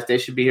fun, you guys. They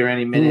should be here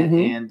any minute.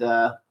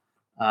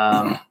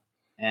 Mm-hmm.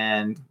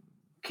 And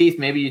Keith,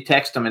 maybe you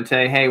text them and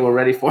say, hey, we're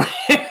ready for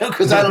you,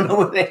 because I don't know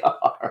where they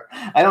are.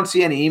 I don't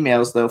see any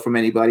emails, though, from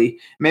anybody.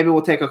 Maybe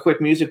we'll take a quick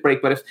music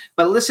break. But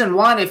listen,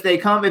 if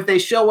they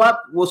show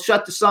up, we'll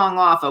shut the song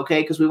off,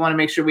 okay, because we want to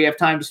make sure we have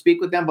time to speak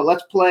with them. But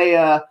let's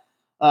play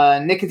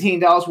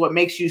Nicotine Dolls, What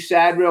Makes You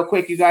Sad, real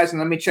quick, you guys, and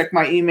let me check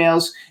my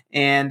emails.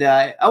 And,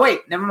 wait,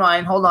 never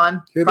mind. Hold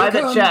on.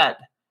 Private chat.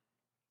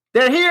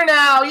 They're here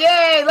now.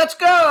 Yay. Let's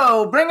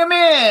go. Bring them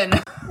in.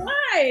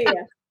 Hi.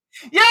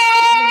 Yay!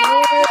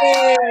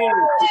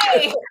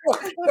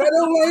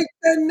 Better late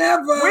than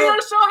never. We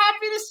are so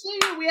happy to see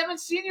you. We haven't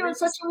seen you in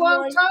such a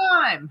long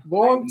time.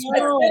 It's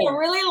been a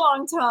really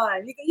long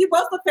time. You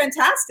both look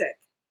fantastic.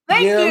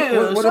 Thank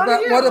you.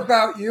 What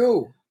about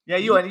you? Yeah,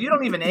 you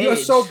don't even age. You're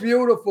so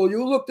beautiful.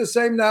 You look the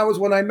same now as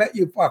when I met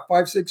you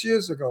 5-6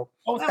 years ago.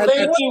 Oh,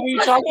 Lindsay,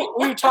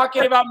 were you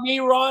talking about me,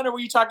 Ron, or were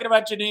you talking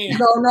about Janeen?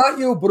 No, not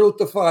you,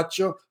 brutto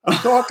faccio. I'm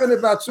talking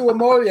about sua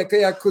moglie,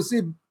 che è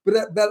così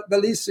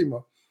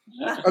bellissima.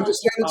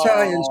 Understand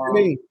Italian,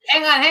 Janeen.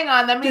 Hang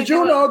on. Did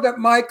you know that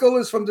Michael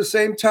is from the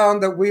same town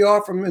that we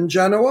are from in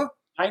Genoa?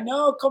 I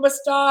know. Come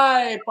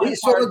stai?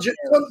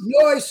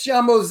 Noi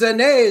siamo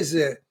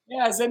Zenese.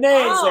 Yeah,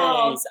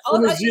 Zenese.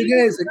 Sono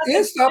Zenese.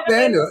 Io sta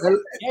bene.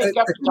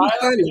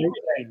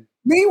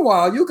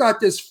 Meanwhile, you got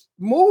this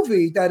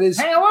movie that is.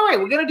 Hang on, wait.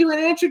 We're gonna do an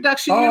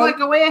introduction. You're like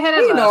way ahead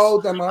of us.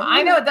 Know them.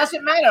 I know it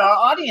doesn't matter.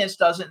 Our audience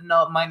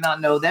might not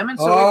know them, and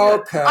so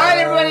okay. All right,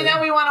 everybody.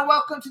 Now we want to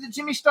welcome to the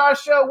Jimmy Star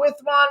Show with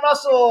Ron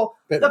Russell,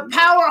 the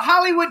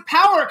Hollywood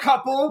power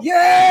couple.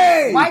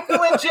 Yay!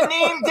 Michael and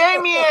Janeen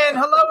Damian.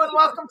 Hello and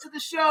welcome to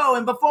the show.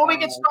 And before we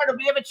get started,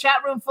 we have a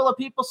chat room full of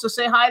people, so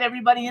say hi to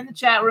everybody in the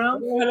chat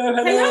room.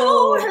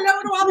 Hello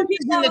to all the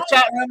people in the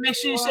chat room. Make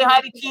sure you say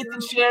hi to Keith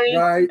and Sherry.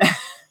 Right.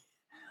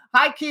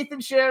 Hi, Keith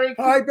and Sherry.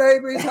 Hi,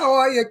 babies. How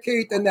are you,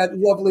 Keith? And that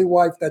lovely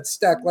wife that's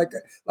stacked like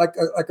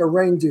a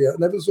reindeer.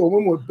 Never saw a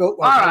woman built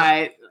like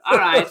that. All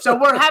right. So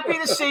we're happy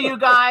to see you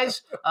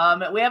guys.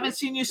 We haven't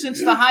seen you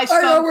since the high school.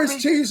 I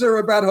always tease her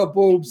about her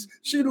boobs.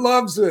 She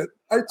loves it.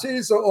 I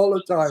tease her all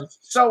the time.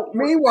 So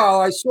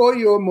meanwhile, I saw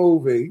your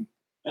movie,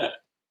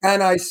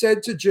 and I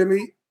said to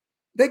Jimmy,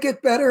 they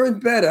get better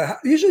and better.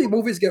 Usually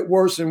movies get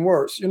worse and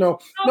worse.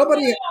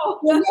 Nobody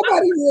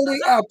really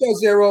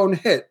outdoes their own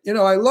hit.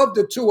 I loved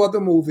the two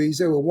other movies.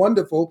 They were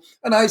wonderful.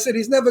 And I said,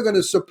 he's never going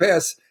to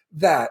surpass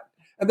that.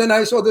 And then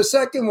I saw the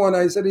second one.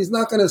 I said, he's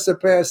not going to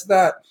surpass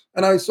that.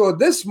 And I saw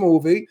this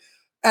movie,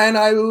 and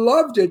I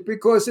loved it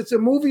because it's a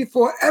movie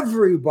for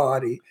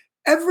everybody.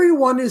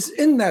 Everyone is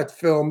in that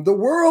film. The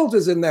world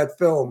is in that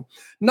film,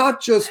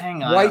 not just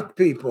white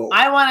people.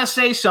 I want to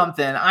say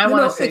something.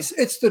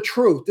 It's the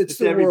truth. It's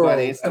the world.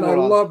 And I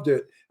loved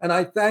it. And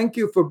I thank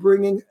you for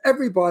bringing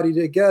everybody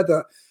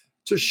together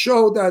to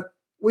show that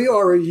we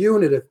are a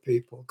unit of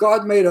people.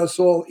 God made us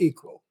all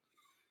equal.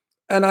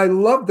 And I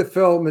love the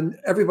film, and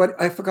everybody.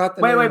 I forgot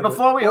the name. Wait,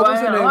 before we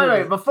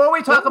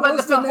talk about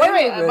the film.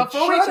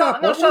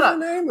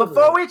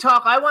 Before we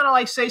talk, I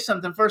want to say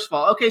something. First of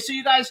all, okay, so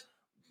you guys.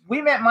 We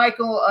met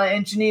Michael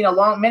and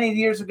Janeen many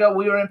years ago.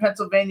 We were in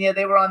Pennsylvania.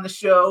 They were on the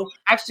show.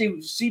 Actually,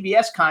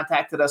 CBS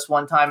contacted us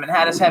one time and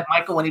had us have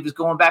Michael when he was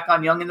going back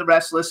on Young and the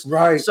Restless.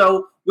 Right.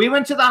 So we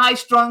went to the High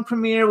Strung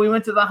premiere. We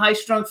went to the High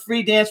Strung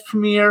Free Dance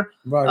premiere.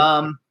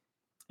 Right.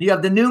 You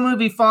have the new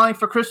movie Falling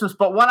for Christmas.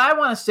 But what I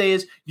want to say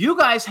is you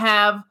guys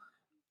are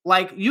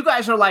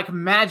like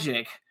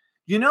magic.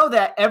 You know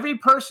that every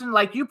person,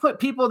 like you put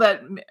people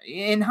that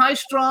in High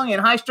Strung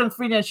and High Strung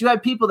Free Dance, you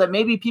have people that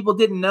maybe people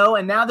didn't know,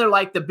 and now they're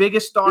like the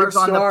biggest stars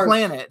on the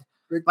planet.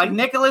 Like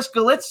Nicholas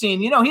Galitzine,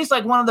 he's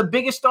like one of the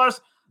biggest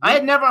stars. I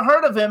had never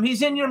heard of him.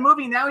 He's in your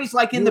movie. Now he's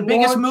like in the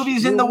biggest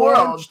movies in the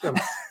world.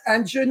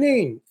 And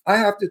Janeen, I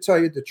have to tell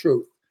you the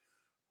truth.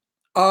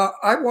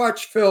 I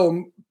watch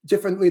film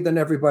differently than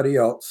everybody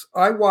else.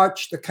 I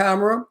watch the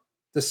camera,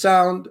 the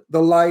sound,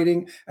 the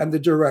lighting, and the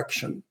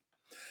direction.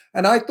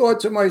 And I thought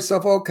to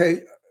myself,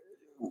 okay,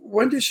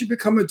 when did she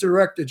become a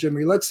director,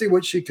 Jimmy? Let's see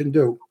what she can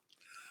do.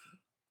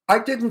 I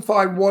didn't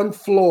find one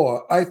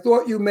flaw. I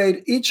thought you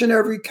made each and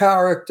every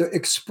character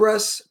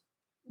express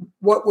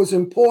what was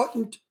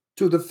important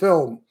to the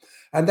film.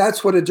 And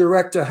that's what a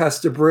director has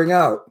to bring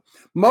out.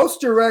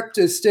 Most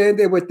directors stand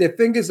there with their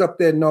fingers up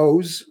their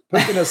nose,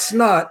 picking a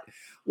snot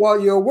while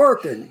you're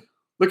working.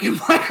 Look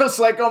at Michael's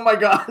like, oh my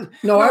God.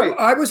 No,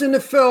 I was in the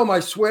film. I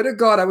swear to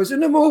God, I was in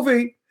the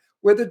movie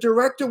where the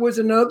director was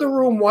in another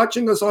room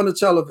watching us on the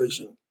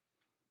television.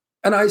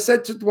 And I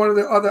said to one of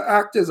the other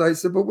actors, I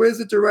said, but where's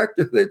the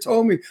director? They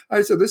told me.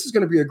 I said, this is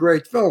going to be a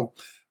great film.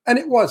 And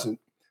it wasn't.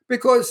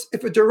 Because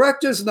if a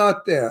director's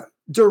not there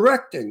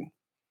directing,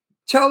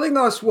 telling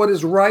us what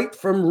is right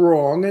from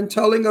wrong and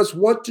telling us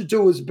what to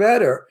do is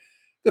better,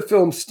 the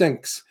film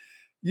stinks.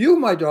 You,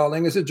 my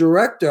darling, as a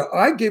director,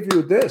 I give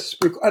you this.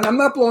 And I'm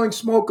not blowing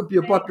smoke up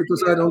your butt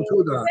because I don't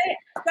do that.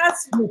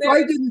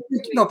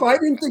 If I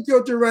didn't think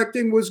your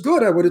directing was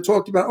good, I would have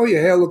talked about,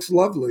 your hair looks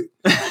lovely.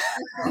 Wait,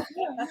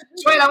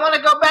 I want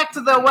to go back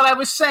to what I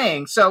was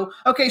saying. So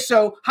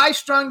High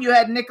Strung, you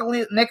had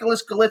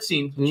Nicholas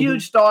Galitzine,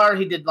 huge star.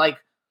 He did like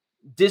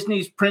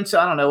Disney's Prince,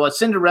 I don't know what,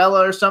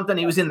 Cinderella or something.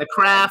 He was in The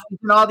Craft,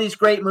 in all these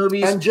great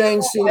movies. And Jane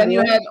Seymour. Then you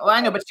had,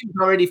 I know, but she was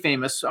already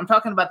famous. I'm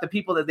talking about the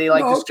people that they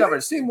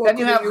discovered. Then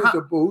you have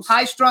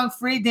High Strung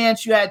Free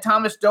Dance. You had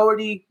Thomas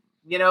Doherty,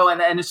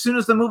 and as soon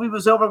as the movie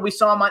was over, we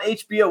saw him on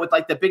HBO with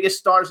like the biggest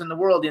stars in the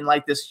world in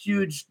like this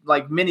huge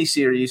like mini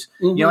series.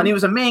 And he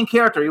was a main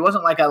character. He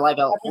wasn't like a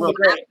little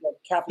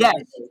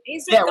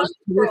He's in was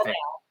terrific.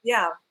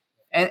 Yeah.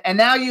 And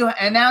now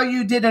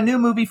you did a new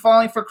movie,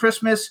 Falling for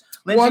Christmas.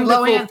 Lindsay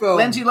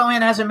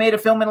Lohan hasn't made a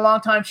film in a long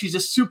time. She's a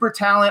super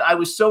talent. I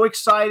was so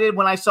excited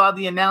when I saw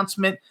the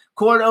announcement.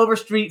 Chord,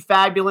 Overstreet,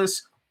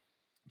 fabulous.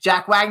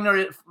 Jack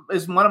Wagner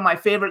is one of my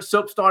favorite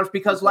soap stars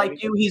because,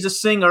 like you, he's a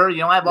singer.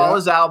 I have all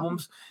his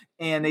albums,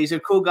 and he's a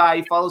cool guy.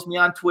 He follows me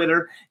on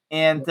Twitter.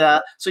 And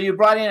so you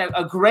brought in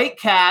a great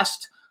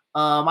cast.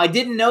 I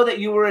didn't know that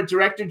you were a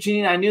director,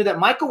 Janeen. I knew that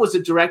Michael was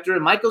a director,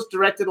 and Michael's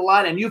directed a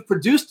lot, and you've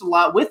produced a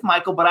lot with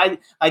Michael, but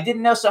I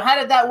didn't know. So how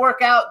did that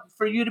work out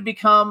for you to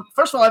become,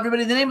 first of all,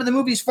 everybody, the name of the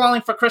movie is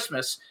Falling for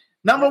Christmas.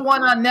 #1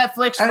 on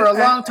Netflix for a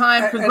long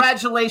time.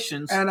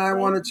 Congratulations. And I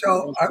want to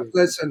tell,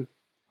 listen,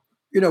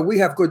 we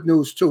have good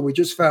news too. We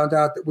just found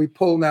out that we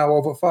pull now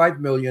over 5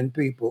 million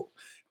people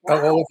all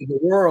over the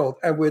world,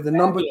 and we're the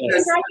number 10.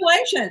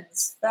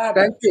 Congratulations!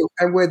 Thank you.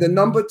 And we're the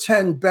number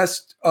 10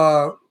 best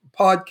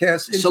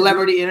podcast,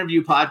 celebrity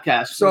interview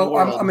podcast. So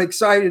I'm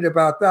excited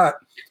about that.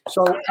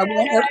 So I'm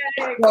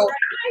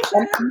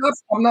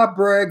not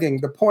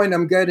bragging. The point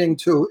I'm getting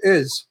to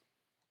is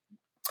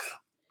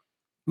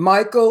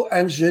Michael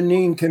and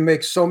Janeen can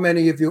make so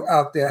many of you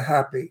out there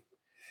happy.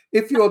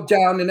 If you're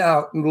down and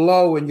out and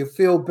low and you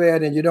feel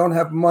bad and you don't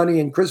have money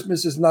and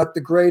Christmas is not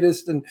the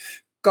greatest and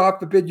God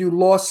forbid you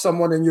lost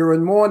someone and you're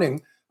in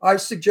mourning, I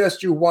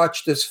suggest you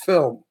watch this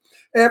film.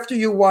 After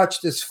you watch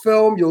this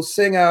film, you'll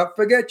sing out,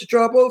 forget your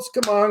troubles,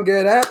 come on,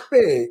 get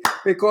happy,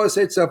 because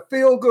it's a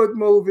feel-good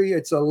movie.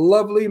 It's a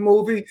lovely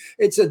movie.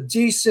 It's a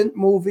decent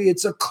movie.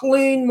 It's a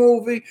clean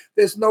movie.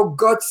 There's no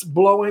guts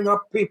blowing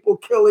up people,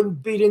 killing,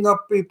 beating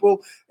up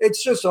people.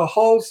 It's just a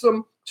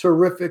wholesome,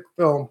 terrific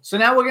film. So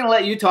now we're going to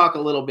let you talk a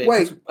little bit.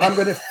 Wait, I'm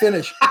going to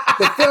finish.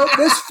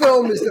 This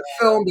film is the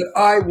film that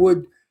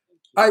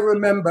I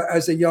remember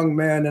as a young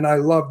man, and I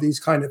love these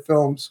kind of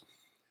films.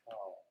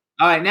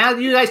 All right, now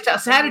you guys tell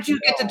us, how did you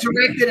get to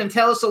direct it, and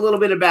tell us a little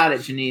bit about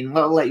it, Janeen?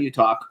 We'll let you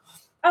talk.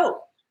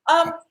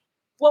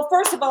 Well,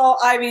 first of all,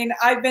 I mean,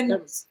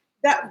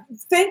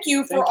 thank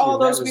you for all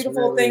those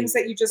beautiful things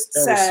that you just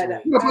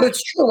said. No, but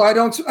it's true. I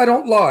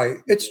don't lie.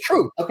 It's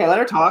true. Okay, let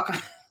her talk.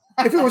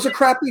 If it was a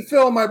crappy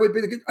film, I'd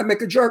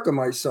make a jerk of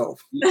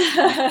myself.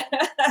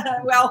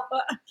 Well,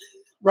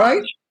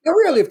 right? No,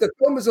 really, if the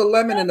film is a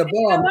lemon and a bomb.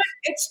 You know what?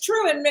 It's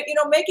true. And,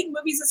 making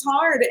movies is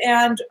hard.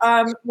 And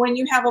when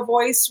you have a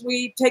voice,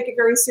 we take it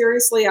very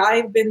seriously.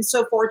 I've been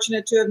so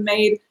fortunate to have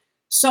made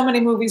so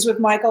many movies with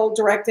Michael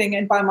directing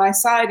and by my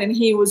side. And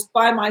he was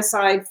by my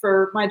side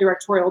for my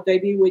directorial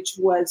debut, which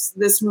was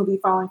this movie,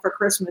 Falling for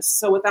Christmas.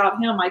 So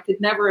without him, I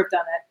could never have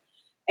done it.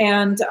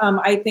 And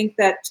I think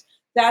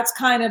that's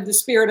kind of the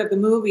spirit of the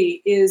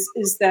movie is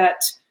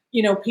that,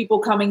 people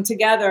coming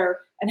together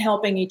and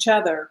helping each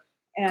other.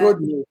 And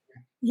good movie.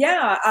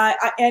 Yeah,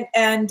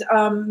 and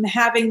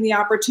having the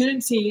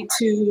opportunity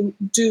to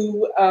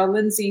do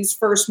Lindsay's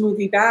first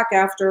movie back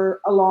after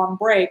a long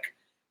break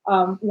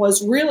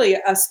was really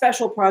a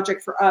special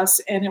project for us,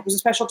 and it was a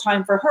special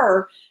time for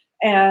her.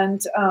 And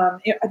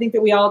I think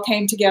that we all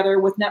came together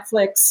with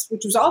Netflix,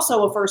 which was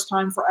also a first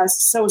time for us.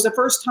 So it was a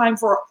first time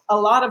for a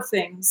lot of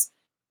things,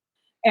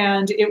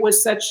 and it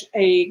was such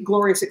a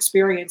glorious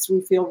experience.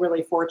 We feel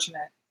really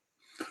fortunate.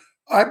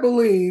 I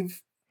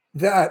believe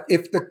that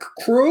if the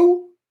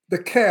crew, the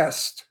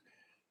cast,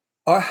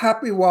 are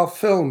happy while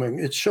filming,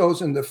 it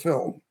shows in the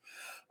film.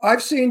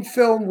 I've seen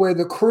film where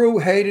the crew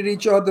hated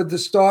each other, the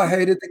star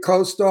hated the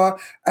co-star,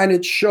 and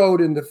it showed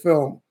in the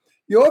film.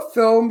 Your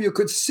film, you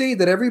could see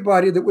that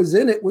everybody that was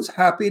in it was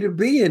happy to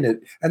be in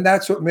it, and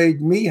that's what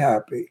made me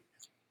happy.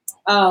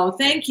 Oh,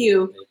 thank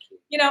you.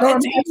 I'm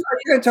going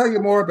to tell you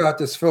more about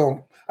this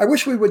film. I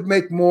wish we would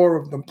make more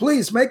of them.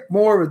 Please make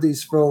more of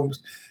these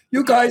films.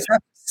 You guys have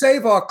to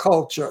save our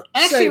culture.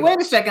 Actually, wait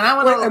a second.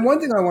 And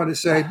one thing I want to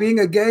say, being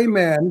a gay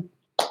man,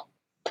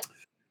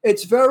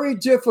 it's very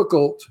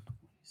difficult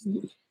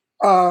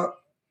for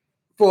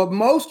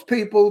most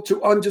people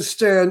to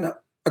understand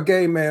a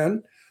gay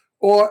man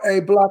or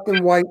a black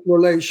and white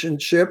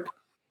relationship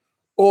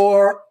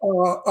or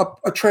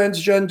a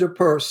transgender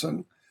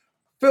person.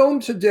 Film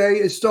today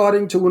is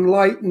starting to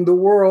enlighten the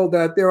world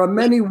that there are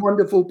many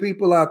wonderful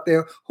people out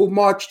there who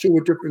march to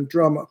a different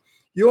drummer.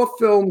 Your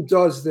film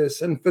does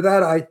this, and for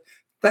that, I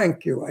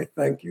thank you. I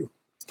thank you.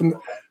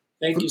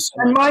 Thank you so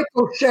much. And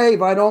Michael,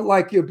 shave. I don't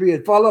like your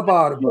beard. Fall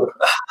about it.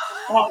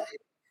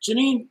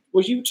 Janeen,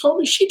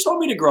 she told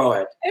me to grow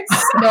it.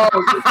 No,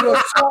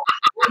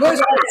 I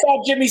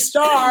saw Jimmy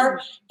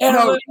Star, and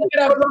let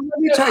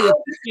me tell you,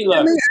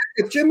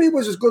 if Jimmy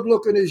was as good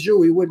looking as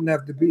you, he wouldn't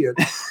have the beard.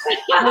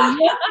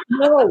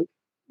 No,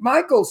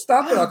 Michael,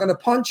 stop it! I'm going to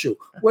punch you.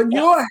 When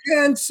you're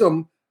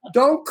handsome,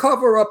 don't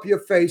cover up your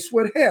face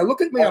with hair. Look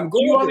at me, I'm good.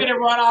 Do you want me to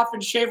run off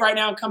and shave right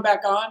now and come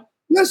back on?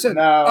 Listen,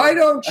 no. I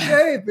don't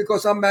shave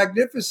because I'm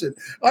magnificent.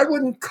 I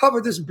wouldn't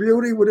cover this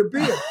beauty with a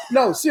beard.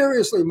 No,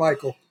 seriously,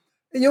 Michael.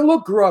 You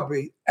look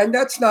grubby, and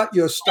that's not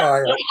your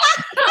style.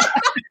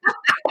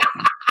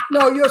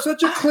 No, you're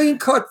such a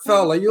clean-cut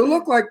fella. You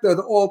look like the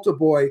altar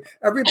boy.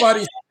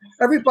 Everybody's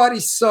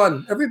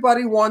son.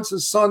 Everybody wants a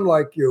son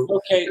like you.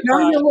 Okay.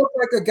 Now you look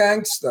like a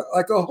gangster,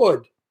 like a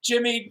hood.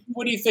 Jimmy,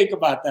 what do you think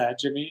about that,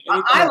 Jimmy?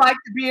 I like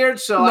the beard,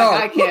 so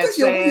I can't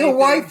say your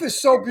wife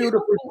is so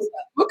beautiful.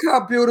 Look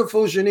how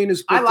beautiful Janeen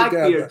is put together.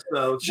 I like beards,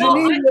 though.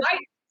 Janeen,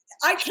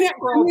 I can't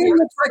grow a beard. You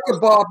look like a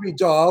Barbie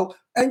doll,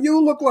 and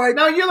you look like...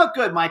 No, you look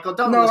good, Michael. I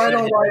don't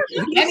like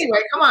it. Anyway,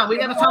 come on. We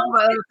got to talk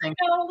about other things.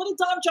 A little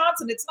Don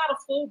Johnson. It's not a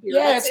full beard.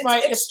 Yeah,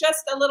 it's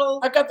just a little...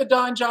 I got the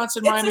Don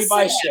Johnson Miami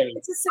Vice shade.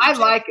 I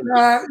like it.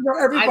 I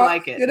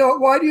like it.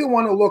 Why do you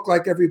want to look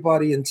like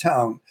everybody in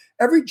town?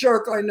 Every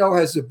jerk I know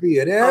has a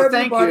beard.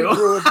 Everybody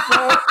grew it.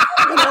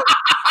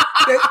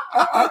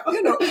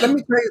 Let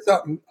me tell you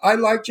something. I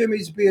like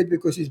Jimmy's beard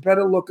because he's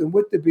better looking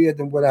with the beard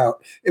than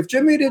without. If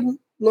Jimmy didn't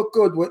look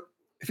good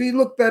if he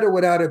looked better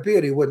without a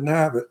beard, he wouldn't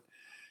have it.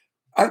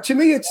 To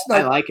me, it's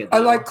like I like it. I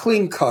like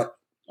clean cut.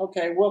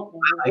 Okay, well,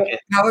 I like it.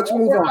 Now let's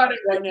move we're on. on it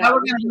right Now now. we're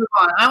going to move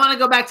on. I want to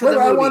go back to Wait, the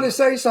movie. I want to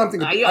say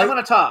something. I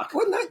want to talk.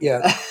 Well, not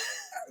yet.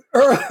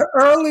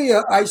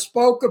 Earlier, I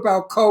spoke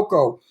about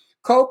Coco.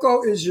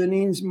 Coco is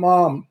Janeen's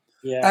mom.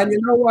 Yeah. And you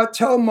know what?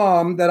 Tell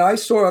mom that I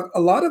saw a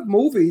lot of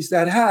movies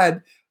that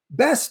had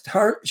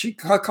her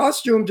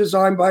costume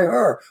designed by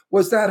her.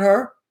 Was that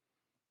her?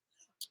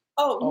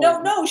 Oh,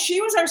 no,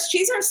 she's our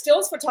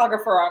stills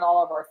photographer on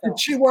all of our Did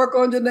films. she work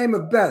under the name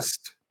of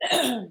Best?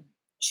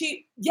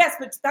 Yes,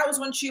 but that was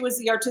when she was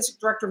the artistic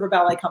director of a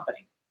ballet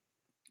company.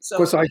 So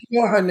Because I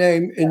saw her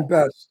name in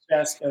Best.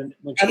 And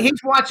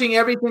he's watching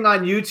everything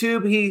on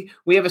YouTube.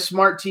 We have a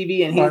smart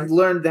TV, and he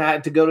learned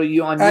that to go to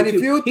you on YouTube. And if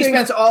you he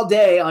spends all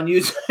day on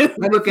YouTube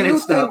looking at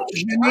stuff.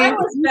 I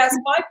was Best.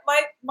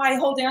 My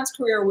whole dance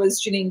career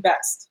was Janeen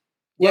Best.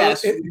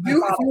 Yes, if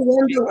you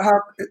wonder how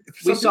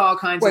we saw all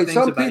kinds of things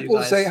some about people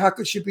you guys. say, how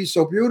could she be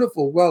so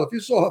beautiful? Well, if you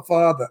saw her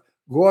father,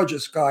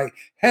 gorgeous guy,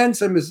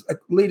 handsome as a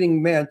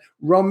leading man,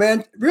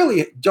 romantic,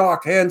 really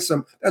dark,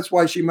 handsome. That's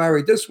why she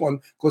married this one,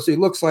 because he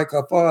looks like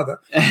her father.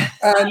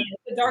 And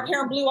the dark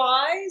hair and blue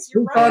eyes.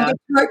 You're on right.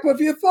 the type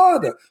of your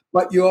father,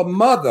 but your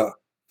mother,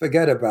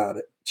 forget about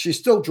it. She's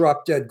still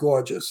drop dead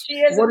gorgeous. She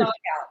is a knockout.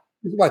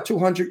 She's about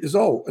 200 years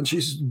old, and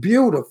she's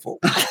beautiful.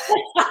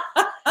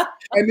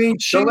 I mean,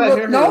 she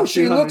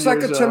looks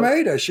like a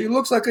tomato. She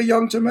looks like a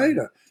young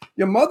tomato.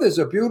 Your mother's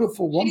a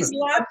beautiful woman. She's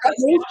like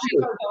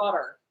her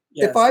daughter.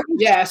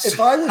 Yes. If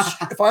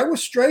I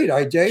was straight,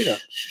 I'd date her.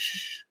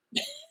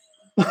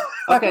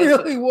 I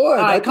really would.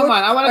 All right, come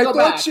on. I want to go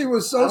back. I thought she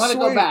was so sweet. I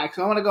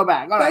want to go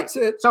back. All right. That's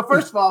it. So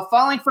first of all,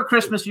 Falling for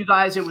Christmas, you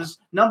guys, it was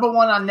 #1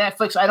 on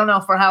Netflix. I don't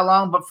know for how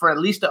long, but for at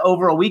least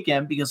over a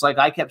weekend, because like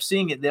I kept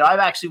seeing it there. I've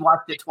actually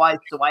watched it twice,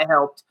 so I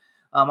helped.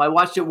 I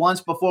watched it once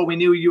before we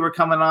knew you were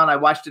coming on. I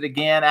watched it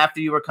again after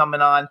you were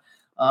coming on,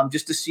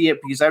 just to see it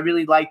because I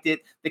really liked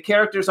it. The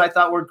characters I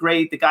thought were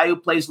great. The guy who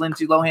plays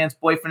Lindsay Lohan's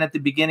boyfriend at the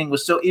beginning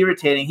was so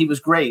irritating. He was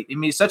great. I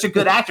mean, he's such a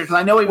good actor because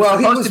I know he was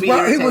supposed to be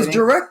irritating. He was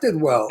directed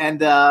well.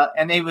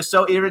 And he was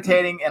so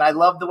irritating. And I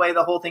love the way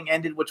the whole thing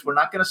ended, which we're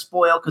not going to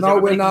spoil because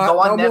everybody can go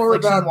on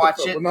Netflix and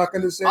watch it. We're not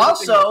going to say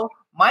also,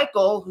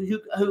 Michael,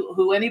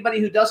 who anybody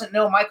who doesn't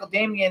know, Michael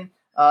Damian,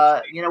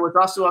 was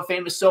also a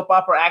famous soap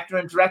opera actor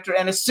and director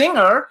and a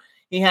singer.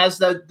 He has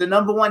the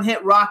 #1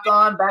 hit "Rock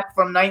On" back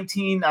from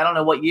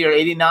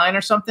 89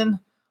 or something.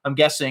 I'm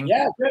guessing.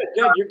 Yeah,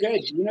 good. You're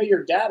good. You know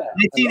your data.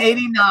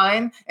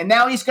 1989, and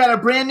now he's got a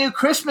brand new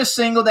Christmas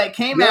single that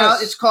came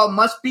out. It's called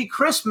 "Must Be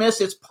Christmas."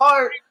 It's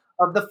part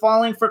of the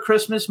Falling for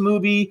Christmas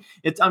movie.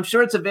 I'm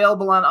sure it's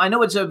available on. I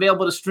know it's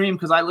available to stream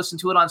because I listen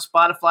to it on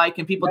Spotify.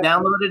 Can people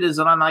download it? Is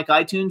it on like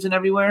iTunes and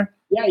everywhere?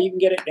 Yeah, you can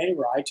get it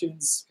anywhere.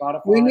 iTunes,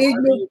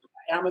 Spotify,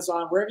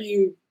 Amazon, wherever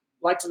you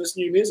like to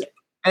listen to your music.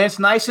 And it's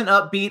nice and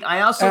upbeat.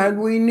 And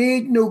we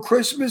need new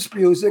Christmas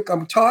music.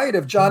 I'm tired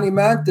of Johnny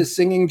Mathis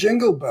singing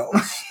Jingle Bells.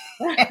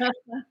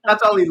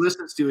 That's all he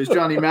listens to is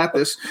Johnny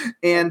Mathis.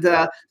 And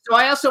so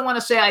I also want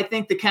to say I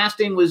think the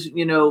casting was,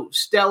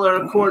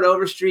 stellar. Chord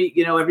Overstreet,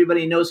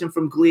 everybody knows him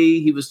from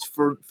Glee. He was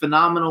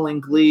phenomenal in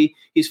Glee.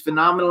 He's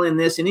phenomenal in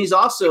this. And he's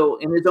also,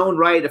 in his own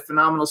right, a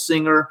phenomenal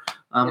singer.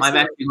 I've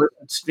actually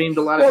streamed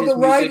a lot of his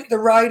music. The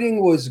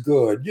writing was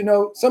good.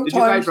 Sometimes. Did you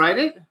guys write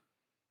it?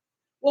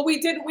 Well,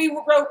 we did. We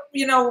wrote,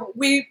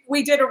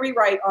 we did a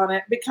rewrite on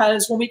it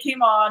because when we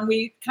came on,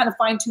 we kind of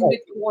fine-tuned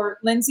it for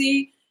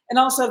Lindsay. And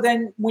also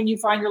then when you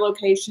find your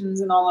locations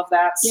and all of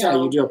that. Yeah,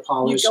 so you do a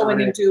polish. You go in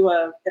and do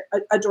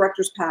a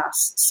director's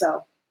pass.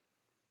 So.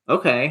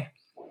 Okay.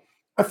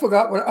 I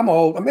forgot I'm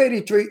old. I'm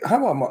 83.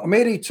 How am I? I'm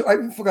 82.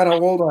 I forgot how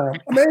old I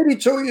am. I'm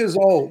 82 years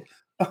old.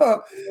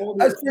 I'm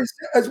old.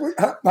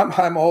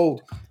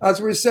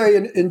 As we say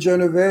in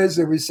Genovese,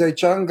 we say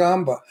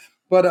Changamba.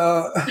 But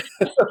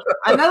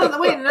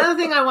another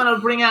thing I want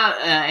to bring out,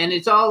 and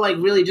it's all like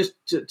really just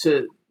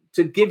to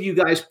give you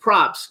guys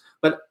props.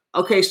 But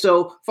okay,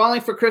 so Falling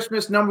for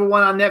Christmas, #1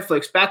 on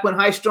Netflix. Back when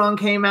High Strung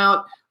came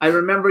out, I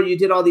remember you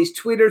did all these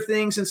Twitter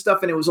things and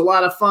stuff, and it was a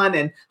lot of fun.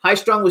 And High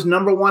Strung was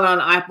 #1 on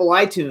Apple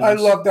iTunes. I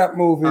love that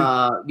movie. So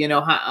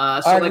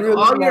like really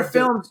all your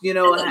films,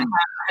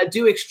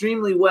 do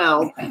extremely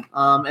well.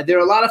 And they're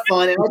a lot of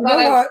fun. And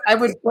I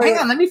would hang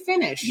on. Let me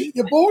finish.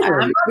 You're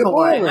boring. I'm not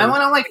boring. I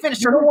want to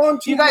finish.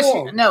 You guys,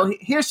 no.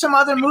 Here's some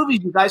other movies,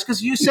 you guys,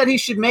 because you said he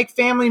should make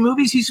family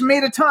movies. He's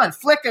made a ton.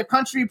 Flicka,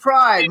 Country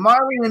Pride,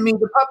 Marley and Me,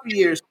 The Puppy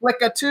Years,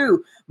 Flicka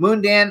 2,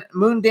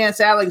 Moondance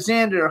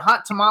Alexander,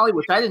 Hot Tamale,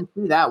 which I didn't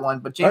see that one,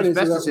 but James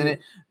Best is in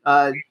it.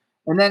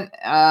 And then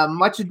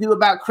Much Ado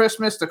About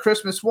Christmas, The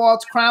Christmas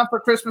Waltz, Crown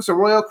for Christmas, A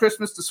Royal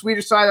Christmas, The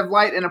Sweeter Side of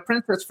Light, and A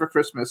Princess for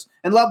Christmas.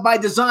 And Love by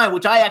Design,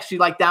 which I actually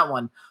like that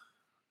one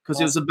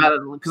because it was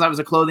because I was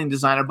a clothing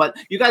designer. But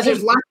you guys,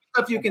 there's lots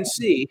of stuff you can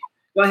see.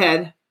 Go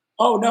ahead.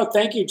 Oh no,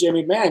 thank you,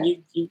 Jimmy. Man,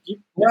 you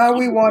now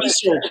we want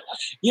to.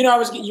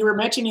 You were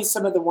mentioning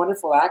some of the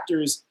wonderful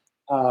actors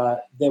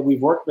that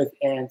we've worked with,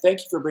 and thank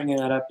you for bringing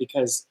that up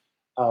because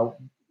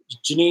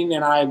Janeen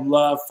and I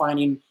love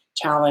finding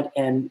talent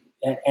and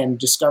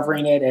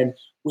discovering it. And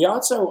We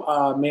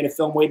also made a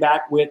film way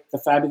back with the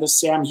fabulous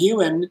Sam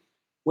Heughan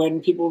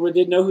when people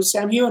didn't know who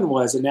Sam Heughan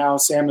was. And now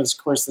Sam is,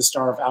 of course, the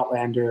star of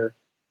Outlander.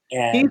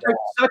 And he's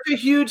such a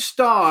huge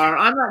star.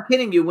 I'm not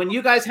kidding you. When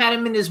you guys had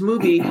him in this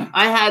movie,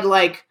 I had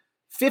like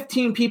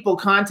 15 people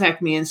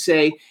contact me and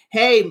say,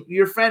 "Hey,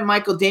 your friend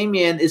Michael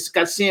Damian is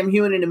got Sam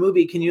Heughan in the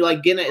movie. Can you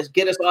like get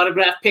us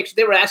autographed pictures?"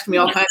 They were asking me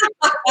all kinds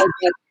of stuff.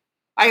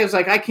 I was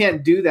like, I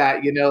can't do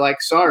that,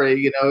 like,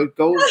 sorry,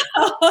 go.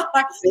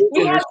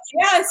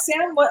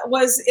 Sam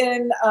was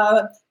in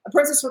A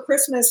Princess for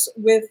Christmas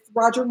with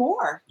Roger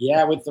Moore.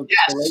 Yeah, with the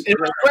yes, it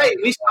was great.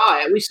 We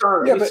saw it. We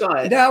saw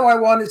it. Now I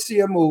want to see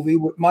a movie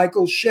with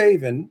Michael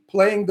Shaven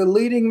playing the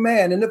leading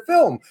man in the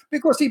film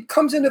because he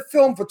comes in the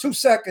film for 2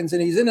 seconds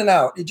and he's in and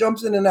out. He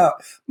jumps in and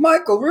out.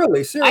 Michael,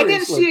 really, seriously. I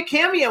didn't see a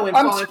cameo in.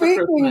 I'm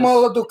speaking,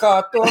 Mola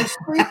Ducato. I'm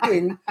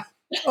speaking.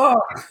 Oh.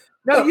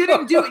 No, you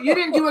didn't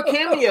do a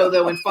cameo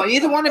though in Falling.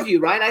 Either one of you,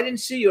 right? I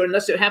didn't see you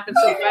unless it happened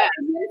so fast.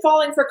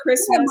 Falling for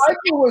Christmas. Yeah,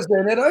 Michael was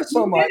in it. I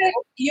saw Michael.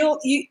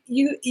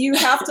 You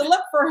have to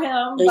look for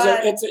him.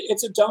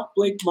 It's a don't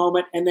blink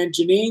moment, and then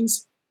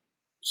Janeen's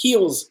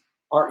heels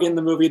are in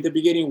the movie at the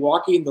beginning,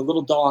 walking the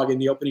little dog in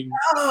the opening.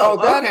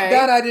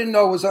 That I didn't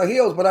know was her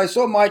heels, but I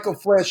saw Michael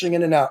flashing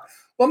in and out.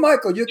 Well,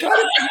 Michael, you got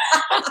it.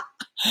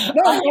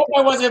 No, I hope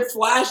I wasn't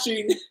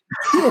flashing.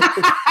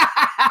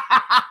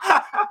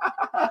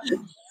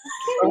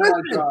 Oh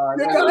my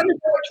God! I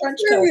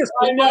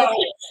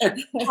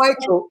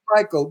know,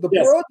 Michael.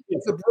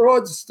 The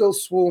broads still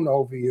swoon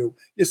over you.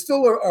 You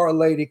still are a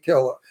lady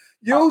killer.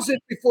 Use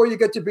it before you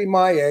get to be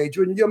my age.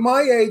 When you're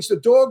my age, the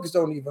dogs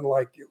don't even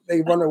like you;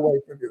 they run away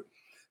from you.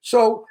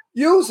 So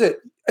use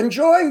it.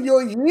 Enjoy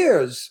your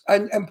years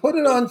and put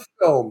it on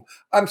film.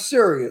 I'm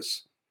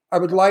serious. I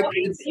would like.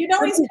 He's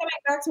coming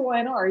back to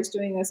YNR. He's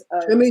doing this.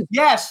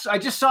 Yes, I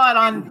just saw it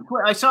on.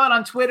 I saw it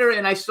on Twitter,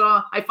 and I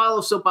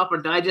follow Soap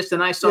Opera Digest,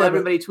 and I saw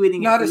everybody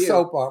tweeting. Not a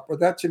soap opera.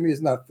 That to me is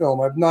not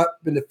film. I've not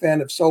been a fan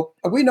of soap.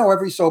 We know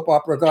every soap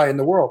opera guy in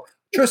the world.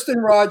 Tristan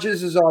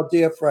Rogers is our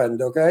dear friend.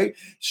 Okay,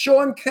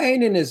 Sean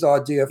Kanan is our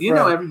dear friend. You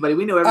know everybody.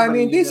 We know everybody. I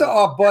mean, these are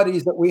our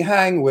buddies that we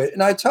hang with,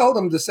 and I tell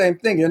them the same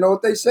thing. You know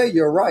what they say?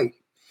 You're right.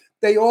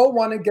 They all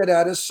want to get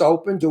out of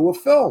soap and do a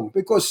film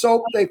because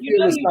soap they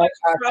feel is not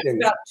acting.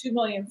 About 2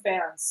 million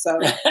fans, so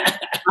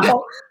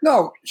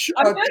no.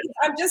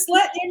 I'm just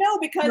letting you know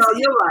because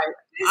you're right.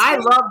 I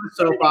love the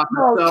soap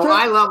opera,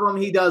 I love them.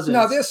 He doesn't.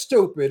 No, they're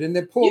stupid and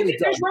they're poorly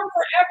done. There's room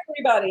for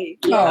everybody.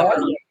 No,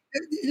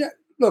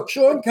 look,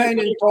 Sean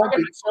Kanan told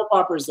me soap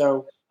operas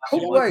though.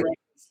 Wait,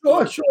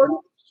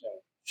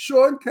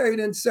 Sean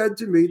Kanan said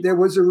to me there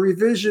was a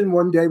revision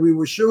one day we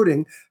were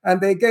shooting, and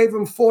they gave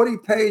him 40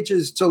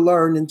 pages to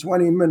learn in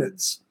 20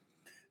 minutes.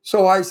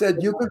 So I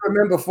said, "You could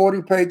remember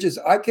 40 pages?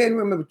 I can't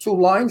remember 2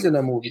 lines in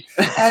a movie."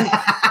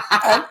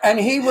 And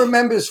he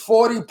remembers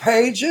 40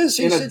 pages.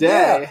 He said,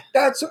 "Yeah,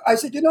 that's." I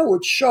said,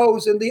 "It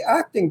shows in the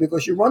acting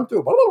because you run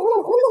through."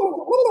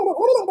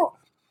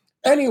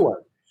 Anyway,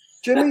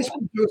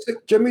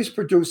 Jimmy's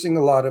producing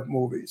a lot of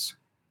movies.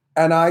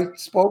 And I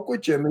spoke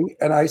with Jimmy,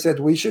 and I said,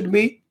 we should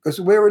meet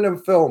because we're in a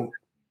film.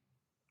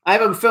 I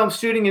have a film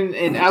shooting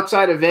in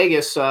outside of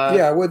Vegas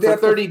we're there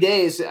for 30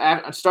 days,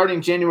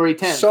 starting January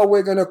 10th. So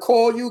we're going to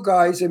call you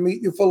guys and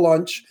meet you for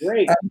lunch.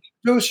 Great. And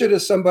introduce you to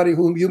somebody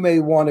whom you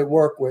may want to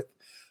work with.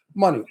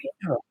 Money.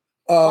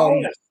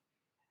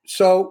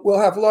 So we'll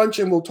have lunch,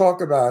 and we'll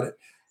talk about it.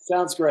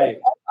 Sounds great.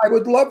 I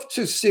would love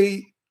to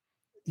see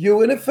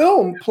you in a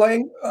film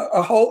playing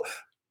a whole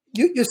 –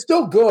 you're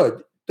still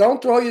good.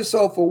 Don't throw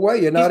yourself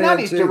away. You're not.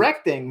 He's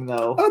directing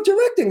though. Oh,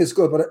 directing is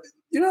good, but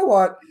you know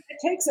what? It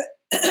takes it.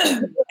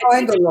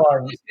 Behind the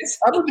lines.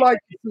 I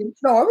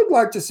would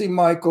like to see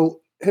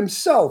Michael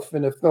himself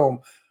in a film.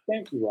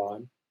 Thank you,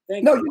 Ron.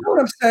 You know what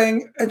I'm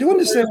saying? And do you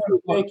understand?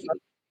 Thank you.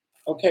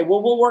 Okay,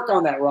 well, we'll work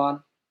on that,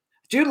 Ron.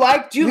 Do you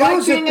like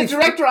being a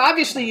director?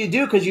 Obviously, you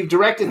do because you've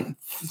directed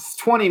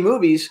 20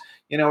 movies,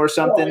 or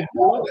something.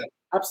 Oh, I love it.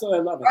 Absolutely,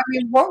 I love it. I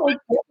mean,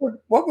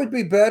 what would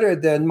be better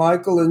than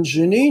Michael and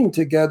Janeen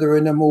together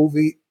in a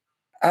movie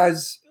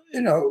as,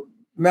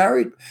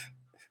 married?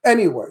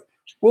 Anyway,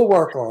 we'll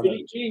work on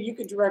it. Janeen, you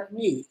can direct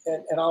me,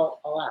 and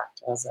I'll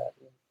act. How's that?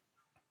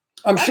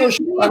 I'm sure.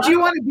 Do you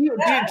want to be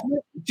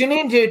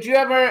Janeen?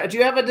 Do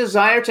you have a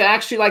desire to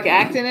actually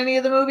act in any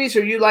of the movies,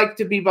 or you like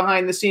to be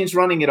behind the scenes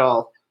running it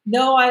all?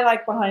 No, I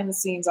like behind the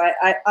scenes.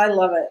 I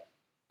love it.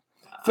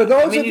 For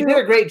those of you did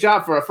a great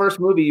job for a first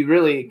movie. You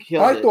really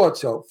killed it. I thought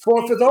so.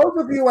 For those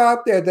of you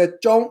out there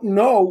that don't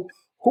know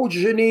who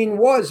Janeen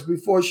was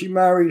before she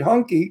married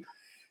Hunky,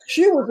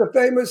 she was a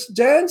famous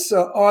dancer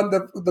on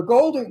the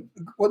Golden.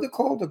 What they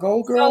called the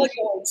Gold Girls?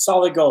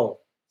 Solid Gold.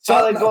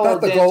 Solid Gold.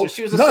 Not the dancer. Gold.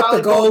 She was a not solid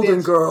the Golden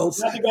gold Girls.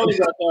 Not the Golden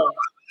Girls. No.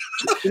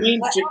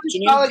 Janeen,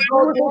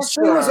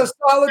 she was a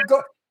solid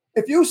gold.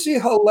 If you see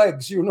her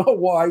legs, you know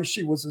why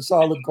she was a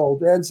solid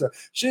gold dancer.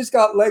 She's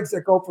got legs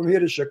that go from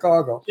here to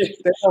Chicago. They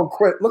don't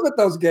quit. Look at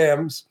those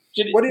gams.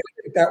 What do you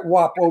think, that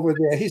wop over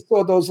there? He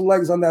saw those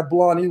legs on that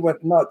blonde. He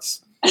went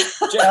nuts.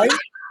 Right?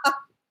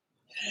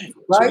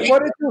 Right?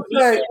 What did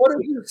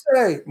you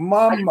say?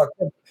 Mama,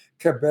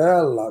 che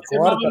bella.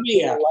 Mamma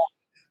mia.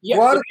 Yeah,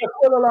 Guarda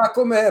quella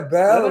come è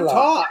bella. Let him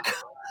talk.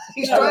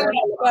 He's trying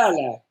to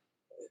bella.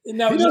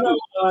 No,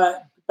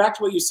 back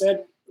to what you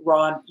said,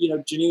 Ron.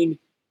 Janeen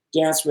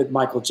danced with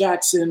Michael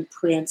Jackson,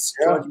 Prince,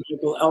 George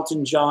Michael,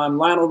 Elton John,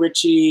 Lionel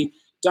Richie,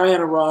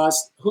 Diana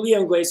Ross,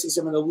 Julio Iglesias.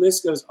 I mean, the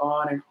list goes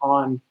on and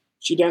on.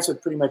 She danced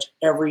with pretty much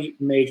every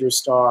major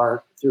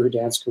star through her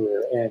dance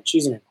career, and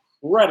she's an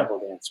incredible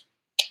dancer.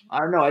 I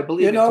don't know. I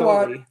believe you know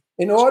totally. What?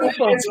 In order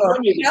for I was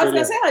going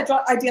to say,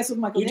 I danced with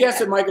Michael Damian. You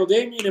danced with Michael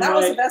Damian. That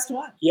was the best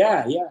one.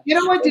 Yeah. You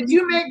know what? Did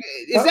you make?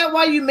 Is that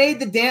why you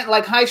made the dance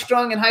like high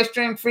strung and high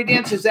string free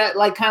dance? Is that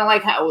like kind of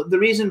like how the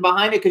reason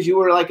behind it? Because you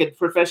were like a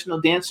professional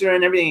dancer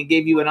and everything, it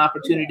gave you an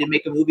opportunity to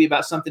make a movie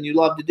about something you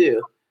love to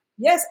do.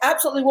 Yes,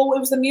 absolutely. Well, it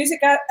was the music.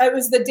 It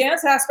was the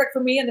dance aspect for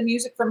me and the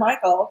music for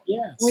Michael.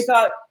 Yes. We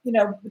thought,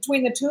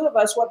 between the two of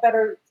us, what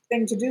better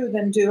thing to do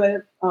than do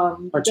it?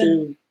 Our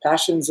two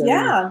passions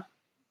and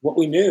what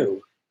we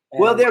knew. And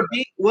Will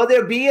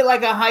there be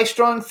like a high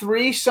strung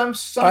three, some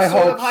sort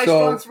of high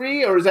strung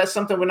three, or is that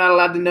something we're not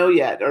allowed to know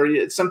yet, or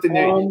it's something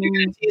that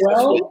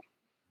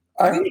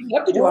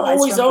we're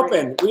always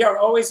open. We are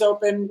always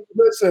open.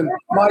 Listen,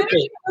 Michael.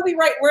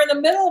 We're in the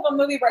middle of a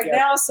movie right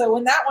now, so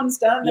when that one's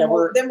done, then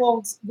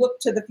we'll look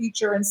to the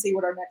future and see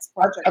what our next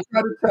project is. I've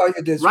got to tell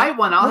you this. Right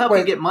one, I'll help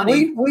you get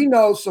money. We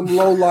know some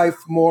low-life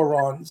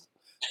morons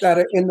that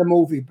are in the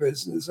movie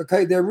business,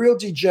 okay? They're real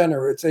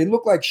degenerates. They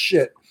look like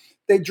shit.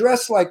 They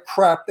dress like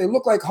crap. They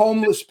look like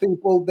homeless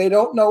people. They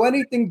don't know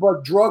anything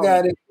but drug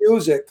addict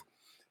music.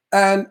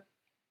 And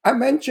I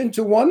mentioned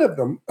to one of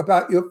them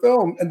about your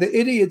film, and the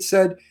idiot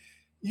said,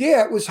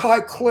 yeah, it was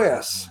high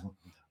class.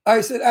 I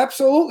said,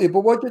 absolutely,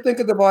 but what do you think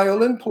of the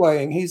violin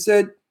playing? He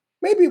said,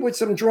 maybe with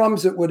some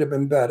drums it would have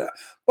been better.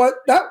 But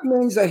that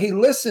means that he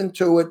listened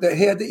to it, that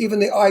he had even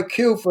the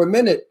IQ for a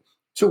minute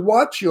to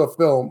watch your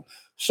film.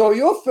 So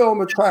your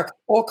film attracts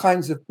all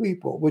kinds of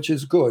people, which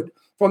is good.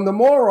 From the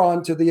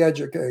moron to the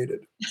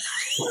educated.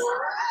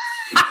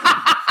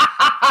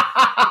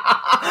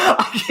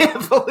 I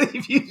can't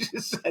believe you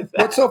just said that.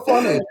 What's so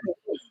funny?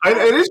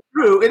 It is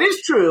true. It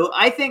is true.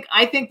 I think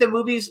the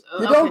movies.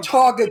 You don't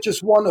target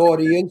just one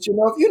audience.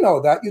 You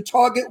know that. You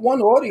target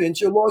one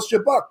audience, you lost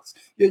your bucks.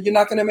 You're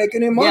not going to make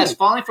any money. Yes,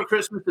 Falling for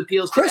Christmas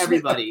appeals to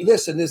everybody.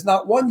 Listen, there's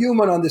not one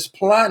human on this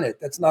planet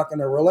that's not going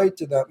to relate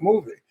to that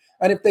movie.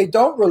 And if they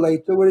don't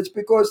relate to it, it's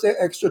because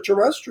they're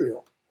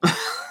extraterrestrial.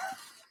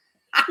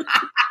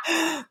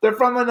 They're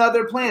from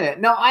another planet.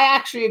 No, I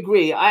actually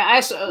agree.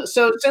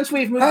 So since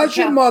we've moved. How's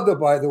your mother,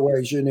 by the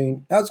way,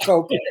 Janeen? How's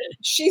Coco?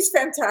 She's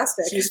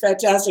fantastic. She's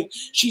fantastic.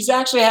 She's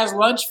actually has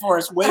lunch for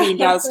us waiting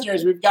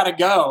downstairs. We've got to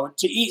go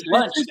to eat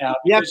lunch now.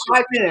 Yeah,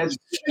 5 minutes.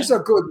 She's a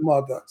good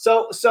mother.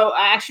 So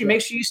actually,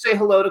 make sure you say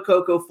hello to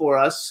Coco for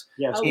us.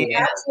 Yes, we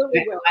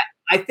absolutely will.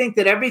 I think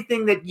that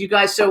everything that you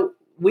guys. So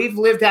we've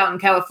lived out in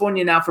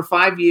California now for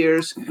 5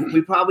 years.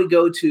 We probably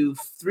go to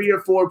 3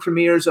 or 4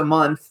 premieres a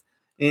month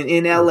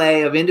in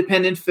LA of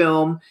independent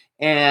film,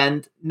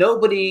 and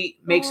nobody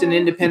makes an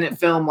independent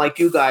film like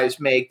you guys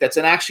make. That's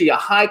actually a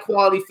high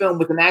quality film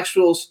with an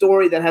actual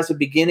story that has a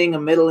beginning, a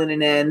middle, and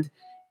an end,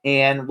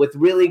 and with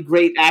really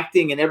great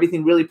acting and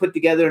everything really put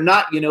together.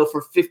 Not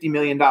for $50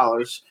 million.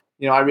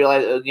 I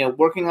realize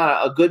working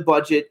on a good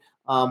budget.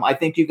 I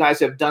think you guys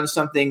have done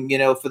something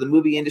for the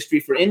movie industry,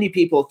 for indie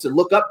people to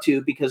look up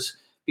to, because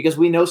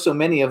we know so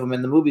many of them,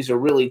 and the movies are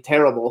really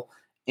terrible.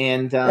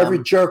 And every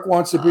jerk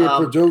wants to be a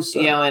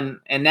producer.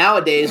 And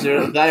nowadays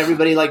they've got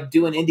everybody like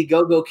doing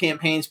Indiegogo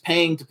campaigns,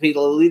 paying to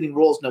people leading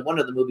roles. No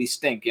wonder the movies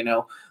stink.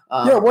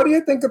 What do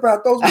you think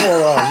about those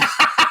morons?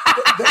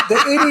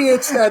 the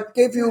idiots that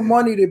give you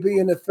money to be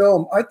in a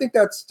film. I think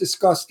that's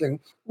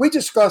disgusting. We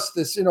discussed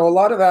this. A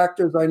lot of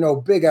actors I know,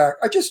 big act.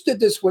 I just did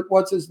this with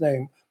what's his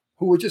name,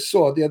 who we just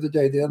saw the other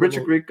day.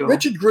 Richard Grieco.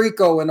 Richard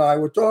Grieco and I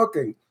were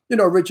talking.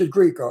 Richard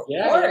Grieco.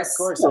 Yeah, of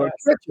course.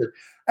 Richard,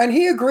 and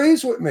he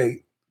agrees with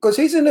me. Because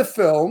he's in a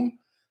film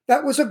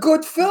that was a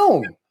good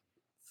film,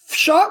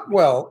 shot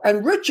well.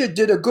 And Richard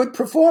did a good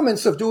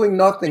performance of doing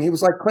nothing. He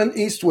was like Clint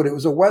Eastwood. It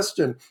was a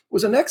Western. It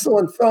was an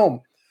excellent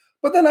film.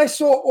 But then I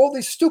saw all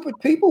these stupid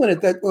people in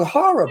it that were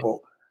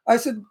horrible. I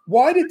said,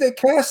 why did they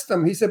cast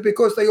them? He said,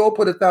 because they all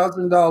put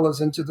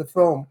 $1,000 into the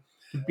film.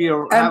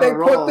 And they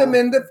put them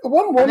in the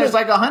one woman. And there's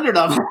like 100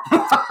 of them.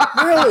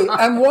 Really?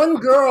 And one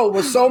girl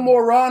was so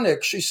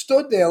moronic. She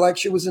stood there like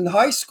she was in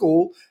high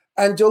school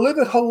and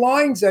delivered her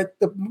lines that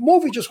the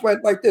movie just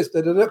went like this.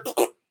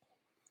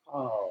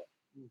 Oh.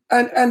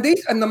 And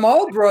the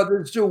Mall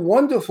brothers do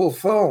wonderful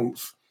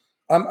films.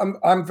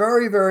 I'm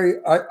very, very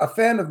a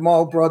fan of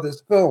Mall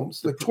brothers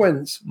films, the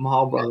twins.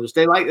 Mahal brothers.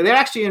 They're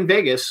actually in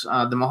Vegas,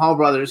 the Mahal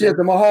brothers. Yeah,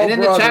 the Mahal brothers.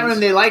 And in the chat room,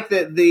 they like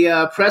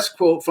the press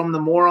quote from the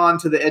moron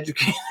to the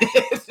educated.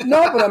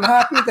 No, but I'm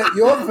happy that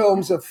your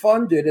films are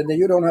funded and that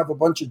you don't have a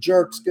bunch of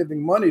jerks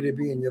giving money to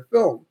be in your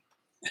film.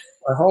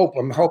 I hope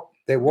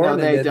they weren't.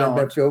 No, they in don't.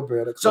 They feel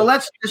bad. So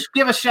let's just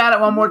give a shout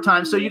out one more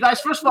time. So you guys,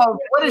 first of all,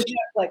 what is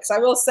Netflix? I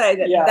will say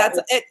that that's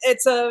it.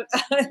 It's a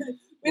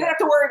We don't have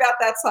to worry about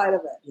that side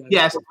of it.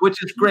 Yes,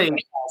 which is great.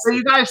 So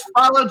you guys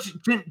follow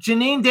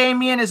Janeen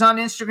Damian is on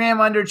Instagram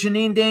under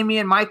Janeen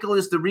Damian. Michael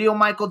is the real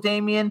Michael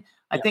Damian.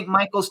 I think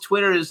Michael's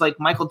Twitter is like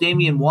Michael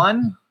Damian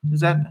 1. Is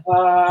that?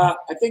 I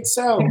think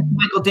so.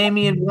 Michael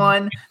Damian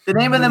 1. The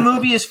name of the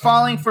movie is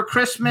Falling for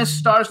Christmas.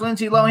 Stars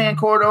Lindsay Lohan,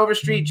 Chord,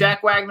 Overstreet,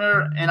 Jack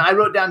Wagner, and I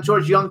wrote down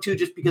George Young too,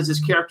 just because his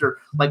character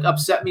like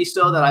upset me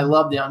still that I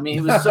loved him. I mean,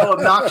 he was so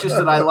obnoxious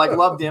that I like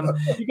loved him.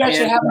 You guys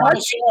should have him on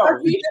the show.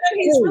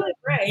 He's really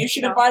great. You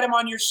should invite him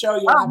on your show.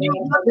 We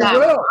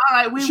will. All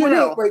right, we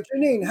will. Wait,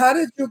 Janeen, how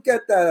did you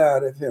get that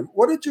out of him?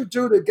 What did you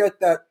do to get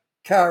that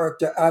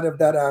character out of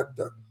that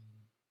actor?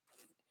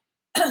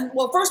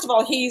 Well, first of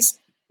all, he's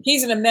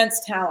an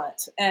immense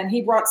talent, and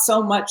he brought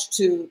so much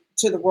to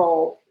the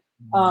role.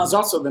 He's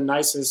also the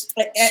nicest,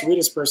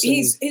 sweetest person.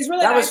 He's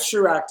really that nice. Was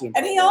true acting.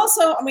 And he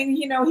also, I mean,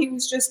 he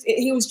was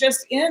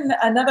just in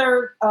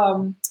another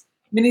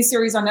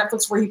miniseries on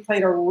Netflix where he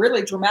played a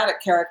really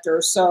dramatic character.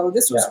 So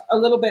this was a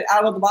little bit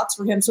out of the box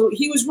for him. So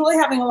he was really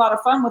having a lot of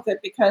fun with it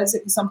because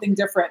it was something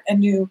different and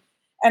new.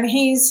 And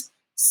he's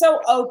so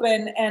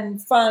open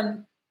and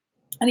fun.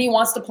 And he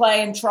wants to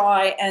play and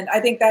try. And I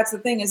think that's the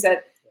thing is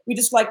that we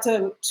just like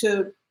to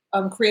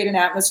create an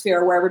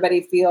atmosphere where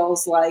everybody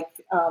feels like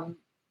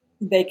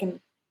they can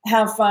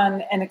have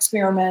fun and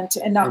experiment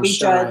and not be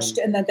judged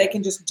and that they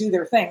can just do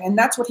their thing. And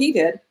that's what he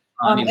did.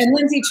 And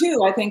Lindsay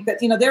too, I think that,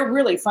 they're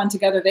really fun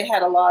together. They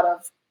had a lot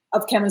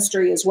of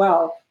chemistry as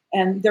well.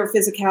 And their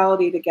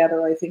physicality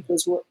together, I think,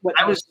 was what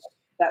was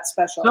that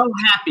special. So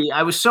happy.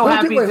 I was so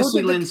happy to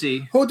see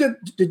Lindsay.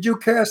 Did you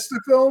cast the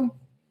film?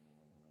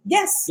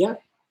 Yes. Yeah.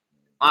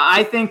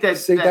 I think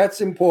that that's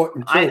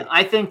important too.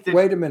 I think that.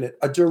 Wait a minute.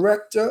 A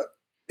director,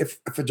 if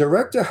a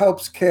director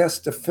helps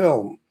cast a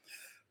film,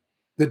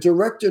 the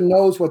director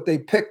knows what they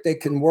pick they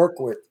can work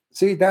with.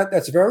 See,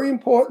 that's very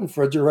important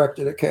for a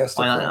director to cast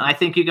a film. I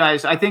think you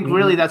guys. I think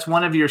really that's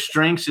one of your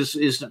strengths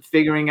is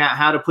figuring out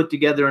how to put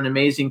together an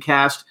amazing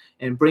cast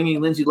and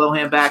bringing Lindsay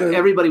Lohan back. So,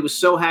 everybody was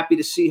so happy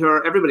to see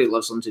her. Everybody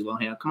loves Lindsay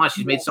Lohan. Come on,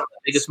 she's made some of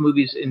the biggest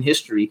movies in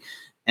history.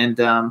 And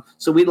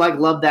so we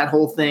love that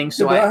whole thing.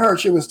 So I heard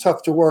she was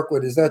tough to work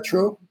with. Is that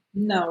true?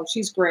 No,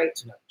 she's great.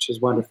 No,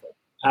 she's wonderful.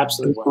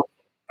 Absolutely wonderful.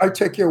 I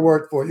take your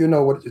word for it. You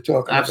know what you're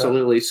talking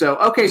Absolutely. So,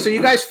 okay. So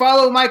you guys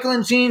follow Michael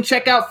and Jean.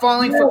 Check out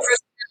Falling for Christmas.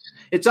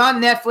 It's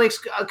on Netflix.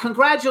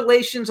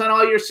 Congratulations on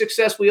all your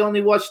success. We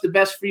only watch the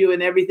best for you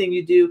and everything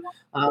you do.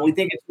 We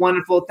think it's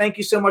wonderful. Thank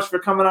you so much for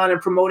coming on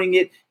and promoting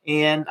it.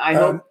 And I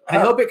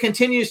hope it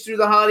continues through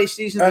the holiday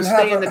season to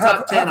stay in the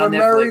top 10 on Netflix.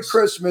 Merry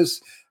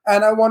Christmas.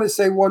 And I want to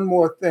say one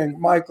more thing,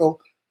 Michael.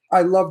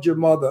 I loved your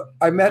mother.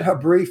 I met her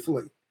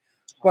briefly,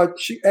 but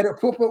she era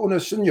proprio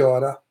una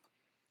signora.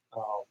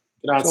 Oh,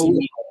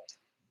 grazie.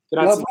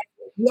 Grazie.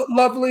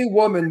 Lovely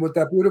woman with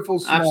that beautiful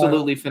smile.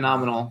 Absolutely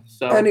phenomenal.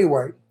 So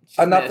anyway,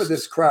 enough of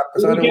this crap.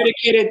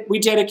 We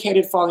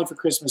dedicated Falling for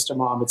Christmas to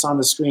Mom. It's on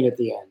the screen at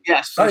the end.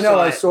 Yes, I know.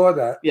 I saw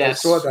that.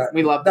 Yes, I saw that.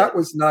 We loved that.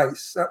 Was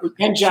nice. That was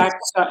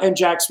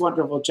Jack's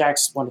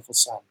wonderful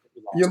son.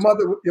 Your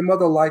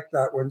mother liked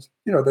that one.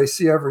 They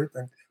see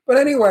everything. But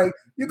anyway,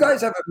 you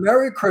guys have a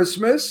Merry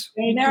Christmas.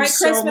 Merry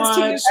Christmas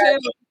to you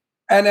too.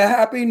 And a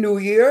Happy New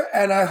Year.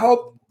 And I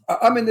hope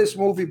I'm in this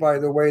movie, by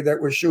the way,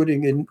 that we're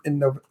shooting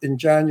in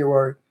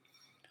January.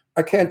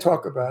 I can't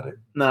talk about it.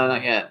 No,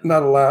 not yet.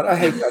 Not allowed. I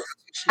hate that.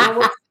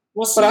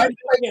 We'll see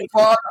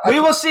we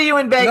will see you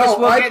in Vegas. No,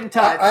 we'll get in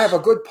touch. I have a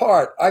good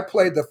part. I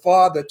played the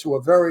father to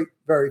a very,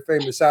 very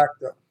famous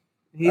actor.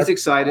 He's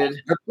excited.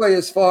 I play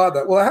his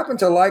father. Well, I happen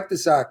to like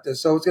this actor,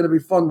 so it's going to be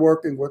fun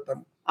working with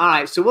him. All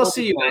right, so we'll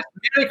see you guys.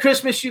 Merry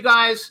Christmas, you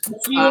guys.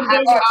 Happy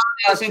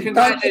holidays and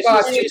congratulations.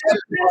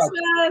 Merry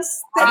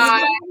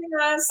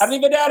Christmas.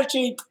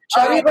 Arrivederci.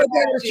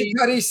 Arrivederci,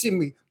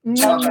 carissimi.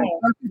 Ciao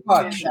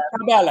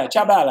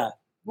bella.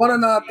 Buona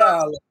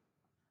Natale.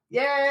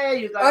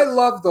 Yay, you guys. I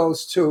love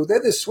those two.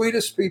 They're the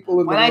sweetest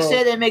people in the world. When I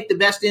say they make the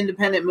best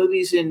independent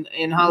movies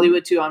in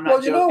Hollywood, too, I'm not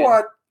joking. Well, you know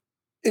what?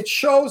 It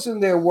shows in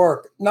their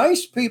work.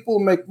 Nice people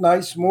make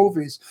nice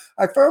movies.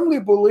 I firmly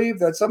believe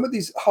that some of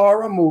these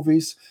horror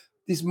movies,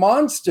 these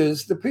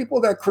monsters, the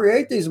people that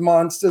create these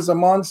monsters are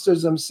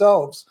monsters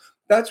themselves.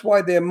 That's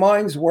why their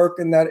minds work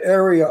in that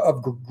area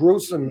of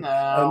gruesome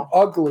and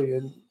ugly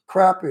and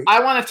crappy.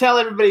 I want to tell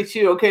everybody,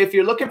 too, okay, if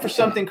you're looking for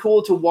something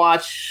cool to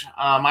watch,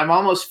 I'm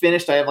almost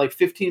finished. I have like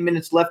 15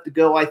 minutes left to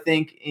go, I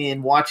think,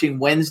 in watching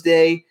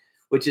Wednesday,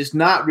 which is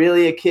not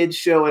really a kid's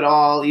show at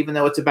all, even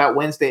though it's about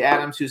Wednesday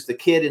Addams, who's the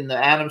kid in the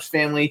Addams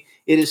family.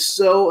 It is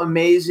so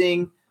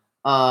amazing.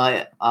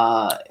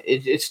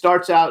 It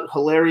starts out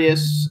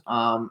hilarious.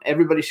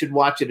 Everybody should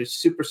watch it. It's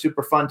super,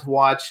 super fun to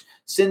watch.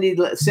 Cindy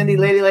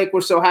Lady Lake,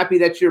 we're so happy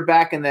that you're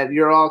back and that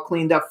you're all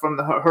cleaned up from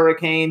the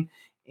hurricane.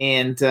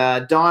 And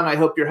Dawn, I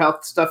hope your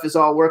health stuff is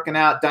all working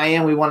out.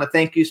 Diane, we want to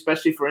thank you,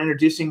 especially for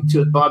introducing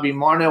to Bobby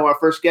Marno, our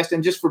first guest,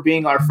 and just for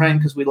being our friend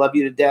because we love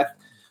you to death.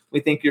 We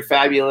think you're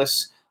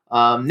fabulous.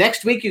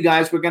 Next week, you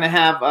guys, we're going to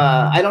have,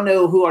 I don't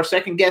know who our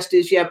second guest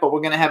is yet, but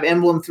we're going to have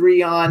Emblem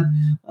 3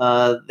 on.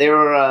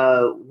 They're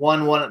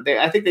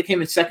I think they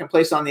came in second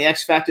place on the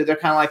X Factor. They're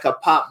kind of like a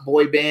pop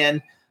boy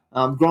band,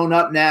 grown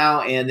up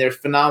now, and they're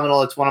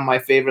phenomenal. It's one of my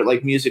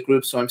favorite music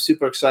groups, so I'm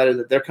super excited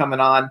that they're coming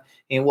on.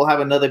 And we'll have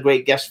another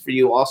great guest for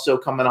you also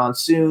coming on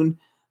soon.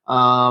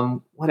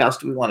 What else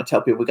do we want to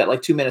tell people? We got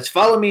like 2 minutes.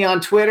 Follow me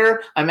on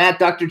Twitter. I'm at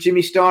Dr.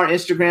 Jimmy Star.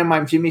 Instagram,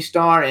 I'm Jimmy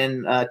Star.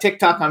 And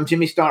TikTok, I'm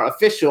Jimmy Star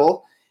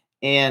Official.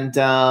 And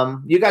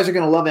you guys are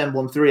going to love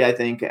Emblem 3, I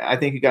think. I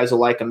think you guys will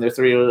like them. They're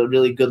 3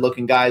 really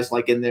good-looking guys,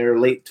 like in their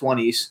late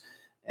 20s.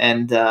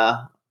 And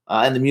the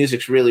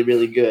music's really,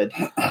 really good.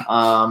 We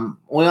want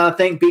to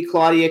thank B.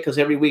 Claudia because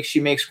every week she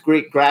makes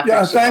great graphics.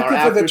 Yeah, thank you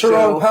for the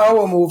Tyrone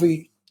Power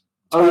movie.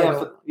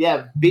 Oh,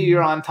 yeah. B,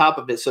 you're on top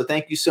of it. So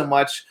thank you so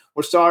much.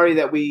 We're sorry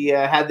that we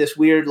had this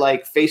weird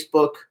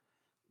Facebook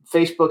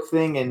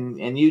thing and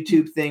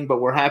YouTube thing,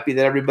 but we're happy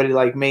that everybody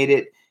made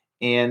it.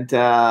 And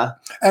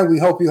we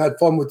hope you had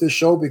fun with this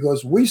show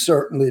because we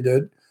certainly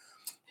did.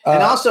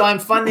 And also, I'm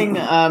funding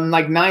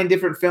 9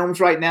 different films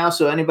right now.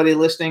 So anybody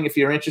listening, if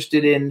you're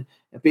interested in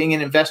being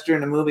an investor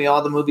in a movie,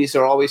 all the movies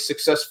are always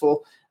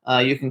successful.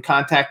 You can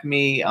contact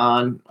me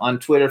on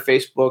Twitter,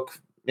 Facebook,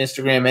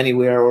 Instagram,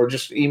 anywhere, or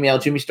just email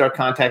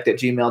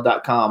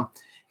jimmystarcontact@gmail.com.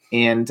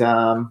 And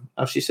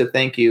she said,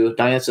 thank you.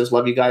 Diane says,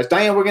 love you guys.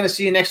 Diane, we're going to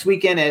see you next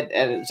weekend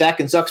at Zach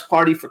and Zuck's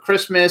party for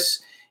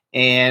Christmas.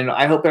 And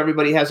I hope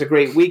everybody has a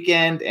great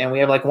weekend. And we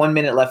have 1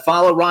 minute left.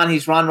 Follow Ron.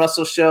 He's Ron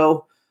Russell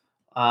Show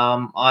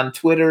on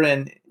Twitter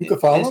and you can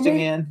follow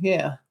Instagram. Me?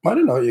 Yeah. I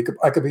didn't know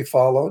I could be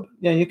followed.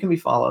 Yeah, you can be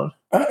followed.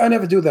 I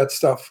never do that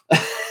stuff.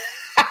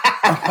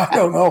 I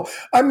don't know.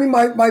 I mean,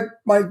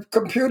 my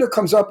computer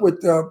comes up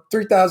with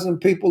 3,000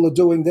 people are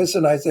doing this,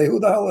 and I say, who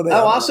the hell are they?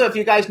 Oh, also, if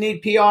you guys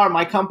need PR,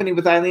 my company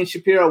with Eileen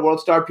Shapiro,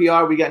 World Star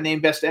PR, we got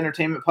named Best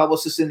Entertainment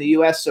Publicist in the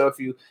U.S. So if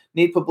you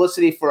need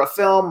publicity for a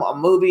film, a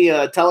movie,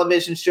 a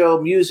television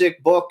show,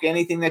 music, book,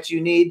 anything that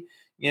you need,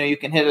 you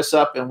can hit us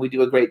up, and we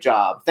do a great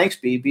job. Thanks,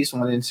 B. B's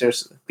one in there.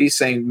 B's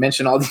saying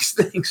mention all these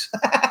things.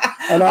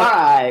 All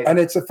right. And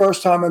it's the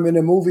first time I'm in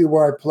a movie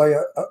where I play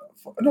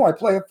I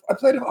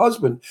played a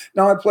husband.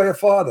 Now I play a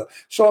father.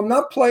 So I'm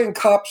not playing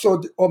cops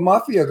or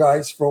mafia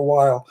guys for a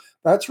while.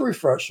 That's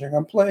refreshing.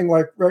 I'm playing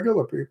like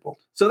regular people.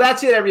 So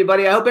that's it,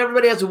 everybody. I hope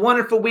everybody has a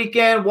wonderful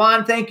weekend.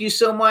 Juan, thank you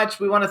so much.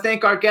 We want to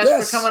thank our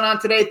guests for coming on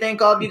today.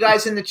 Thank all of you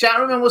guys in the chat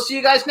room, and we'll see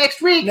you guys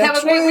next week. Have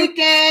a great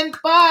weekend.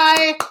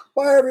 Bye.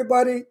 Bye,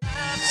 everybody.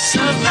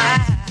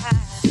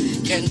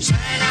 Can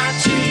turn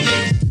out to be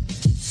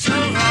so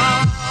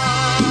wrong.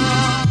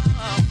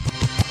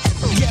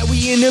 Yeah,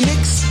 we in the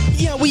mix.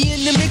 Yeah, we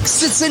in the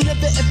mix. It's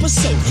another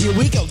episode. Here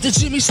we go. The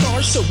Jimmy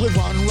Star Show with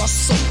Ron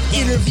Russell.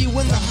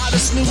 Interviewing the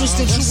hottest, newest,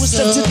 and truest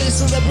of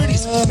today's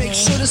celebrities. Make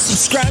sure to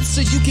subscribe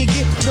so you can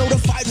get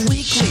notified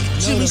weekly.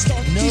 Jimmy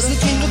Star, he's the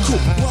king of cool.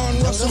 Ron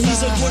Russell,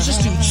 he's a gorgeous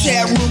dude.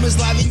 Chat room is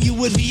live and you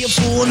would be a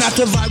fool not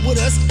to vibe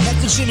with us at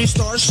the Jimmy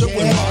Star Show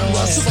with Ron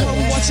Russell.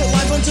 Come watch it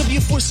live on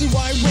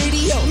W4CY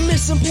Radio.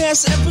 Miss some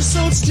past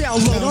episodes?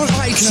 Download on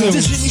iTunes.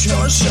 The Jimmy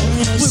Star Show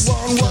with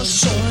Ron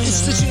Russell.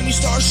 It's the Jimmy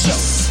Star Show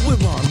with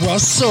Ron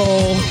Russell.